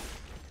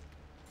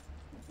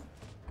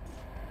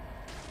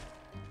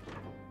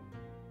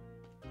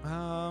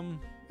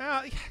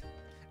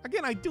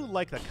 Again, I do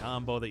like the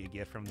combo that you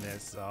get from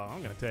this, so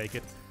I'm going to take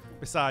it.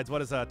 Besides, what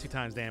does 2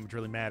 times damage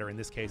really matter in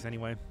this case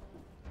anyway?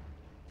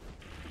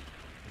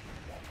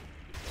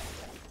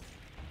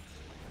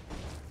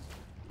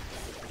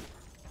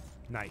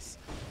 Nice.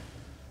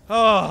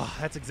 Oh,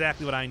 that's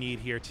exactly what I need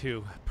here,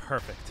 too.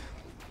 Perfect.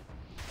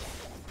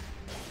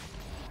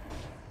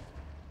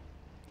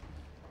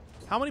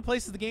 How many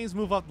places the games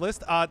move up the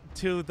list?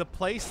 To the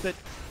place that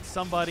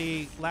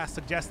somebody last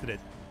suggested it.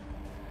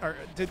 Or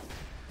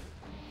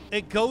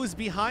it goes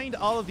behind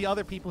all of the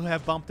other people who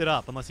have bumped it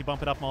up. Unless you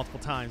bump it up multiple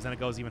times, then it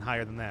goes even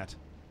higher than that.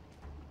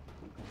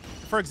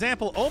 For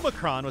example,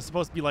 Omicron was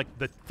supposed to be like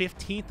the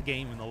 15th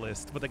game in the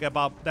list, but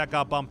that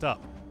got bumped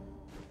up.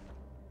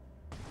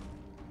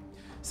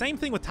 Same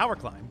thing with Tower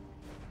Climb.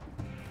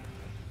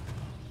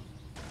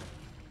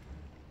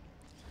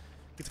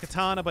 It's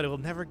Katana, but it will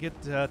never get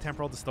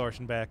temporal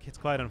distortion back. It's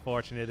quite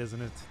unfortunate,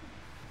 isn't it?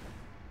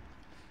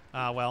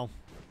 Well,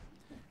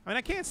 I mean,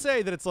 I can't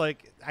say that it's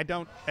like I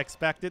don't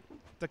expect it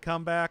to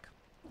come back,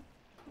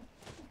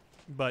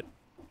 but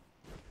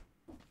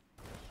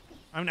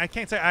I mean, I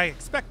can't say I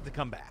expect it to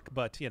come back,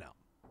 but you know,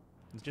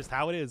 it's just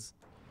how it is.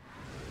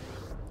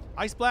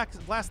 Ice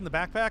Blast in the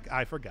backpack?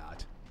 I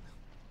forgot.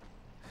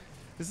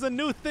 This is a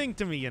new thing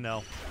to me, you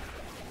know.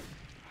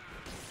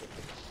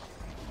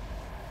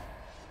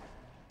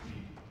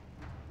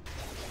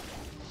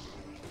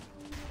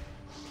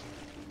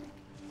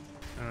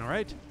 All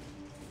right.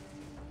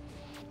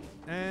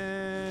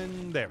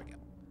 And there we go.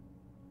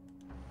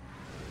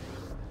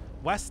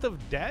 West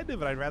of Dead,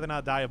 but I'd rather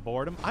not die of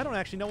boredom. I don't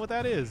actually know what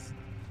that is.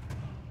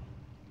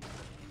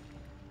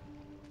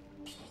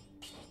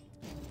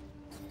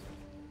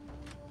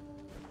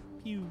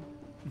 Pew.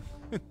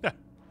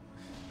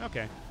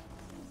 Okay.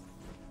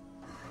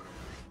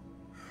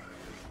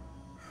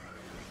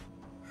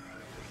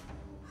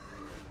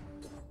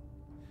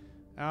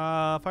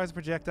 Fires a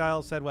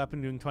projectile, said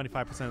weapon doing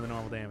 25% of the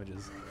normal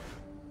damages.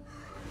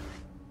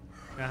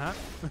 Uh-huh.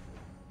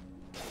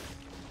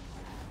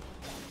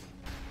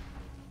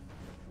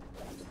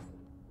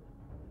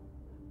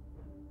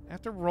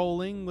 After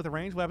rolling with a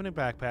ranged weapon and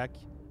backpack,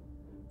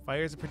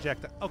 fires a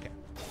projectile. Okay.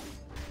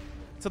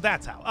 So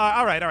that's how.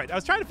 All right. I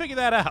was trying to figure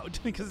that out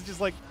because it's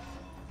just like,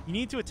 you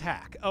need to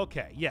attack.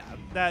 Okay, yeah,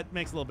 that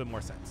makes a little bit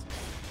more sense.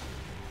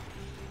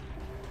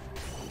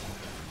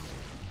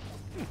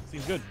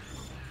 Seems good.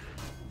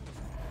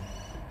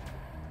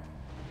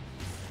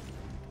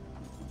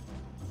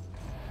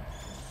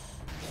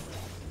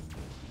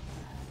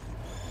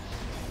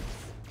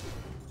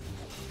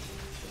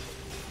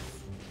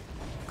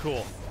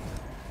 Cool.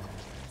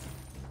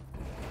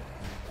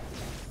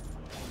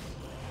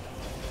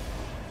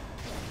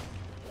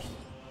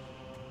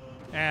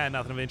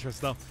 Nothing of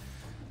interest, though.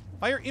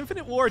 Fire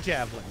infinite war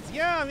javelins.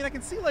 Yeah, I mean, I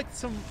can see like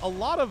a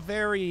lot of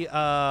very,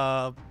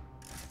 I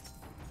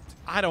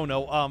don't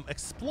know,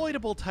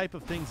 exploitable type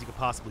of things you could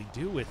possibly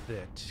do with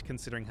it,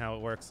 considering how it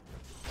works.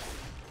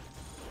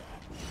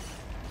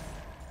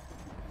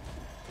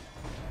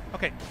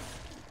 Okay,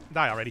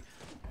 die already.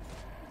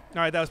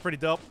 All right, that was pretty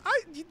dope.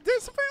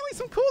 There's apparently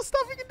some cool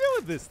stuff you can do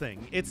with this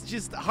thing. It's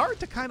just hard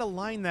to kind of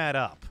line that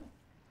up.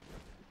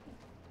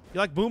 You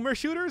like boomer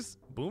shooters?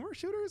 Boomer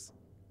shooters?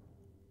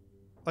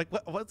 Like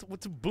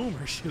what's a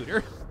boomer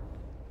shooter?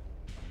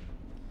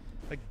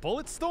 Like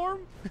bullet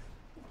storm?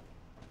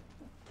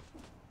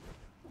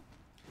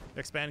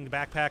 Expanding the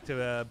backpack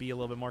to be a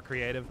little bit more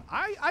creative.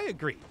 I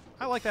agree.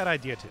 I like that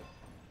idea too.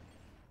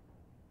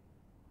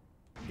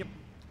 Yep.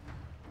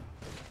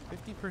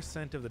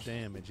 50% of the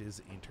damage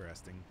is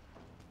interesting.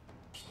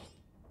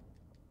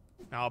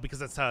 Oh, because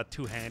that's a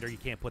two-hander, you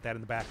can't put that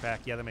in the backpack.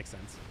 Yeah, that makes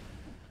sense.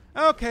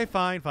 Okay,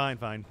 fine.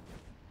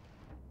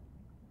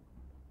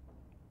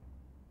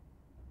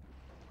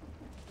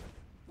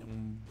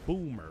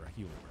 Boomer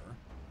humor.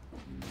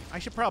 I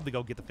should probably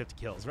go get the 50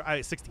 kills.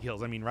 60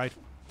 kills, I mean, right?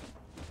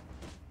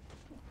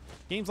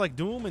 Games like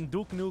Doom and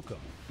Duke Nukem.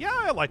 Yeah,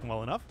 I like them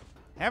well enough.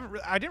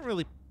 I didn't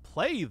really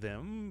play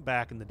them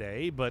back in the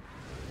day, but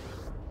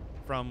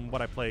from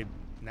what I played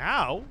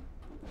now,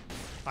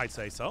 I'd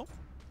say so.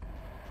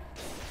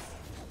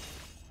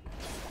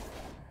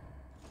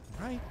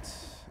 Right,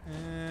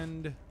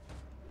 and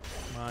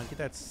come on, get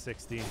that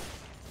 60.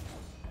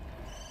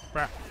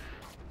 Brah.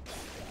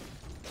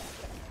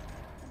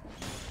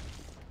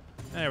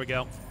 There we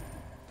go.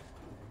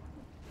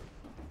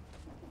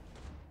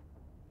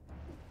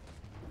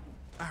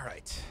 All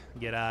right,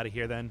 get out of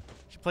here then.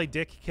 Should play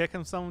Dick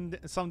Kick'em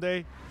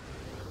someday.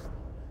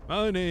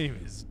 My name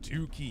is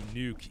Dookie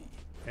Nukie,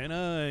 and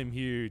I'm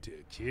here to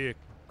kick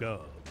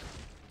butt.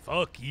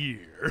 Fuck you.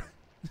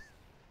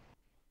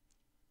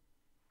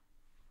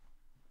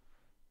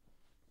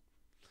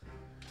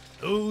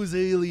 Those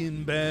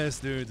alien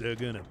bastards are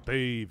gonna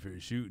pay for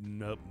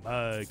shooting up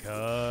my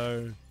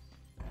car.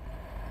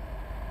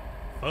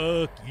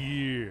 Fuck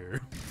you.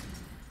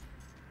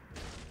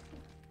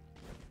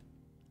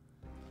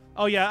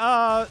 Oh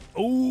yeah,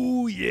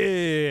 oh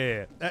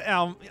yeah.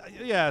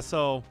 Yeah,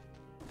 so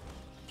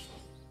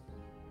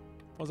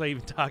what was I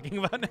even talking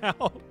about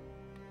now?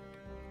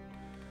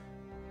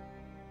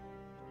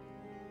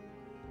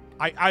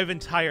 I've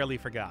entirely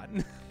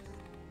forgotten.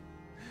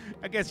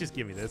 I guess just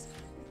give me this.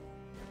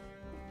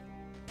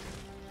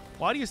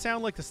 Why do you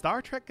sound like the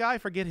Star Trek guy?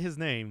 Forget his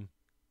name.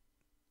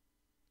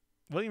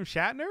 William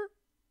Shatner?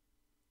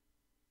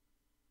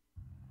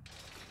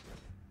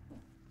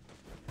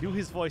 Do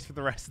his voice for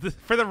the rest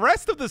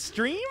of the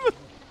stream?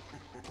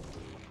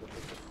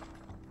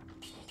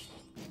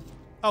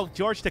 Oh,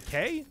 George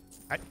Takei?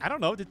 I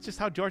don't know. It's just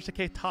how George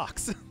Takei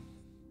talks.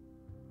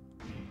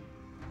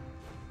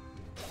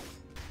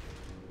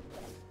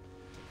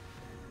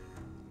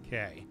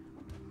 Okay.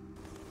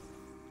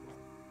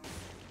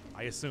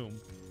 I assume.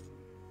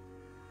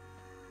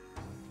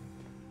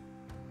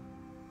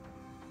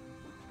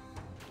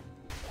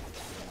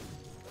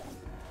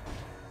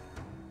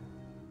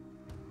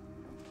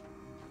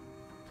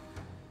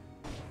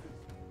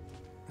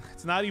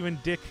 It's not even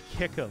Dick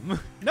Kick'em.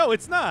 No,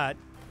 it's not.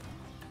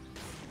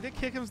 Dick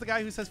Kick'em's the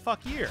guy who says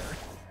fuck year.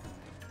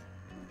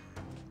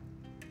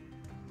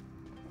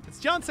 It's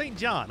John St.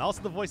 John,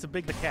 also the voice of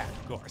Big the Cat,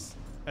 of course,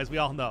 as we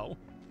all know.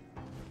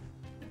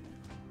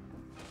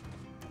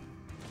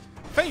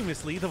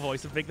 Famously, the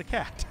voice of Big the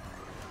Cat.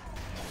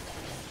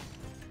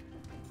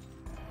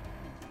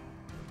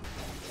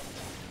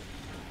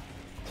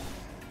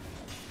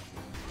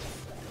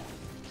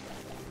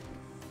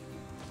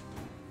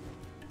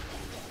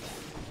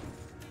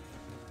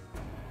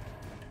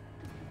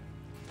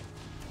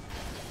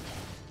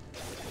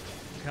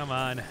 Come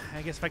on.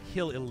 I guess if I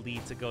kill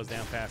elites, it goes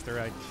down faster,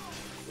 right?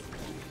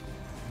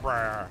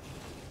 Bruh.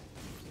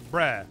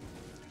 Bruh.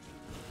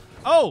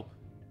 Oh!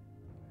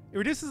 It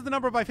reduces the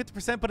number by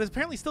 50%, but it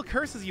apparently still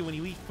curses you when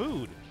you eat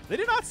food. They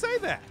did not say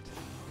that.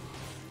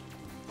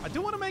 I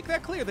do want to make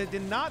that clear. They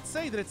did not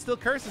say that it still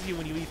curses you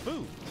when you eat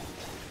food.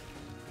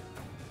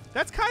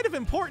 That's kind of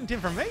important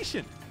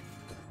information.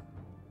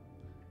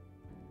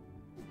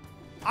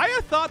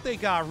 I thought they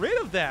got rid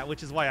of that,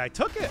 which is why I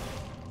took it.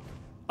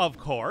 Of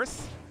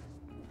course.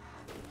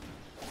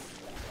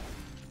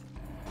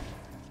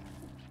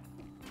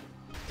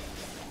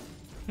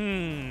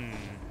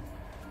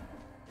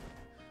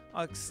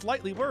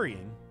 Slightly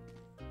worrying.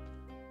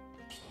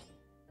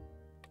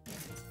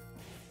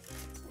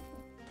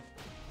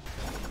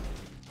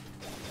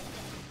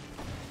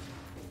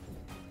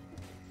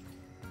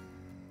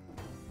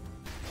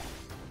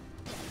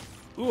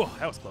 Ooh,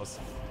 that was close.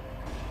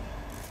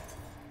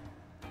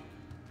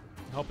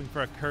 Hoping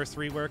for a curse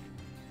rework.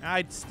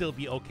 I'd still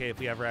be okay if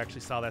we ever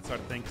actually saw that sort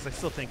of thing, because I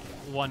still think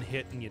one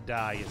hit and you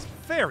die is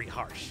very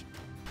harsh.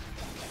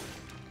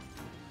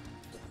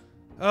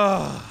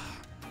 Ugh.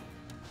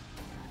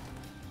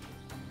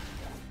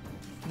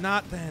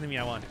 Not the enemy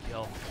I wanted to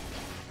kill.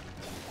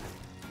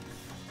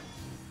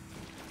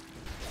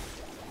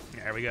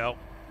 There we go.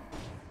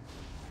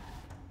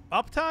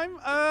 Uptime?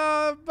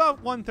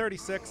 About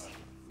 136.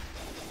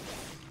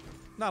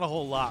 Not a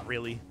whole lot,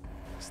 really.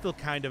 Still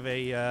kind of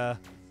a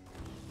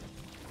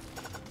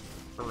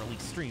early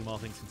stream, all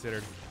things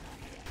considered.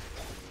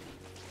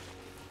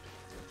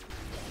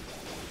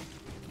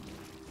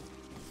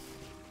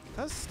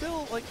 Does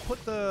still like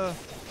put the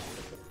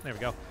there we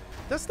go.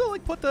 Does still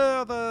like put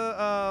the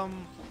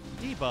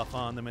debuff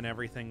on them and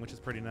everything, which is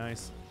pretty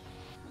nice.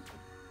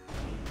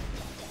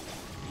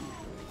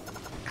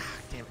 Ah,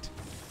 damn it.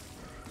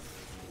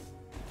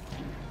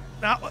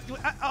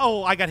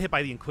 Oh, I got hit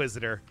by the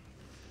Inquisitor.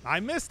 I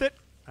missed it.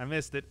 I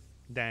missed it.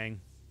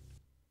 Dang.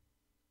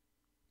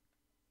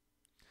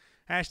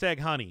 Hashtag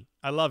honey.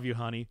 I love you,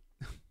 honey.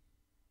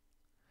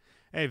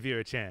 Hey,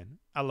 Vera Chan.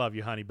 I love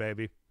you, honey,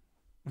 baby.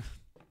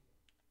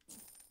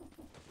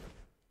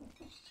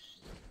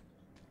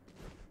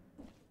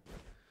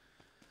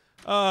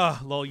 Oh,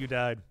 lol, you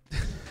died.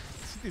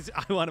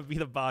 I want to be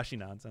the Bashi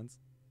nonsense.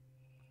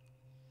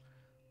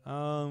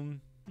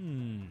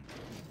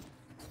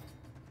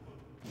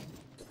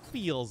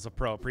 Feels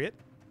appropriate.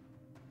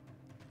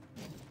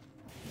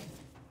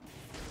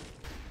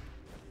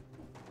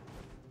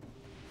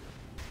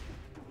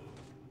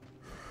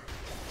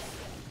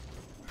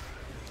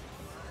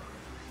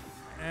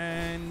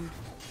 And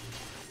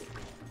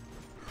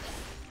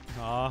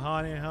oh,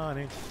 honey,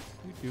 honey,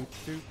 do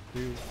do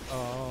do.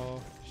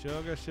 Oh,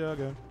 sugar,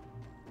 sugar,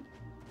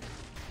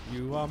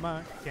 you are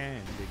my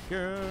candy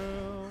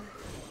girl,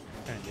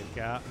 and you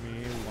got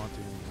me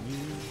wanting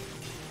you.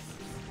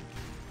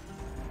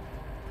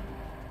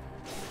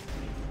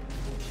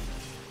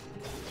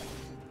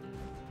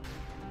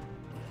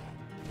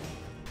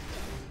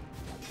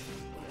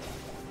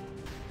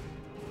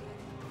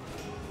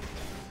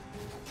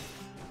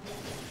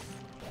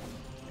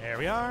 There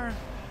we are.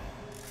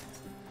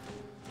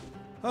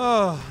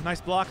 Oh,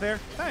 nice block there.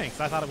 Thanks.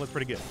 I thought it was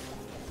pretty good.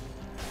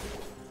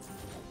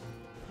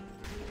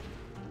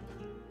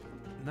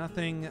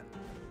 Nothing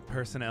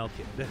personnel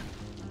kid.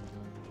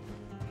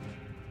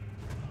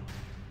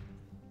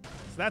 So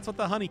that's what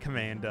the honey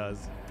command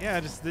does. Yeah,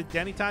 just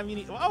anytime you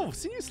need. Oh,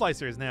 Sinew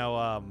Slicer is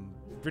now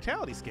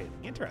brutality scaling.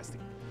 Interesting.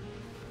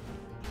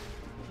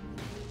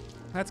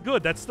 That's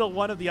good. That's still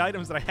one of the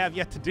items that I have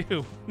yet to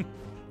do.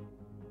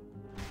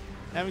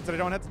 That means that I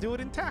don't have to do it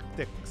in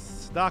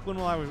tactics. Doc, when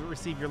will I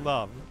receive your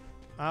love?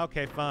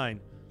 Okay, fine.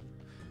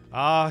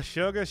 Ah,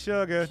 sugar,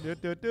 sugar. Do,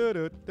 do, do,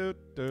 do, do,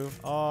 do.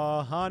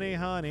 Oh, honey,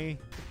 honey.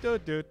 Do,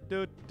 do,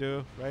 do,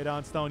 do. Right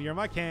on, Stone. You're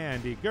my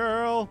candy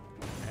girl.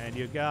 And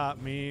you got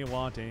me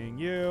wanting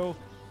you.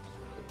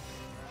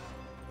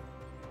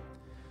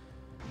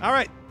 All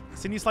right.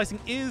 Sinew slicing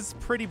is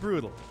pretty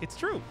brutal. It's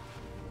true.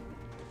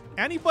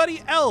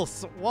 Anybody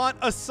else want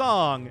a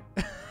song?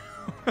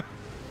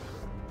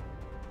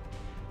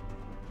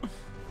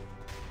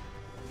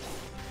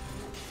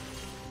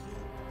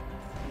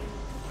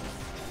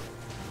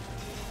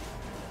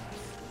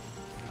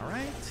 All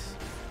right.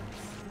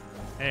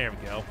 There we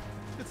go.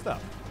 Good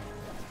stuff.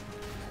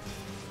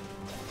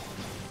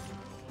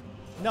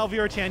 No,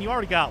 Vera-chan, you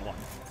already got one.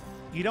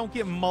 You don't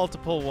get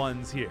multiple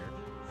ones here.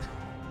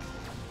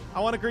 I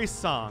want a Grease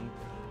song.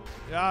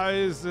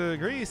 Is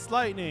Grease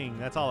Lightning.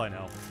 That's all I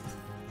know.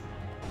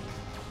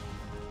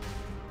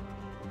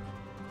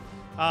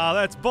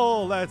 That's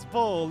bull. That's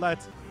bull.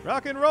 That's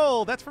rock and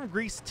roll. That's from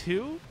Grease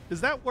 2?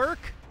 Does that work?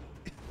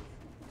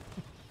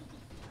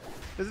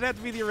 Does it have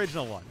to be the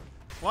original one?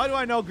 Why do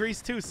I know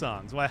Grease 2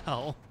 songs?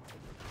 Well,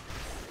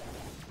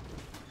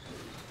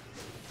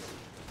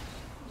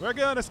 we're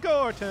gonna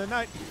score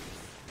tonight.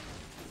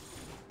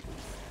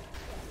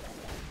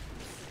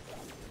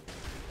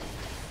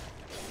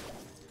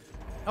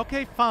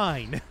 Okay,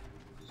 fine.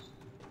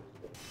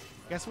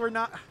 Guess we're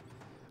not.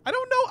 I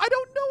don't know. I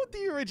don't know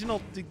the original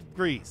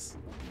Grease.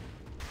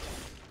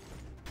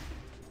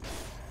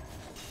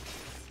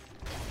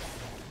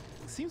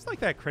 Seems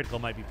like that critical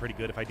might be pretty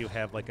good if I do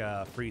have like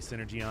a free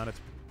synergy on it.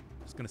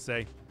 Just gonna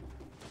say,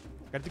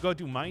 got to go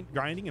do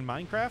grinding in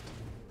Minecraft,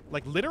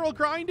 like literal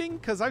grinding,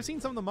 because I've seen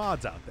some of the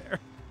mods out there.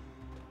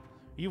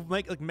 You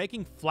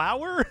making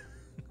flour.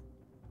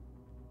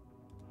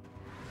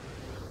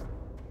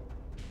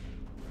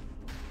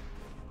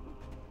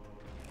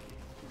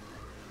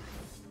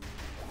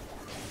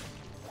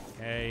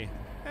 Okay,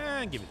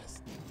 and give me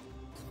this.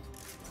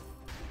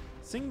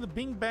 Sing the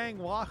Bing Bang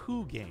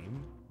Wahoo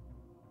game.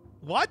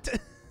 What?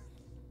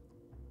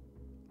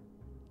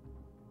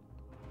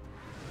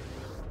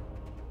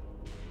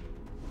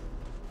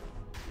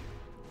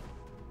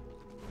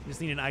 You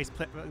just need an ice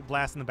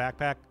blast in the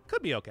backpack.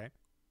 Could be okay.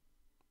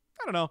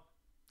 I don't know.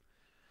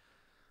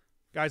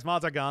 Guys,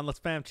 mods are gone. Let's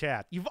spam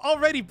chat. You've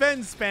already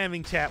been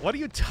spamming chat. What are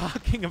you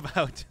talking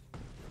about?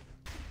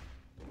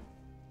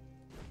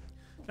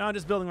 No, I'm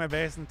just building my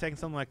base and taking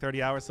something like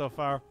 30 hours so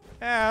far.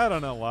 I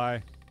don't know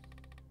why.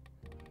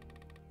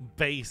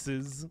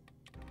 Bases.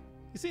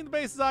 You seen the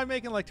bases I'm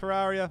making like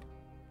Terraria?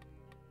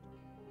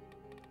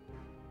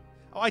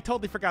 Oh, I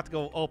totally forgot to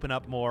go open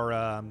up more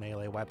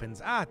melee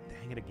weapons. Ah,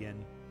 dang it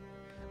again.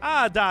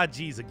 Ah, da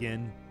geez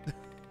again.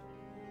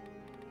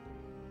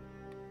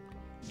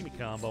 Give me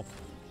combo.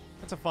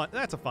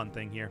 That's a fun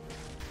thing here.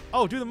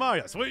 Oh, do the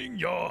Mario. Swing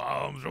your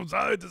arms from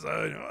side to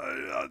side.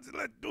 Let's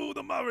do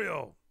the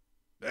Mario.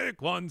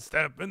 Take one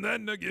step and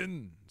then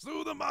again.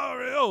 Do the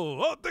Mario.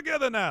 All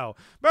together now.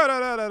 The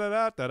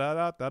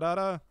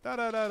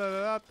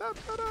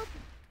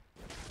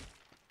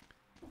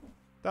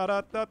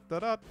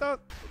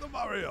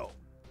Mario.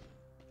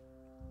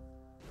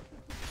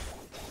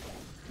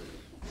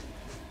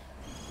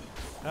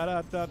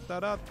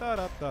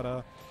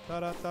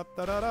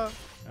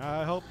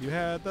 I hope you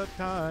had the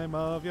time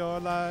of your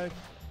life.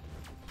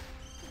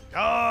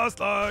 Just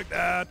like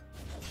that.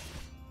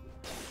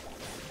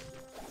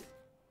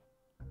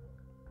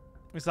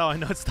 So I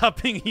know it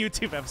stopped being a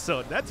YouTube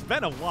episode. That's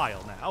been a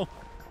while now.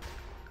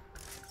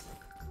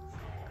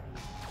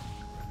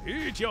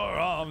 Eat your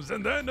arms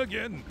and then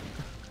again.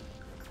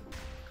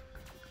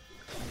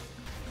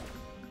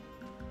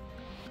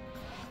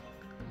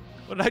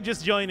 What did I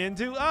just join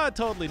into?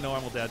 Totally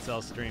normal Dead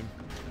Cell stream.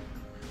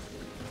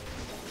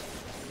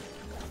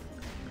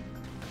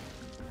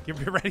 Get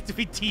ready to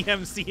be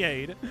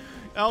TMCA'd.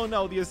 Oh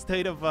no, the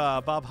estate of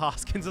Bob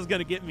Hoskins is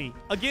gonna get me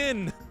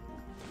again.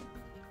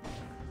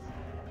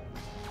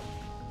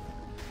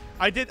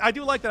 I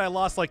do like that I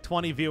lost like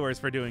 20 viewers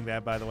for doing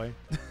that, by the way.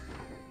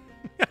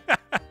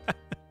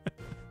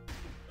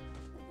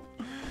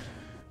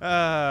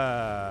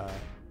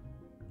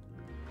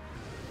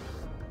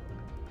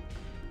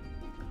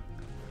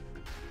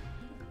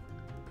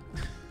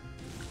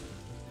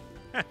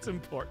 That's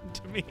important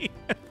to me.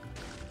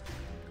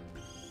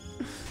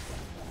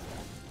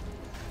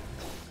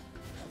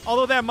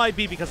 Although that might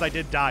be because I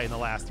did die in the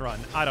last run.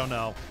 I don't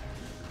know.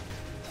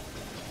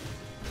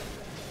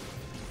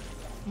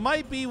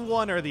 Might be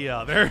one or the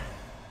other.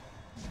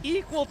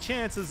 Equal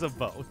chances of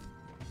both.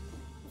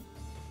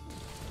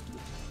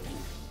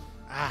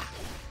 Ah.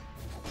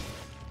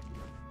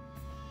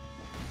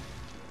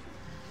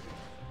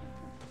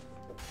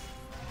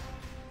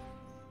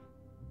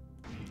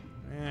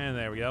 And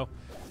there we go.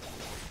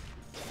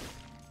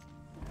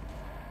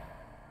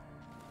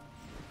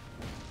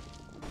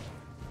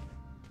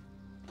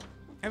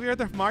 Have you heard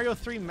the Mario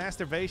 3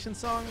 masturbation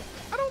song?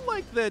 I don't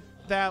like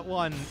that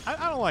one.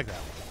 I don't like that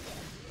one.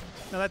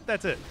 No,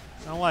 that's it.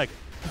 I don't like it.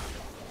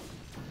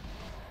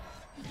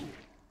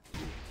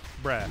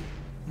 Bruh.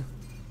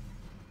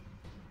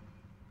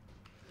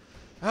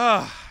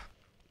 Ah.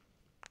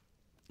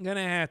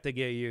 Gonna have to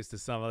get used to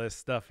some of this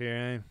stuff here,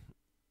 eh?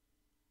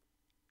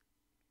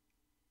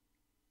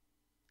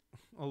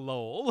 Oh,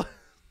 lol.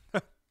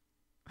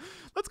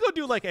 Let's go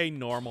do like a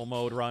normal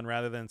mode run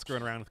rather than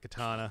screwing around with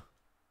Katana.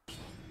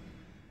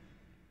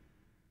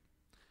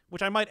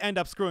 Which I might end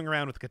up screwing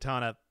around with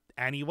Katana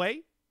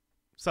anyway.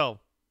 So,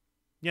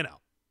 you know.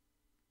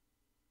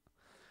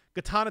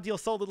 Katana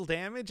deals so little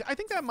damage. I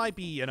think that might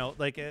be, you know,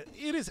 like, it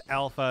is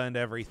alpha and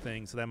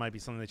everything, so that might be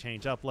something to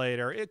change up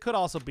later. It could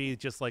also be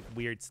just, like,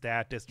 weird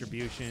stat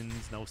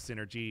distributions, no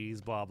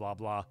synergies, blah, blah,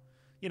 blah.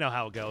 You know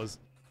how it goes.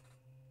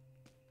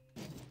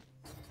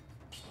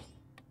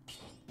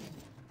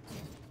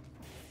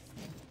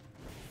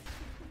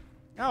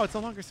 Oh, it's no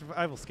longer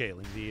survival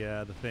scaling,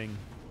 the thing.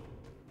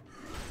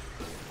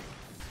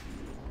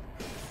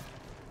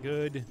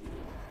 Good.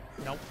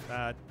 Nope.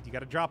 You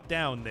gotta drop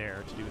down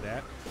there to do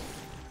that.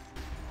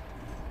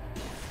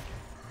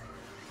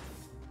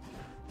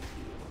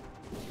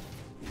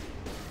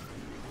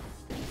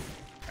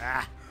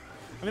 Ah.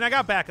 I mean, I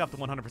got back up to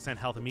 100%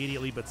 health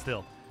immediately, but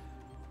still.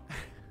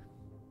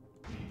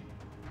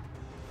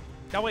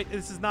 Oh, wait.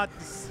 This is not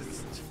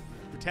it's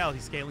brutality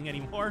scaling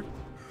anymore.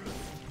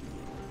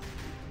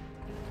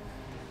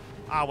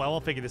 Ah, well,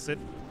 I'll figure this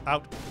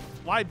out.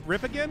 Why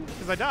rip again?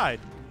 Because I died.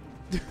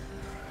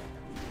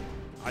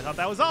 I thought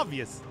that was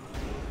obvious.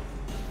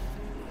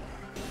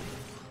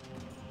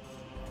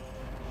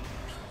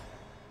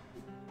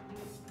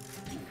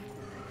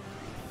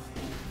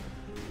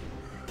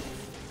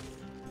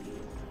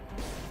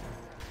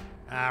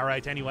 All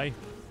right, anyway.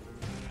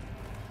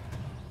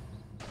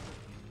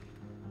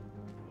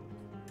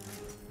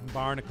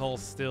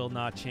 Barnacle's still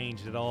not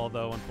changed at all,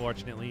 though,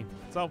 unfortunately.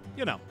 So,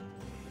 you know.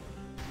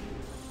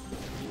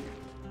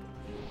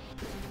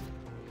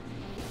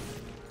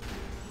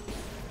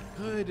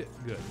 Good.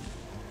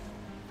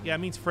 Yeah, it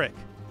means frick.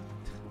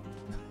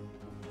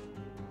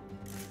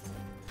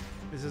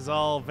 This is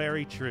all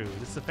very true.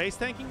 This is a face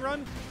tanking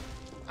run?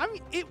 I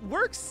mean, it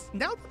works.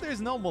 Now that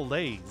there's no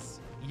melees,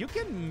 you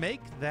can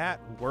make that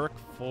work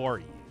for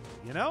you,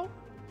 you know?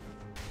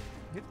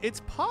 It's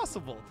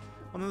possible.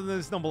 When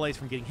there's no melees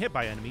from getting hit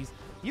by enemies,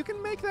 you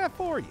can make that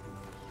for you.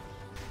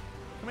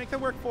 You can make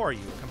that work for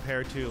you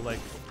compared to, like,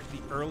 the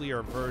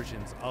earlier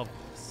versions of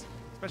this.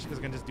 Especially because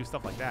you can just do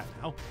stuff like that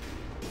now.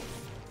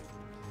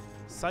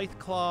 Scythe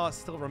Claw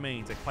still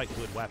remains a quite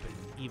good weapon,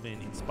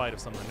 even in spite of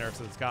some of the nerfs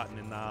that it's gotten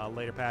in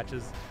later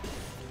patches.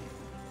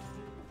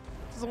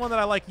 This is the one that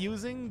I like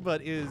using,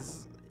 but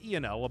is, you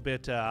know, a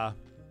bit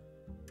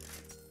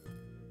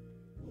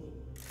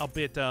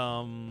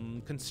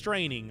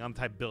constraining on the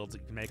type of builds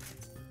that you can make.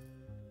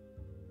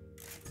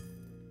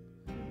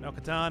 No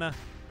Katana.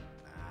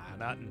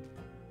 Nothing.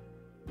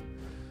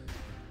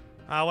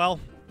 Well,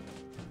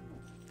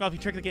 if you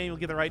trick the game, you'll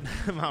get the right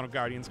amount of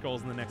Guardian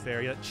Scrolls in the next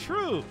area.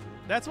 True.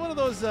 That's one of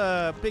those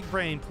big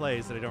brain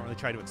plays that I don't really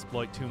try to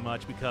exploit too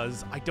much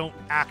because I don't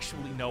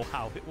actually know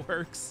how it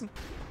works.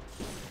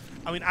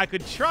 I mean, I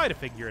could try to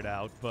figure it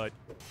out, but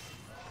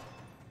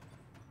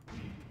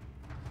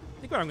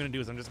I think what I'm going to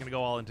do is I'm just going to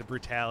go all into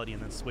brutality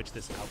and then switch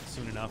this out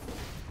soon enough.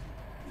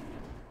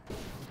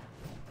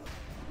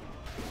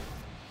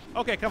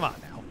 Okay, come on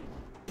now.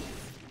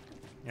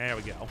 There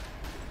we go.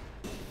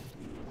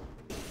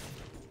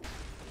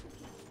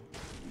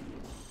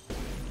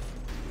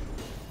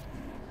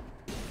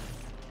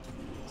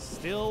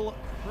 Still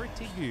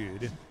pretty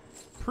good.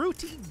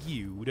 Pretty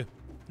good.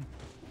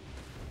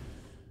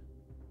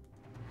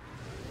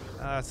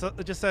 So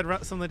it just said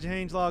some of the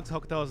change logs.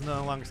 Hokuto is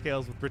no longer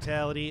scales with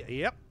brutality.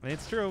 Yep,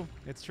 it's true.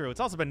 It's true. It's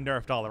also been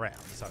nerfed all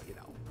around, so you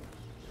know,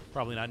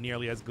 probably not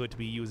nearly as good to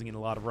be using in a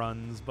lot of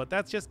runs. But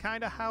that's just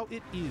kind of how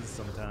it is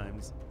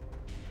sometimes.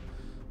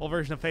 Full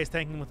version of face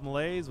tanking with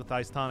melees with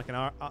ice tonic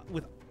and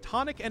with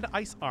tonic and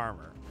ice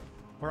armor,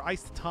 or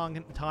ice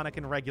tonic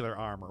and regular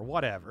armor,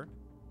 whatever.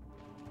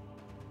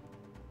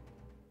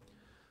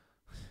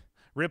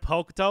 Rip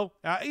Hokuto.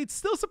 It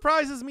still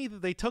surprises me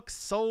that they took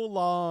so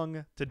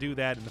long to do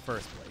that in the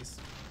first place.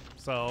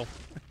 So,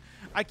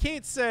 I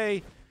can't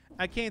say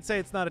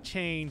it's not a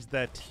change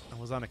that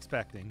was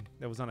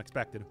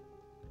unexpected.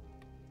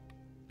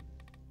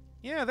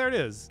 Yeah, there it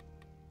is.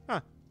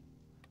 Huh.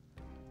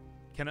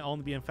 Can it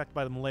only be infected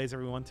by the melees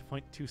every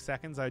 1.2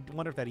 seconds? I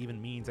wonder if that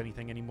even means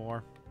anything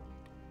anymore.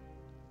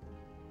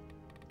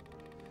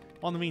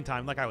 Well, in the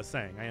meantime, like I was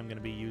saying, I am going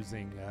to be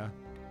using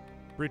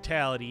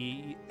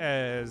brutality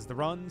as the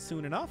run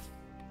soon enough.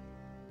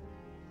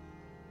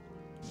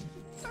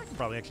 I can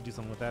probably actually do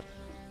something with that.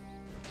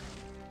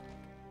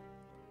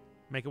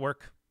 Make it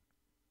work.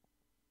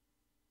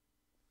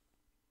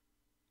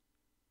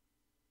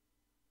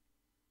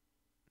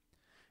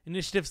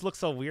 Initiatives look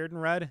so weird in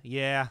red.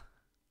 Yeah.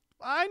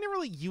 I never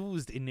really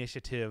used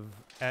initiative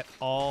at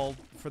all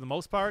for the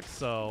most part,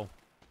 so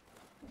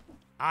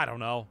I don't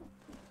know.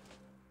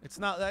 It's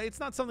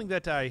not something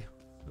that I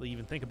really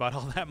even think about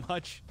all that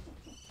much.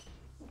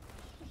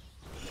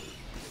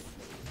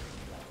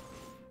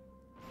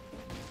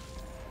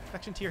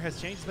 Infection tier has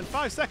changed. It's been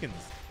 5 seconds.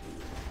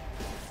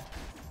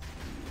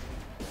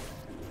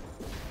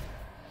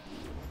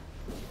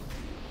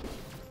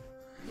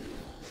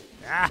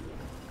 Ah!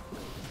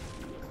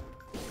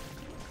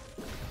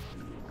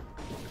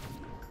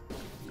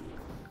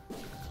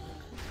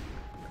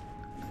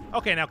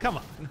 Okay, now come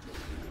on.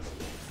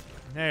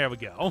 There we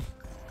go.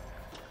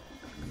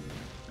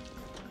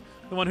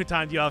 The one who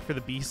timed you out for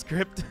the B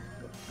script?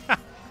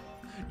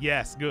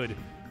 Yes, good.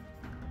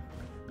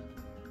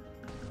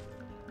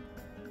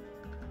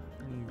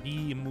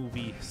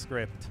 B-movie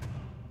script.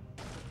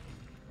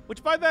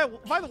 Which, by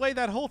the way,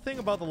 that whole thing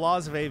about the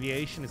laws of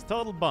aviation is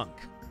total bunk.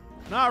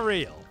 Not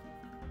real.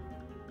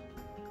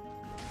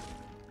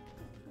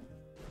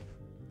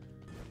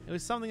 It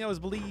was something that was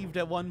believed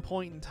at one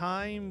point in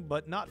time,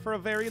 but not for a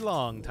very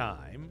long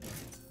time.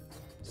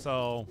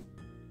 So,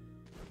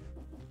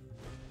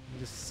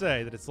 just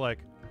say that it's like,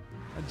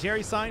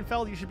 Jerry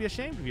Seinfeld, you should be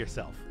ashamed of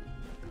yourself.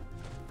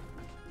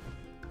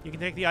 You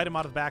can take the item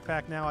out of the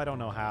backpack now. I don't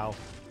know how.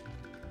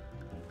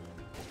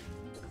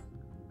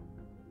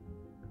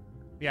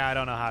 Yeah, I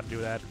don't know how to do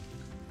that.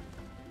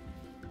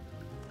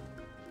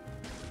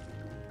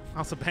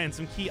 Also banned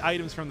some key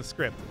items from the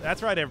script.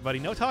 That's right, everybody.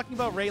 No talking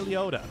about Ray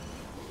Liotta.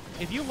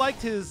 If you liked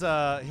his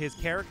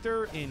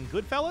character in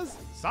Goodfellas,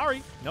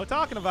 sorry, no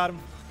talking about him.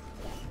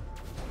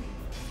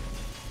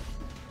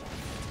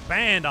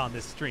 Banned on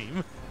this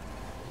stream.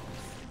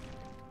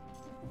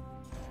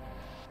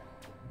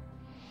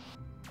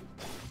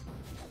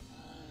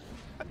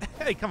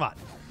 Hey, come on.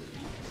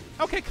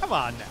 Okay, come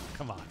on now.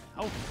 Come on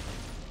now.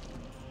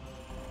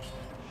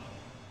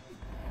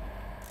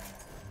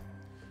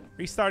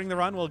 Restarting the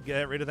run will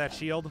get rid of that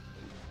shield.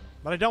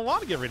 But I don't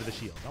want to get rid of the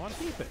shield. I want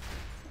to keep it.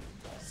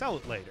 Sell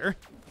it later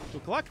to a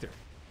collector.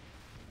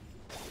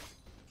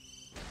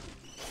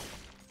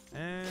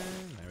 And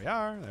there we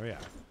are. There we are.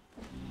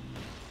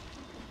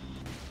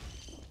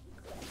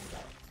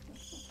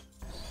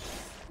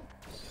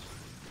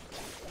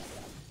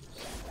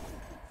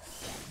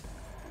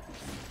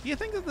 Do you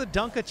think that the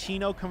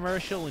Dunkachino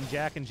commercial in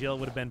Jack and Jill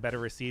would have been better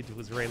received if it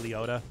was Ray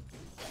Liotta?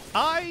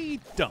 I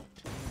don't.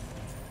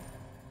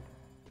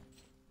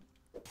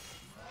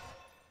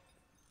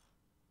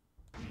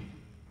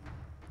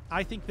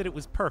 I think that it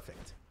was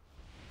perfect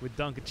with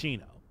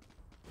Dunkachino.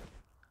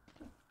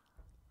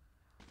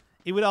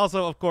 It would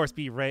also, of course,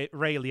 be Ray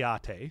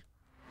Liotta.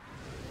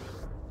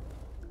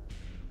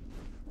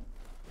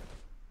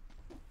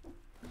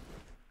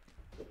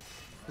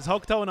 Is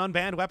Hokuto an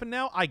unbanned weapon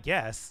now? I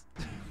guess.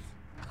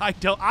 I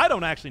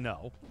don't actually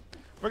know.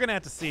 We're gonna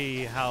have to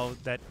see how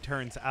that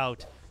turns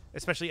out,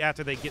 especially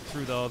after they get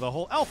through the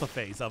whole alpha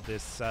phase of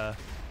this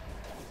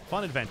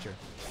fun adventure.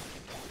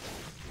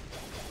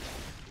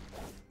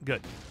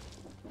 Good.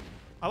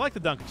 I like the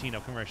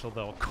Dunkachino commercial,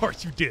 though. Of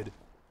course you did.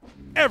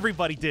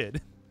 Everybody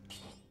did.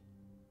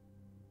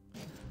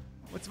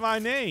 What's my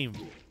name?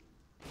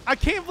 I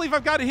can't believe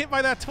I've gotten hit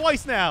by that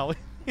twice now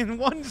in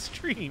one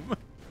stream.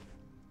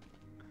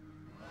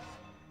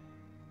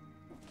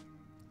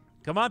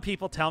 Come on,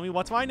 people, tell me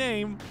what's my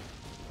name.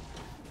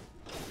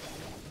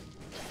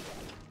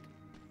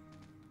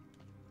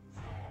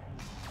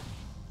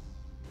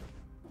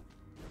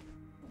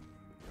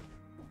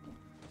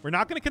 We're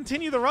not going to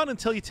continue the run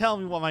until you tell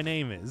me what my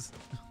name is.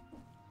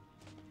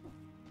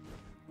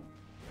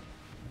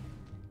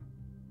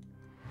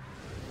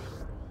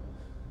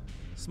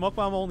 Smoke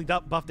bomb only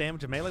buff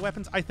damage to melee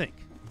weapons? I think.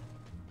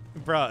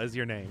 Bruh is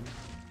your name.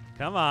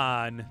 Come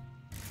on.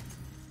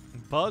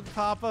 Bug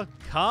Papa?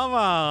 Come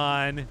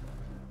on.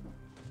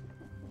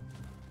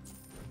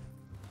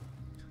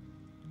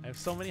 I have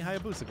so many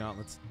Hayabusa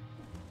gauntlets.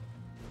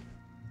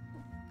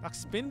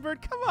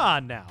 Spinbird? Come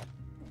on now.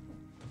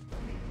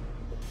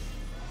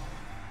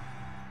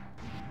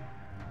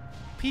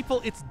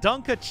 People, it's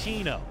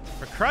Dunkachino.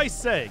 For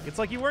Christ's sake. It's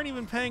like you weren't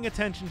even paying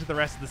attention to the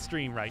rest of the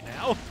stream right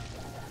now.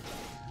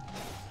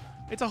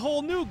 It's a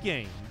whole new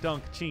game,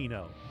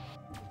 Dunkachino.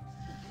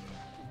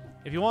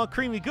 If you want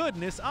creamy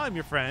goodness, I'm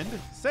your friend.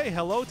 Say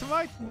hello to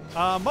my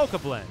Mocha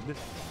Blend.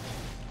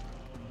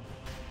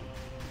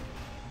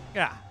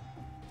 Yeah.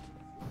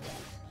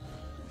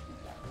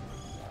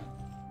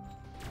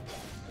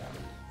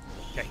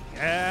 Okay.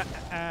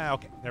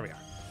 Okay, there we are.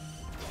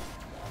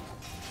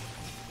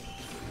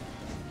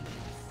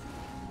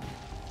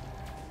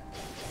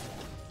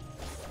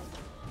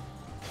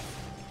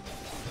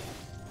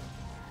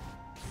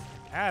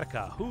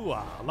 Attica,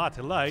 hooah, a lot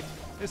to light.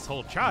 This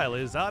whole trial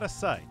is out of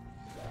sight.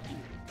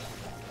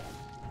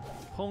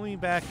 Pull me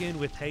back in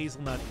with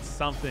hazelnut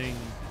something.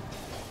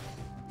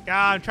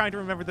 I'm trying to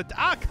remember the...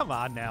 come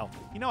on now.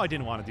 You know I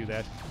didn't want to do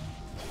that.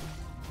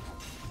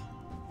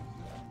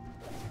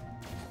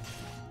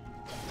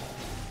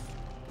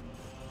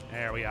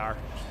 There we are.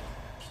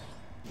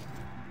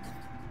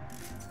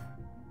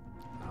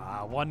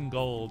 1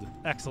 gold.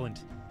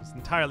 Excellent. It's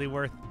entirely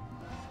worth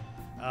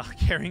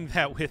carrying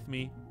that with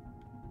me.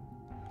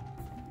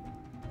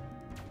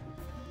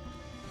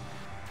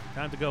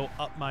 Time to go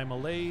up my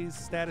malaise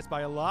status by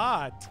a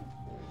lot.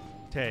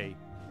 Tay.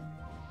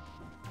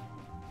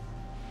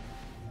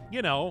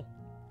 You know,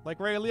 like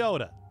Ray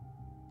Liotta.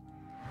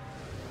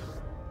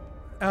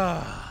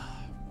 Wow,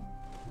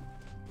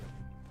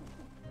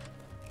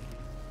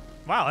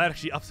 that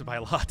actually ups it by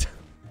a lot.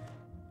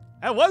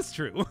 That was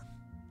true.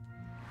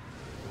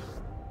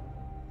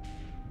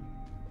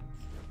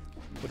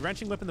 Would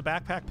Wrenching Whip in the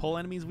backpack pull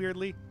enemies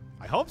weirdly?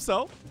 I hope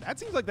so. That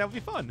seems like that would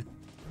be fun.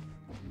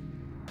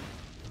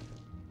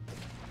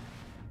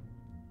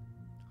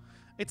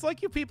 It's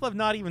like you people have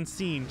not even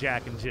seen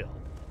Jack and Jill.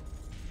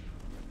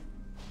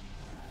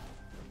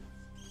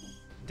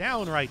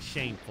 Downright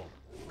shameful.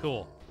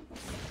 Cool.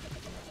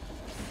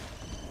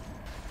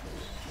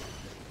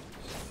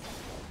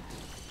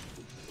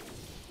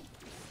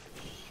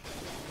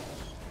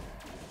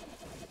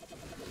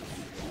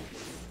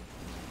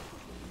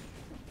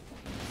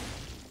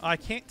 I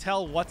can't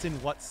tell what's in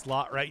what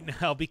slot right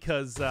now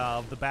because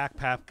of the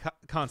backpack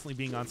constantly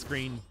being on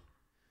screen.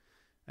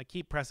 I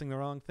keep pressing the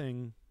wrong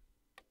thing.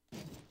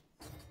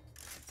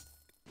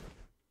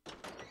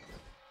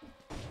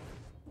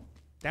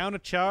 Down a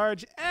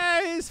charge.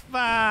 It's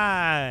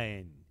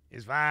fine.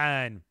 It's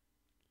fine.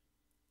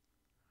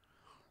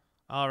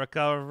 I'll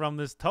recover from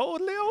this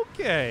totally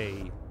okay.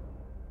 I'm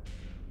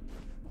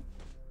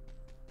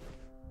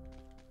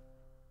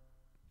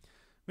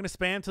going to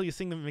spam till you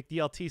sing the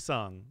McDLT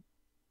song.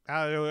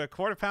 A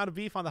quarter pound of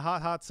beef on the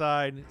hot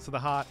side so the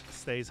hot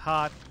stays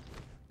hot.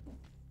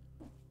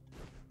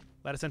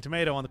 Lettuce and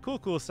tomato on the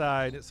cool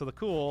side so the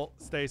cool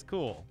stays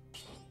cool.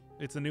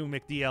 It's a new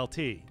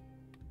McDLT.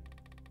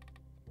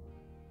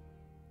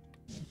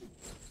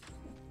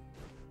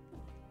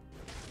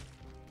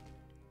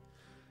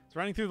 It's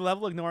running through the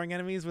level, ignoring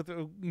enemies with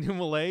new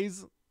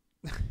malaise.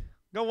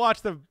 Go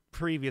watch the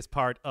previous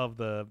part of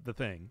the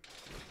thing.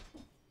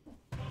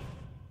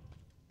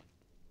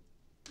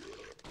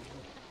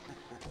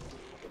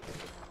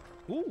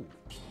 Ooh.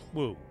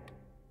 Woo.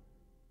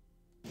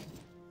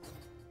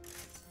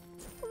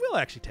 We'll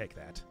actually take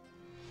that.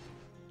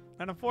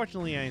 And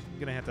unfortunately, I'm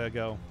going to have to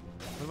go.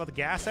 What about the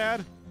gas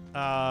ad?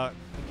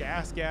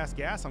 Gas.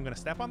 I'm going to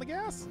step on the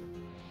gas?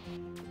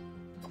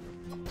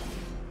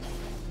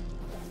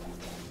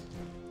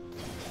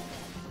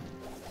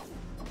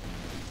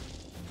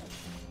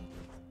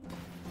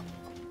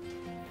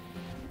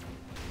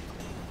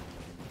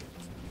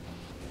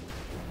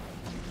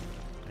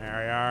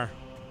 There we are.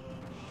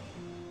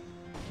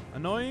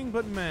 Annoying,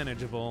 but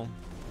manageable.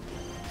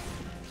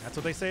 That's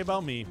what they say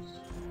about me.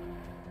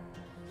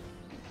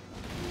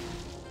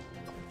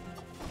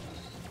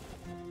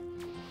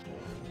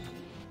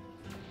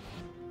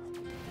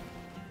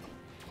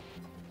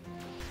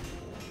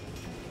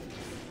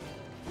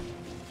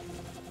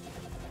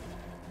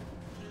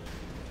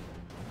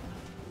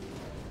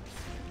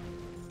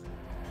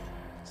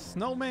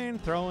 Snowman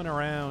throwing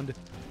around...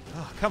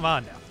 Oh, come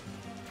on now.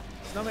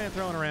 Snowman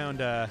throwing around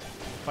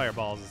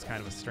fireballs is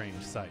kind of a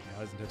strange sight,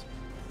 now, isn't it?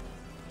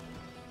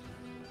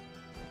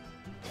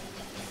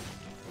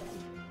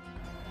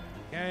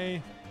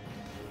 Okay.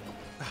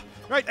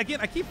 Right, again,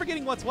 I keep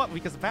forgetting what's what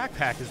because the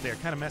backpack is there,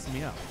 kind of messing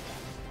me up.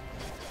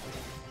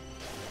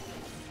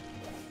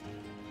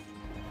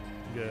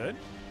 Good.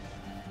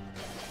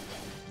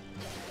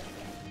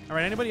 All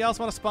right, anybody else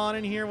want to spawn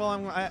in here while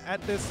I'm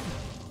at this?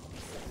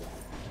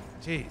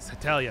 Jeez, I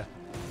tell you.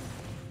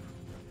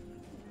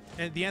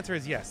 And the answer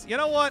is yes. You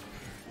know what?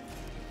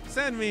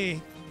 Send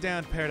me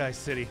down to Paradise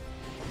City.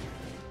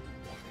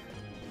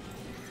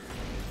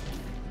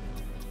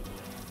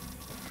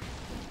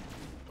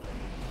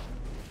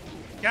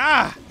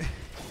 Ah!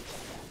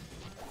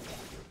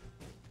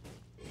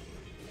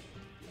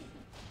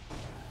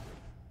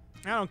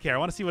 I don't care. I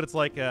want to see what it's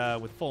like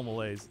with full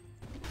malaise.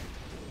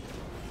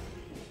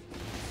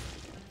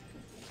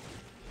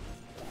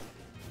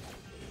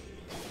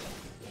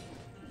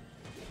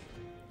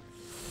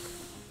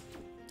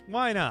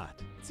 Why not?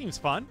 Seems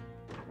fun.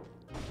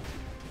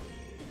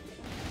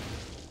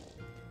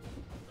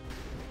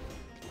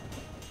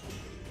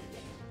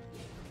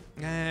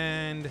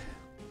 And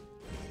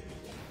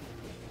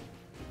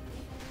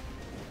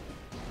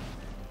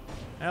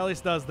at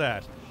least does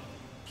that.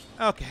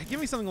 Okay, give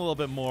me something a little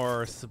bit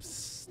more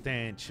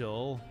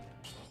substantial.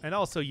 And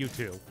also you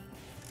too.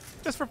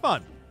 Just for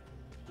fun.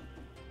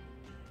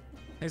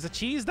 There's a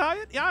cheese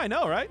diet? Yeah, I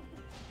know, right?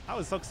 I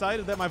was so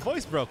excited that my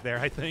voice broke there,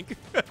 I think.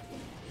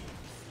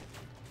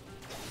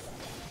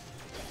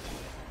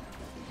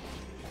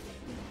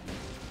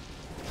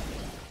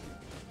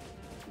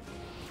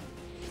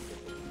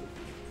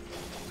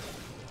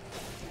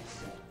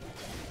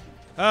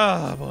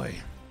 Oh, boy.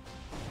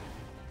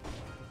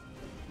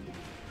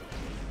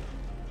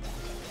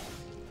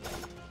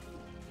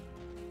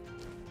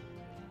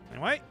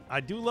 Anyway, I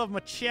do love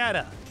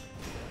machata.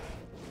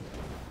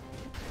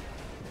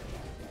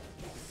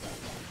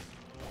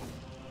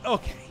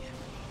 Okay,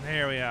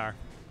 there we are.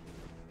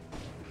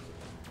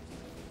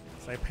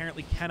 So I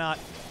apparently cannot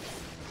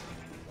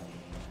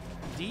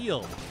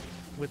deal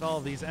with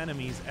all these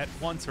enemies at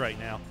once right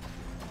now.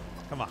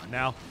 Come on,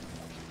 now.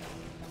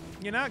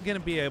 You're not going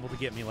to be able to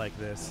get me like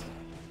this.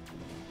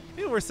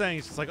 People were saying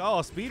it's just like,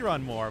 oh,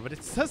 speedrun more, but it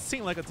does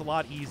seem like it's a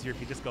lot easier if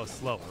you just go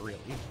slower, really.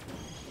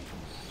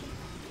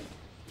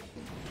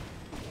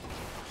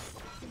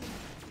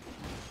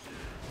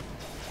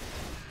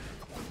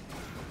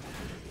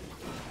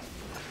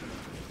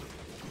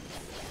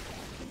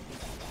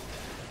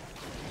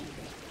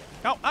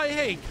 Oh,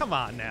 hey, come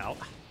on now.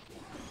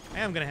 I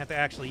am going to have to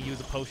actually use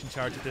a potion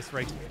charge at this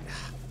rate.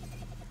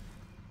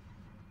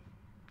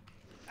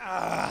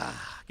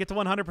 Get to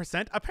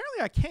 100%?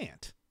 Apparently I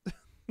can't.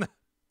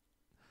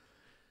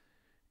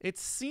 It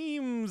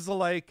seems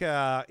like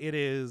it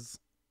is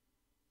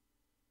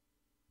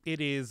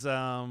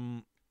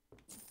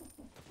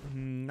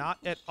not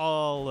at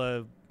all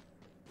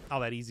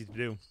that easy to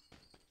do.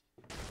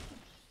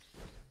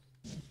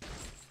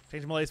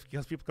 Change malaise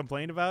because people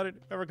complained about it?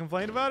 Ever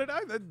complained about it?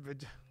 I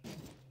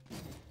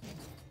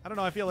don't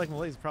know. I feel like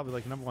malaise is probably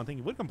like the #1 thing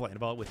you would complain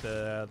about with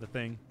the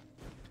thing.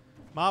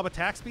 Mob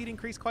attack speed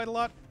increased quite a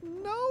lot?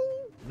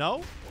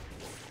 No?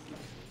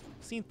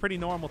 Seemed pretty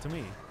normal to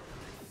me.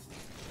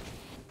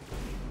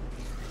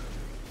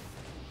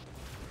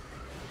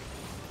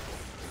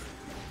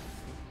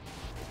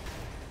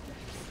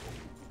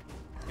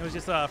 It was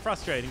just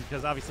frustrating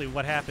because obviously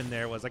what happened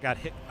there was I got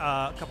hit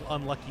a couple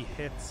unlucky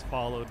hits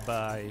followed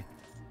by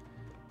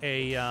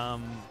a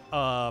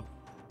God,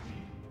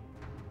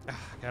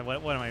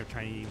 what am I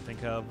trying to even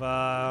think of?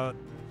 A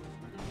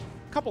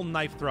couple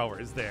knife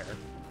throwers there,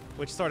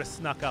 which sort of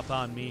snuck up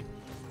on me,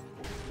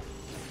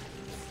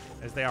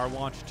 as they are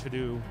wont to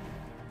do.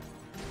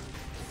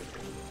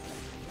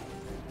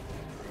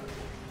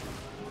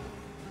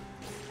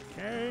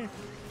 Okay.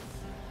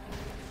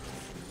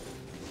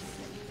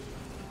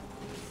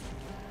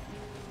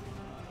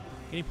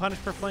 Getting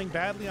punished for playing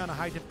badly on a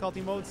high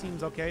difficulty mode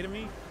seems okay to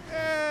me.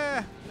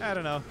 I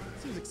don't know.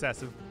 Seems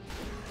excessive.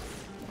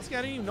 Also,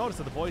 I didn't even notice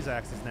that the boy's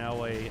axe is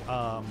now a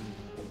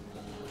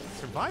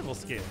survival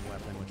scaling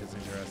weapon, which is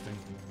interesting.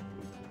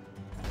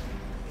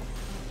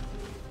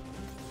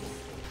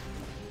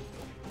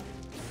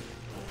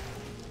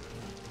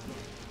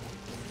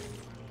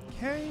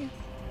 Okay,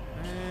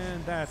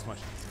 and that's much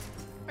easier.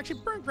 Actually,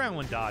 burnt ground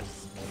one dodge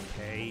is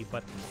okay,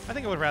 but I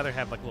think I would rather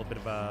have like a little bit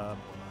of a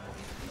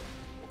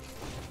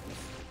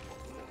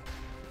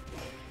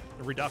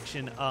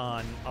reduction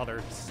on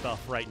other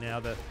stuff right now,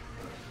 the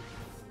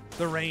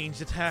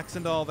ranged attacks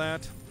and all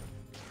that.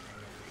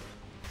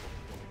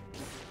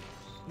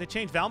 They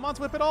changed Valmont's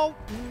whip at all?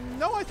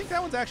 No, I think that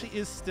one's actually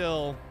is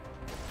still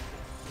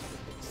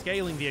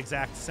scaling the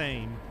exact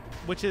same,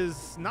 which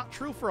is not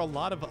true for a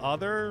lot of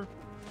other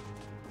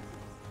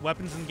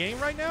weapons in game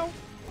right now.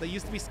 They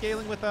used to be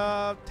scaling with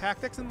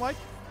tactics and like,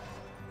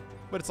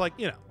 but it's like,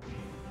 you know,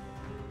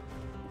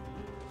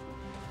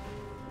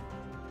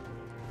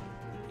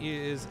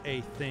 is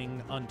a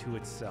thing unto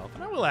itself.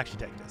 And I will actually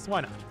take this.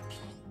 Why not?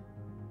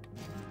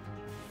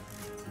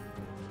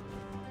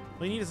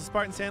 All you need is a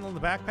Spartan sandal in the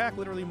backpack,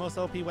 literally most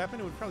OP weapon.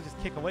 It would probably just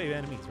kick away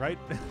enemies, right?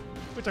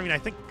 Which, I mean, I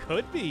think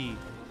could be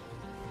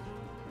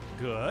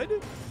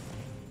good.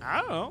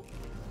 I don't know.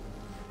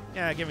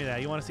 Yeah, give me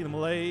that. You want to see the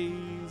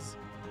malaise?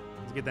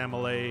 Let's get that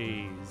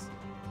malaise.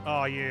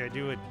 Oh, yeah,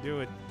 do it. Do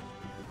it.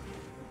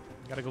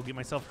 Gotta go get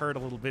myself hurt a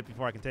little bit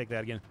before I can take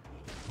that again.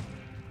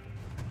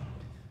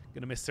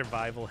 Gonna miss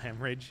survival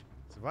hemorrhage.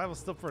 Survival's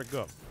still pretty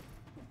good.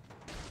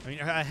 I mean,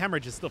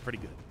 hemorrhage is still pretty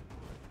good.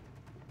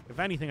 If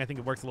anything, I think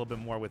it works a little bit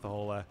more with the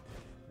whole,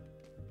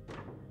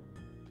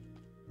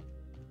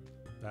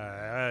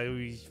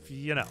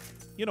 you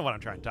know what I'm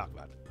trying to talk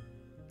about.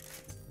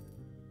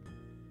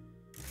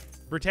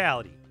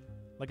 Brutality.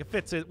 Like, it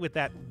fits it with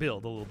that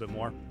build a little bit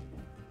more.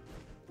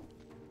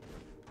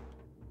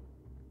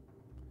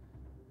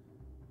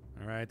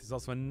 Alright, there's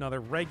also another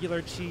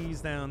regular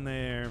cheese down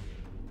there.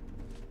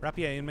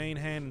 Rapier in main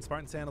hand and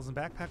Spartan sandals and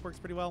backpack works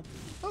pretty well.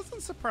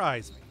 Doesn't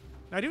surprise me.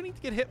 Now, I do need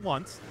to get hit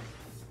once.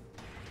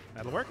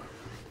 That'll work.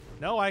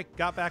 No, I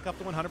got back up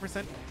to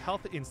 100%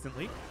 health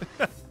instantly.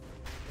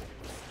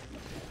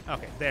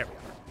 Okay, there we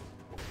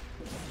are.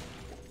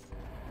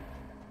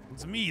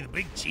 It's me, the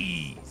big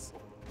cheese.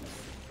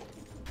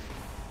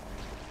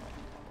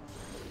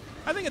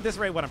 I think at this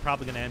rate, what I'm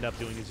probably going to end up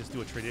doing is just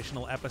do a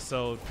traditional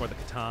episode for the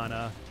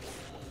katana.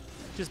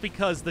 Just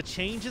because the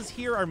changes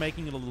here are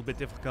making it a little bit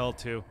difficult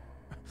to...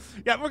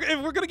 Yeah,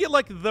 if we're going to get,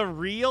 like, the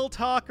real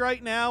talk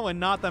right now and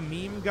not the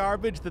meme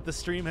garbage that the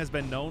stream has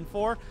been known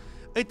for,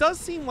 it does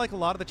seem like a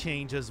lot of the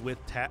changes with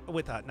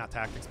not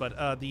tactics,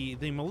 but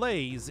the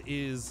malaise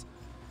is,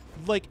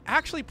 like,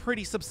 actually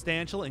pretty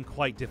substantial and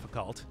quite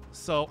difficult.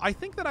 So I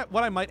think that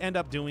what I might end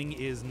up doing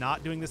is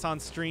not doing this on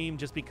stream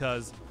just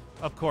because,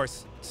 of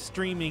course,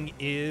 streaming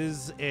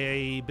is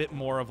a bit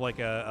more of, like,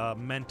 a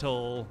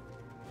mental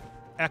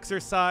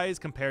exercise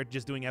compared to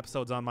just doing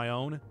episodes on my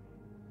own.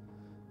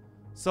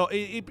 So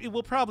it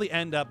will probably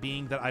end up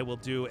being that I will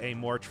do a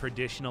more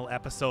traditional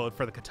episode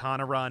for the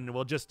Katana run.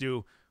 We'll just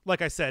do,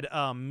 like I said,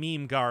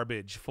 meme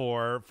garbage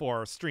for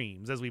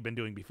streams, as we've been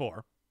doing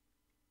before.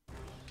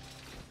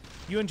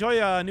 You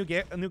enjoy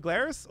New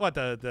Glarus? What,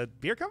 the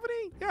beer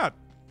company? Yeah.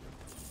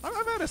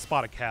 I've had a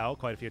spotted cow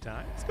quite a few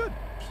times. It's good.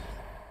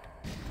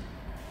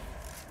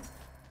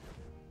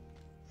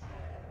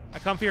 I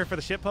come here for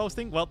the shit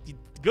posting? Well,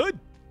 good.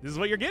 This is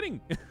what you're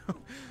getting.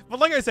 But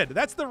like I said,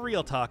 that's the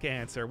real talk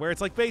answer, where it's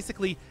like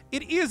basically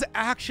it is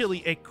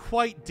actually a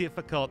quite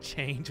difficult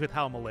change with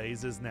how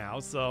malaise is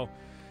now. So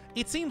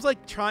it seems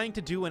like trying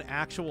to do an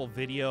actual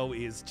video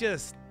is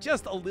just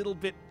a little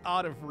bit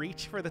out of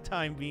reach for the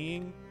time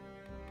being.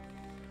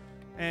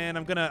 And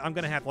I'm gonna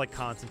have to like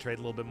concentrate a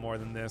little bit more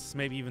than this.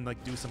 Maybe even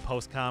like do some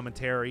post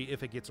commentary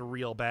if it gets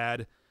real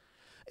bad.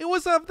 It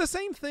was the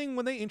same thing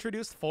when they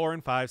introduced 4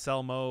 and 5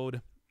 cell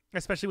mode,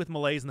 especially with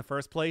malaise in the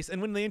first place,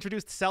 and when they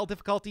introduced cell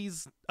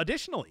difficulties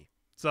additionally.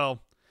 So,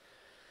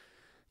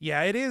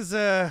 yeah, it is,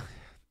 I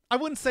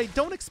wouldn't say,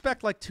 don't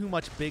expect, like, too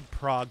much big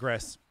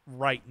progress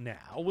right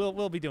now.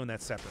 We'll be doing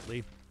that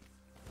separately.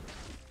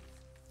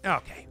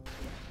 Okay.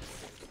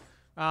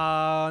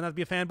 Not to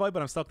be a fanboy,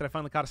 but I'm stoked that I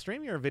finally caught a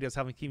stream. Your videos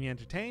helping keep me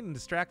entertained and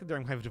distracted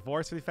during my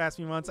divorce for the past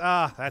few months.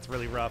 Ah, that's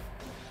really rough.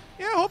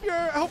 Yeah,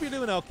 I hope you're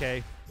doing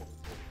okay.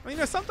 I mean,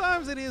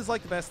 sometimes it is,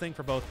 like, the best thing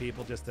for both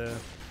people just to...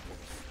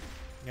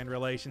 and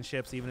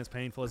relationships, even as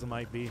painful as it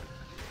might be.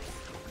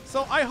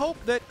 So I hope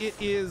that it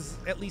is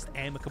at least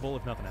amicable,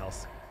 if nothing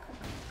else.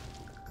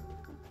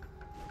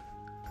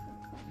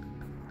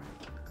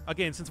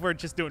 Again, since we're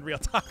just doing real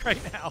talk right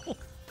now.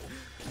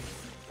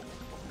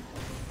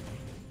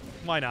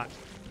 Why not?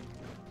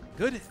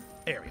 Good.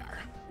 There we are.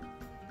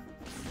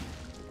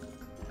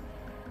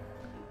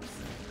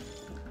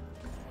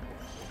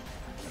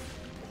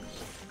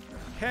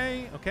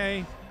 Okay,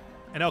 okay,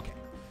 and okay.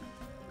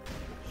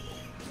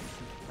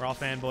 We're all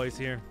fanboys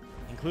here,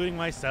 including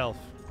myself.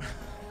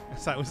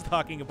 As I was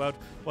talking about,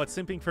 what,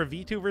 simping for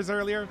VTubers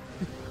earlier?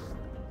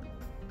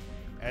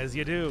 As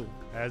you do.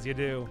 As you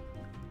do.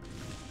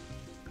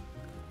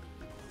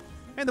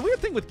 And the weird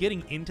thing with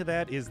getting into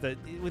that is that,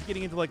 with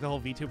getting into, like, the whole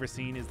VTuber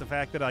scene, is the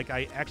fact that, like,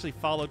 I actually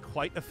followed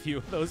quite a few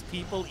of those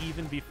people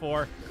even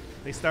before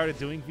they started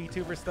doing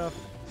VTuber stuff.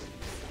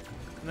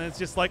 And then it's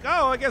just like,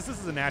 oh, I guess this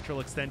is a natural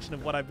extension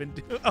of what I've been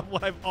doing, of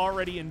what I've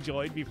already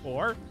enjoyed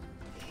before.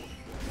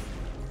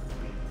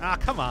 Ah,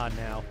 come on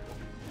now.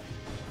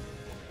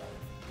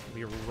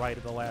 Be right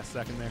at the last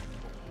second there.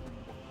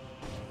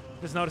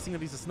 Just noticing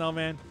that he's a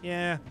snowman.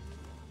 Yeah.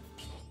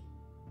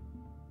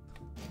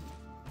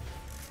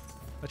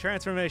 The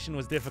transformation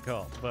was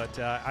difficult, but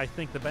I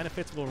think the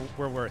benefits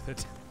were worth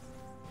it.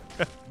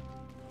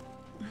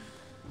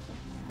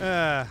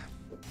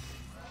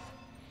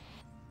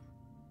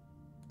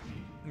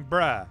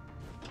 Bruh.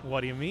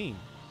 What do you mean?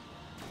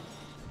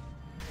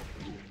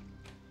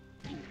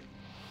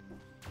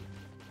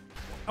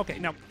 Okay,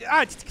 now,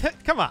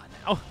 come on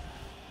now.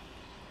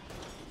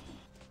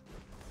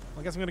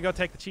 I guess I'm gonna go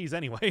take the cheese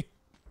anyway.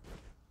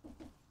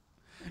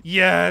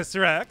 Yes,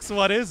 Rex,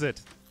 what is it?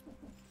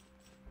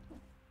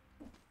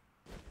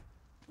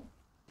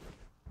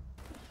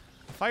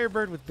 A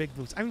Firebird with big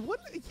boots. I mean,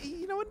 what,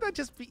 you know, wouldn't that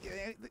just be...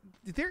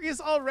 there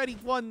is already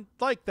one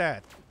like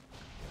that.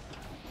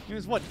 It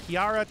was what,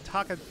 Kiara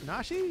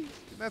Takanashi?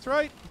 That's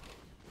right.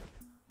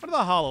 What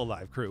are the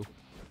HoloLive crew?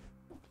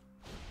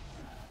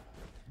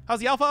 How's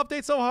the alpha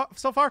update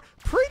so far?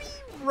 Pretty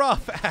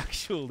rough,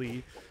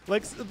 actually.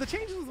 Like, the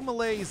changes with the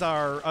malaise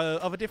are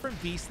of a different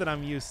beast than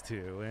I'm used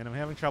to, and I'm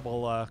having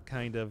trouble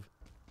kind of,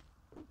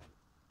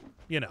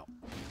 you know.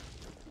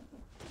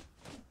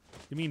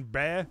 You mean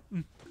bleh?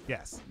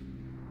 Yes.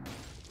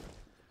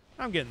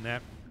 I'm getting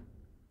that.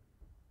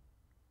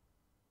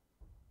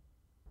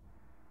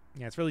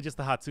 Yeah, it's really just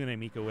the Hatsune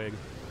Miku wig.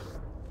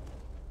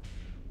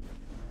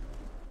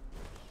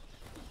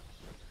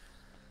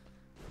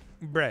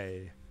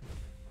 Bray.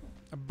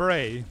 A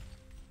Bray.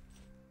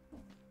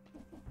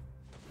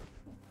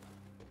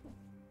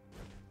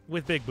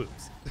 With big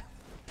boobs.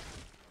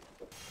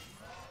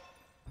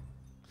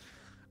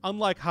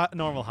 Unlike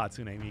normal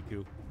Hatsune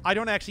Miku. I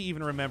don't actually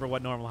even remember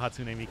what normal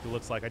Hatsune Miku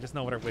looks like. I just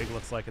know what her wig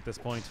looks like at this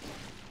point.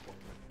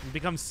 It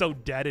becomes so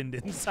deadened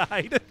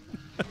inside.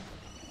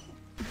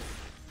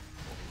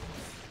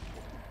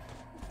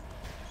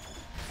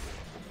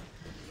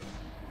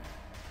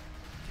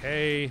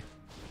 Okay.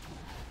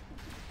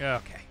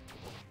 Okay.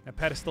 That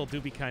pedestal do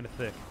be kind of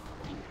thick.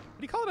 What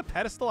do you call it, a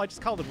pedestal? I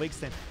just call it a wig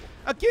stand.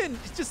 Again,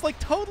 it's just like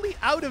totally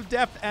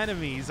out-of-depth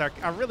enemies are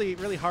really,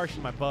 really harsh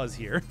in my buzz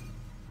here.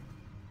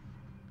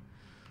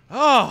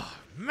 Oh,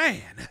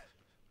 man.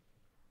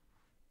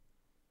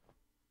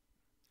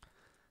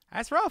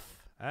 That's rough.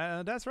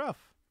 That's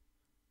rough.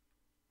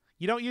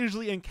 You don't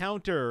usually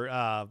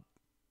encounter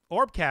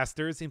orb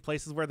casters in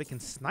places where they can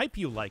snipe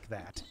you like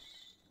that.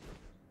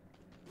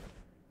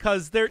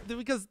 Because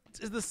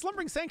the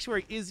Slumbering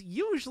Sanctuary is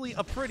usually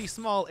a pretty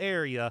small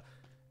area,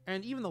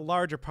 and even the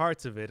larger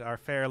parts of it are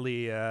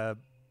fairly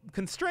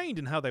constrained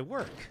in how they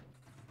work.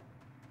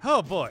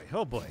 Oh boy,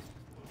 oh boy.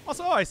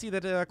 Also, I see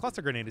that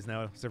Cluster Grenade is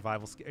now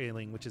survival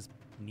scaling, which is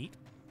neat.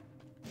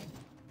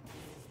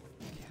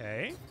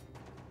 Okay.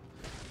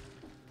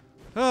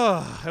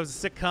 Oh, that was a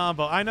sick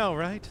combo. I know,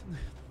 right?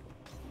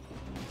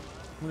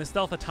 When the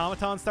stealth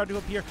automatons start to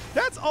appear,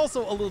 that's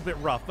also a little bit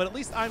rough, but at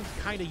least I'm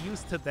kind of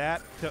used to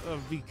that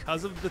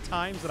because of the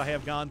times that I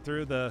have gone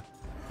through the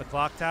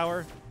clock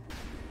tower.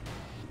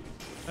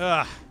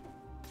 Ugh.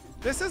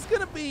 This is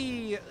gonna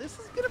be a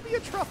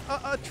tough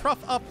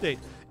update.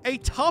 A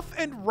tough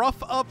and rough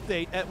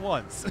update at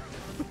once.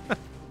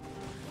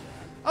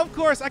 Of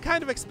course, I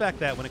kind of expect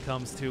that when it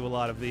comes to a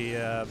lot of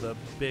the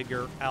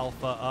bigger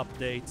alpha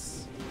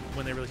updates,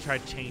 when they really try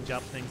to change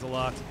up things a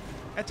lot.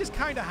 That's just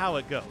kind of how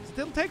it goes.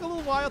 It'll take a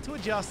little while to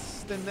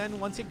adjust, and then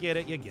once you get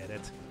it, you get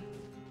it.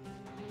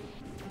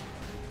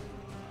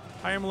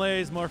 Higher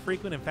melee is more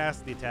frequent and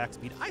faster the attack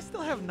speed. I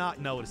still have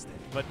not noticed it,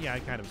 but yeah, I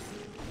kind of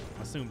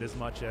assumed as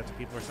much after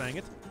people were saying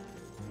it.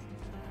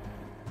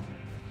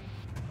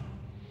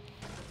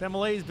 That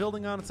malaise is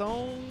building on its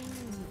own.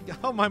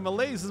 Oh, my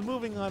malaise is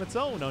moving on its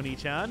own,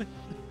 Oni-chan.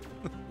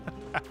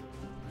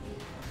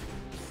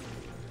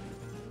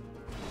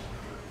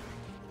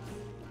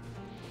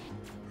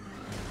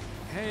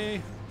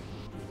 Hey.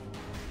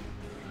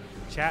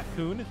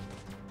 Chat-kun.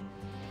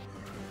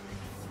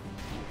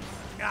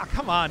 Ah,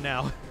 come on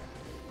now.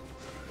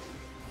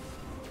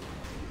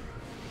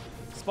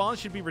 Spawns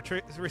should be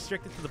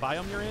restricted to the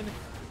biome you're in.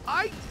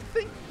 I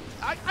think,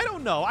 I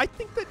don't know. I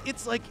think that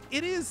it's like,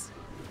 it is,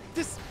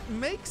 this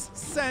makes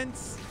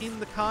sense in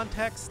the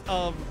context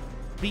of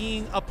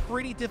being a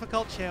pretty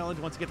difficult challenge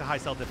once you get to high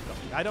cell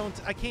difficulty.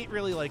 I can't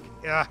really like,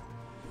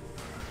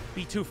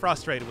 be too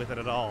frustrated with it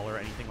at all or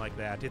anything like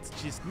that. It's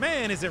just,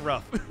 man, is it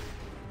rough.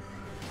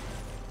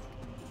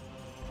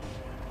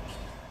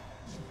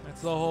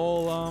 That's the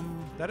whole,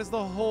 that is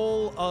the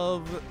whole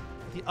of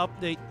the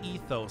update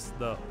ethos,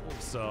 though.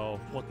 So,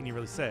 what can you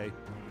really say?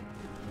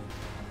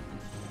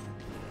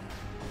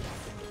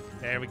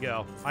 There we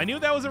go. I knew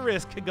that was a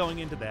risk going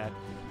into that,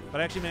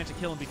 but I actually managed to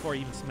kill him before he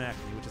even smacked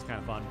me, which is kind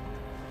of fun.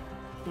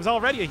 It was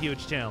already a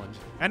huge challenge,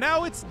 and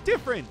now it's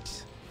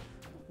different.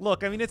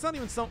 Look, I mean, it's not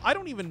even so. I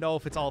don't even know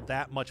if it's all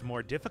that much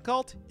more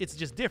difficult. It's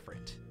just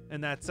different,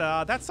 and that's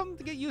something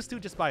to get used to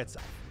just by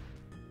itself.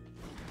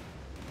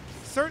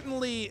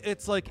 Certainly,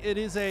 it's like it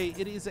is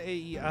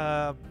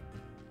a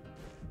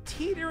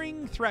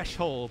teetering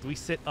threshold we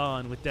sit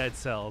on with Dead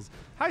Cells.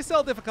 High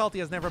cell difficulty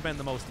has never been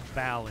the most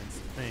balanced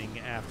thing,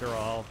 after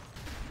all.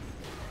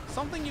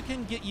 Something you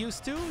can get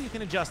used to, you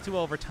can adjust to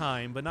over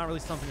time, but not really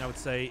something I would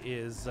say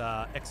is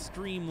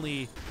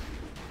extremely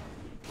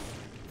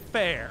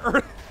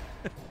fair.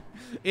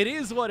 It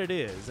is what it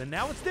is, and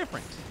now it's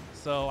different.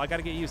 So I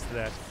gotta get used to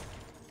that.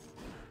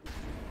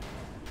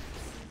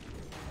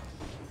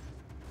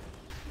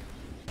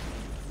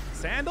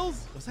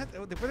 Sandals?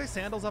 Were there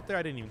sandals up there?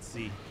 I didn't even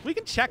see. We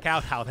can check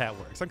out how that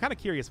works. I'm kind of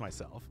curious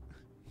myself.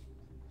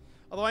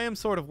 Although I am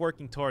sort of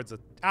working towards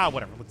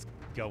whatever. Let's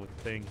go with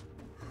the thing.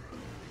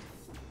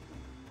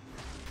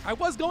 I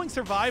was going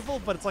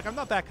survival, but it's like I'm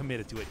not that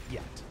committed to it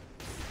yet.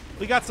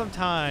 We got some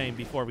time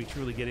before we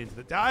truly get into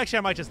the... Actually,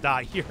 I might just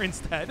die here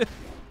instead.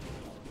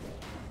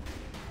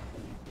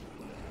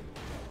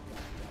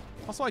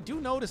 Also, I do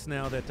notice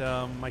now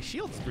that my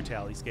shield's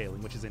brutality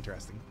scaling, which is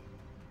interesting.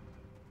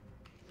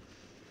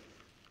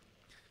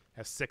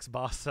 Have 6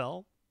 boss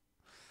cell.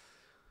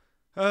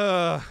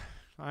 I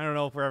don't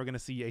know if we're ever going to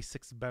see a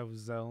 6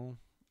 Bowser.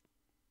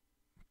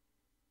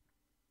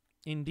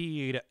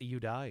 Indeed, you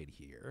died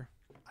here.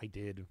 I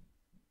did.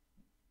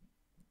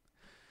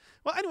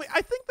 Well, anyway,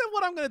 I think that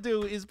what I'm going to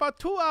do is about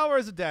 2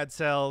 hours of Dead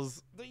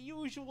Cells, the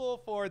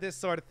usual for this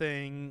sort of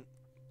thing.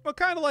 We'll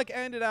kind of like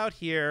end it out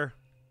here.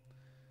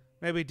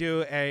 Maybe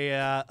do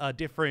a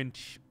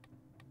different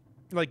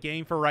like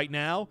game for right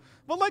now.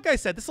 But like I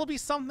said, this will be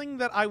something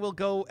that I will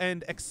go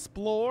and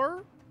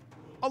explore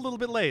a little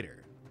bit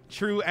later.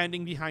 True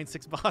ending behind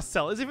 6 boss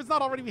cell. As if it's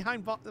not already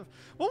behind boss.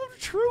 What would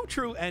a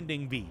true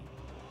ending be?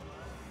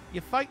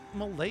 You fight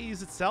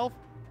Malaise itself?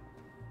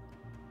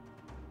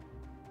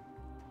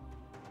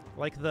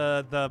 Like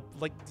the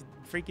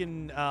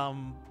freaking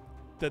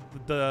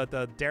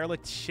the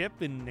derelict ship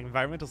in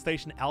Environmental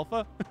Station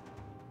Alpha?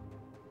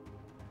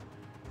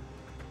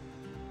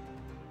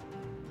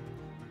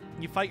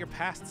 You fight your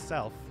past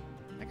self.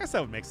 I guess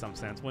that would make some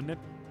sense, wouldn't it?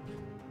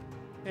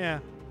 Yeah.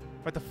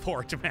 But the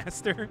Forge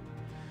Master.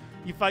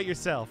 You fight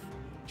yourself.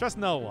 Trust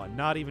no one,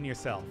 not even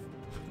yourself.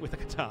 With a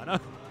katana.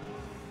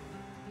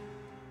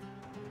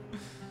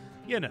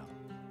 You know.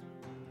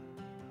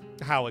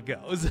 How it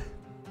goes.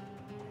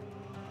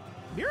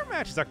 Mirror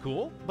matches are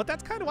cool, but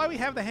that's kind of why we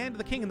have the Hand of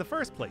the King in the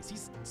first place.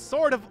 He's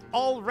sort of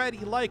already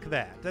like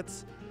that.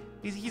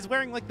 He's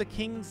wearing like the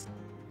King's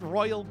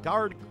Royal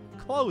Guard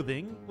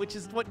clothing, which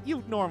is what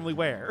you normally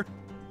wear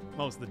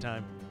most of the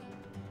time.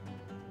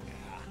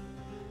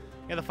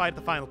 Yeah, the fight at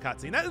the final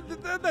cutscene.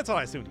 That's what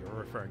I assumed you were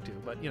referring to,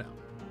 but you know.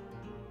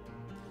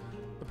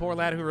 The poor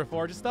lad who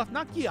reforges stuff.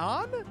 Not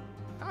Gyan?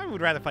 I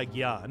would rather fight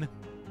Gyan.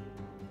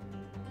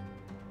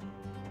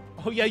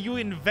 Oh yeah, you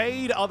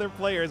invade other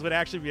players would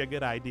actually be a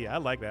good idea. I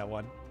like that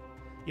one.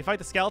 You fight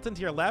the skeleton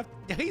to your left?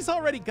 He's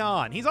already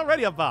gone. He's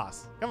already a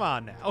boss. Come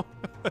on now.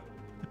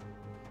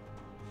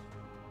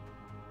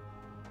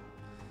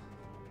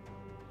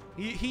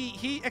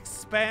 He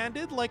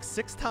expanded like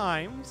 6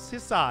 times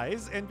his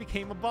size and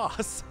became a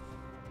boss.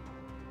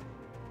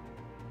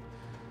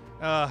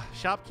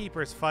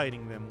 Shopkeepers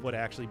fighting them would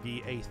actually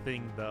be a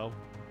thing, though.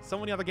 So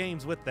many other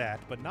games with that,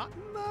 but not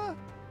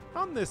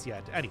on this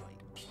yet. Anyway,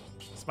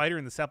 Spider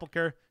in the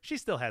Sepulchre, she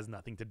still has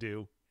nothing to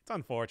do. It's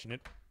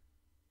unfortunate.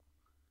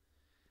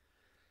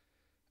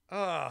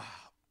 Well,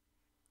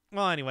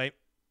 anyway,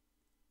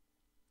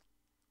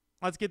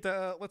 let's get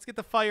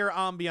the fire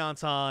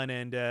ambiance on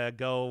and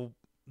go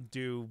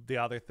do the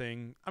other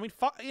thing. I mean,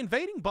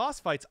 invading boss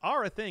fights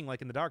are a thing,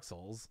 like in the Dark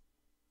Souls.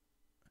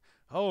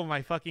 Oh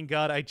my fucking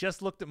god, I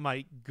just looked at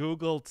my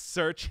Google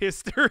search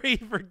history,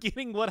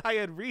 forgetting what I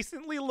had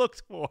recently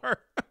looked for.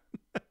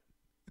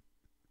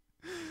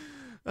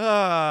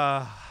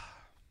 Well,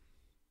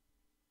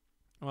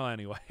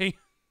 anyway.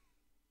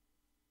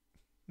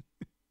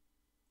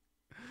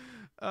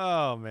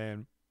 Oh,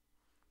 man.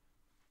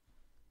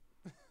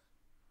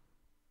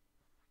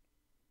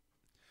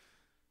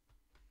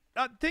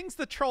 Things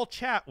to troll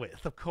chat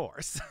with, of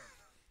course.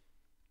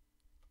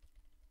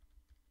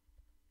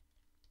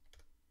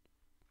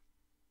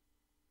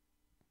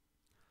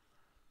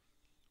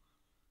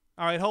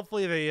 All right,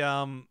 hopefully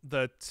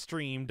the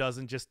stream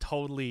doesn't just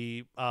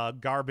totally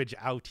garbage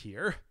out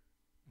here.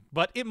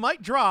 But it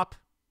might drop.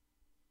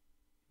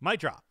 Might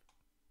drop.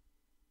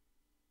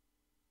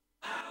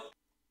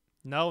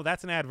 No,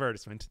 that's an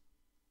advertisement.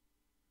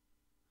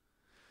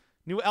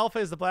 New alpha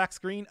is the black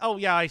screen. Oh,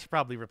 yeah, I should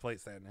probably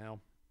replace that now.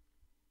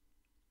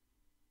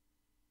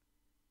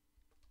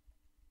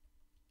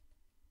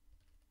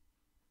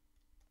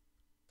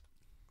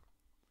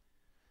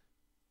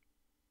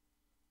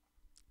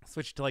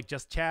 Switch to, like,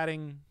 just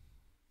chatting.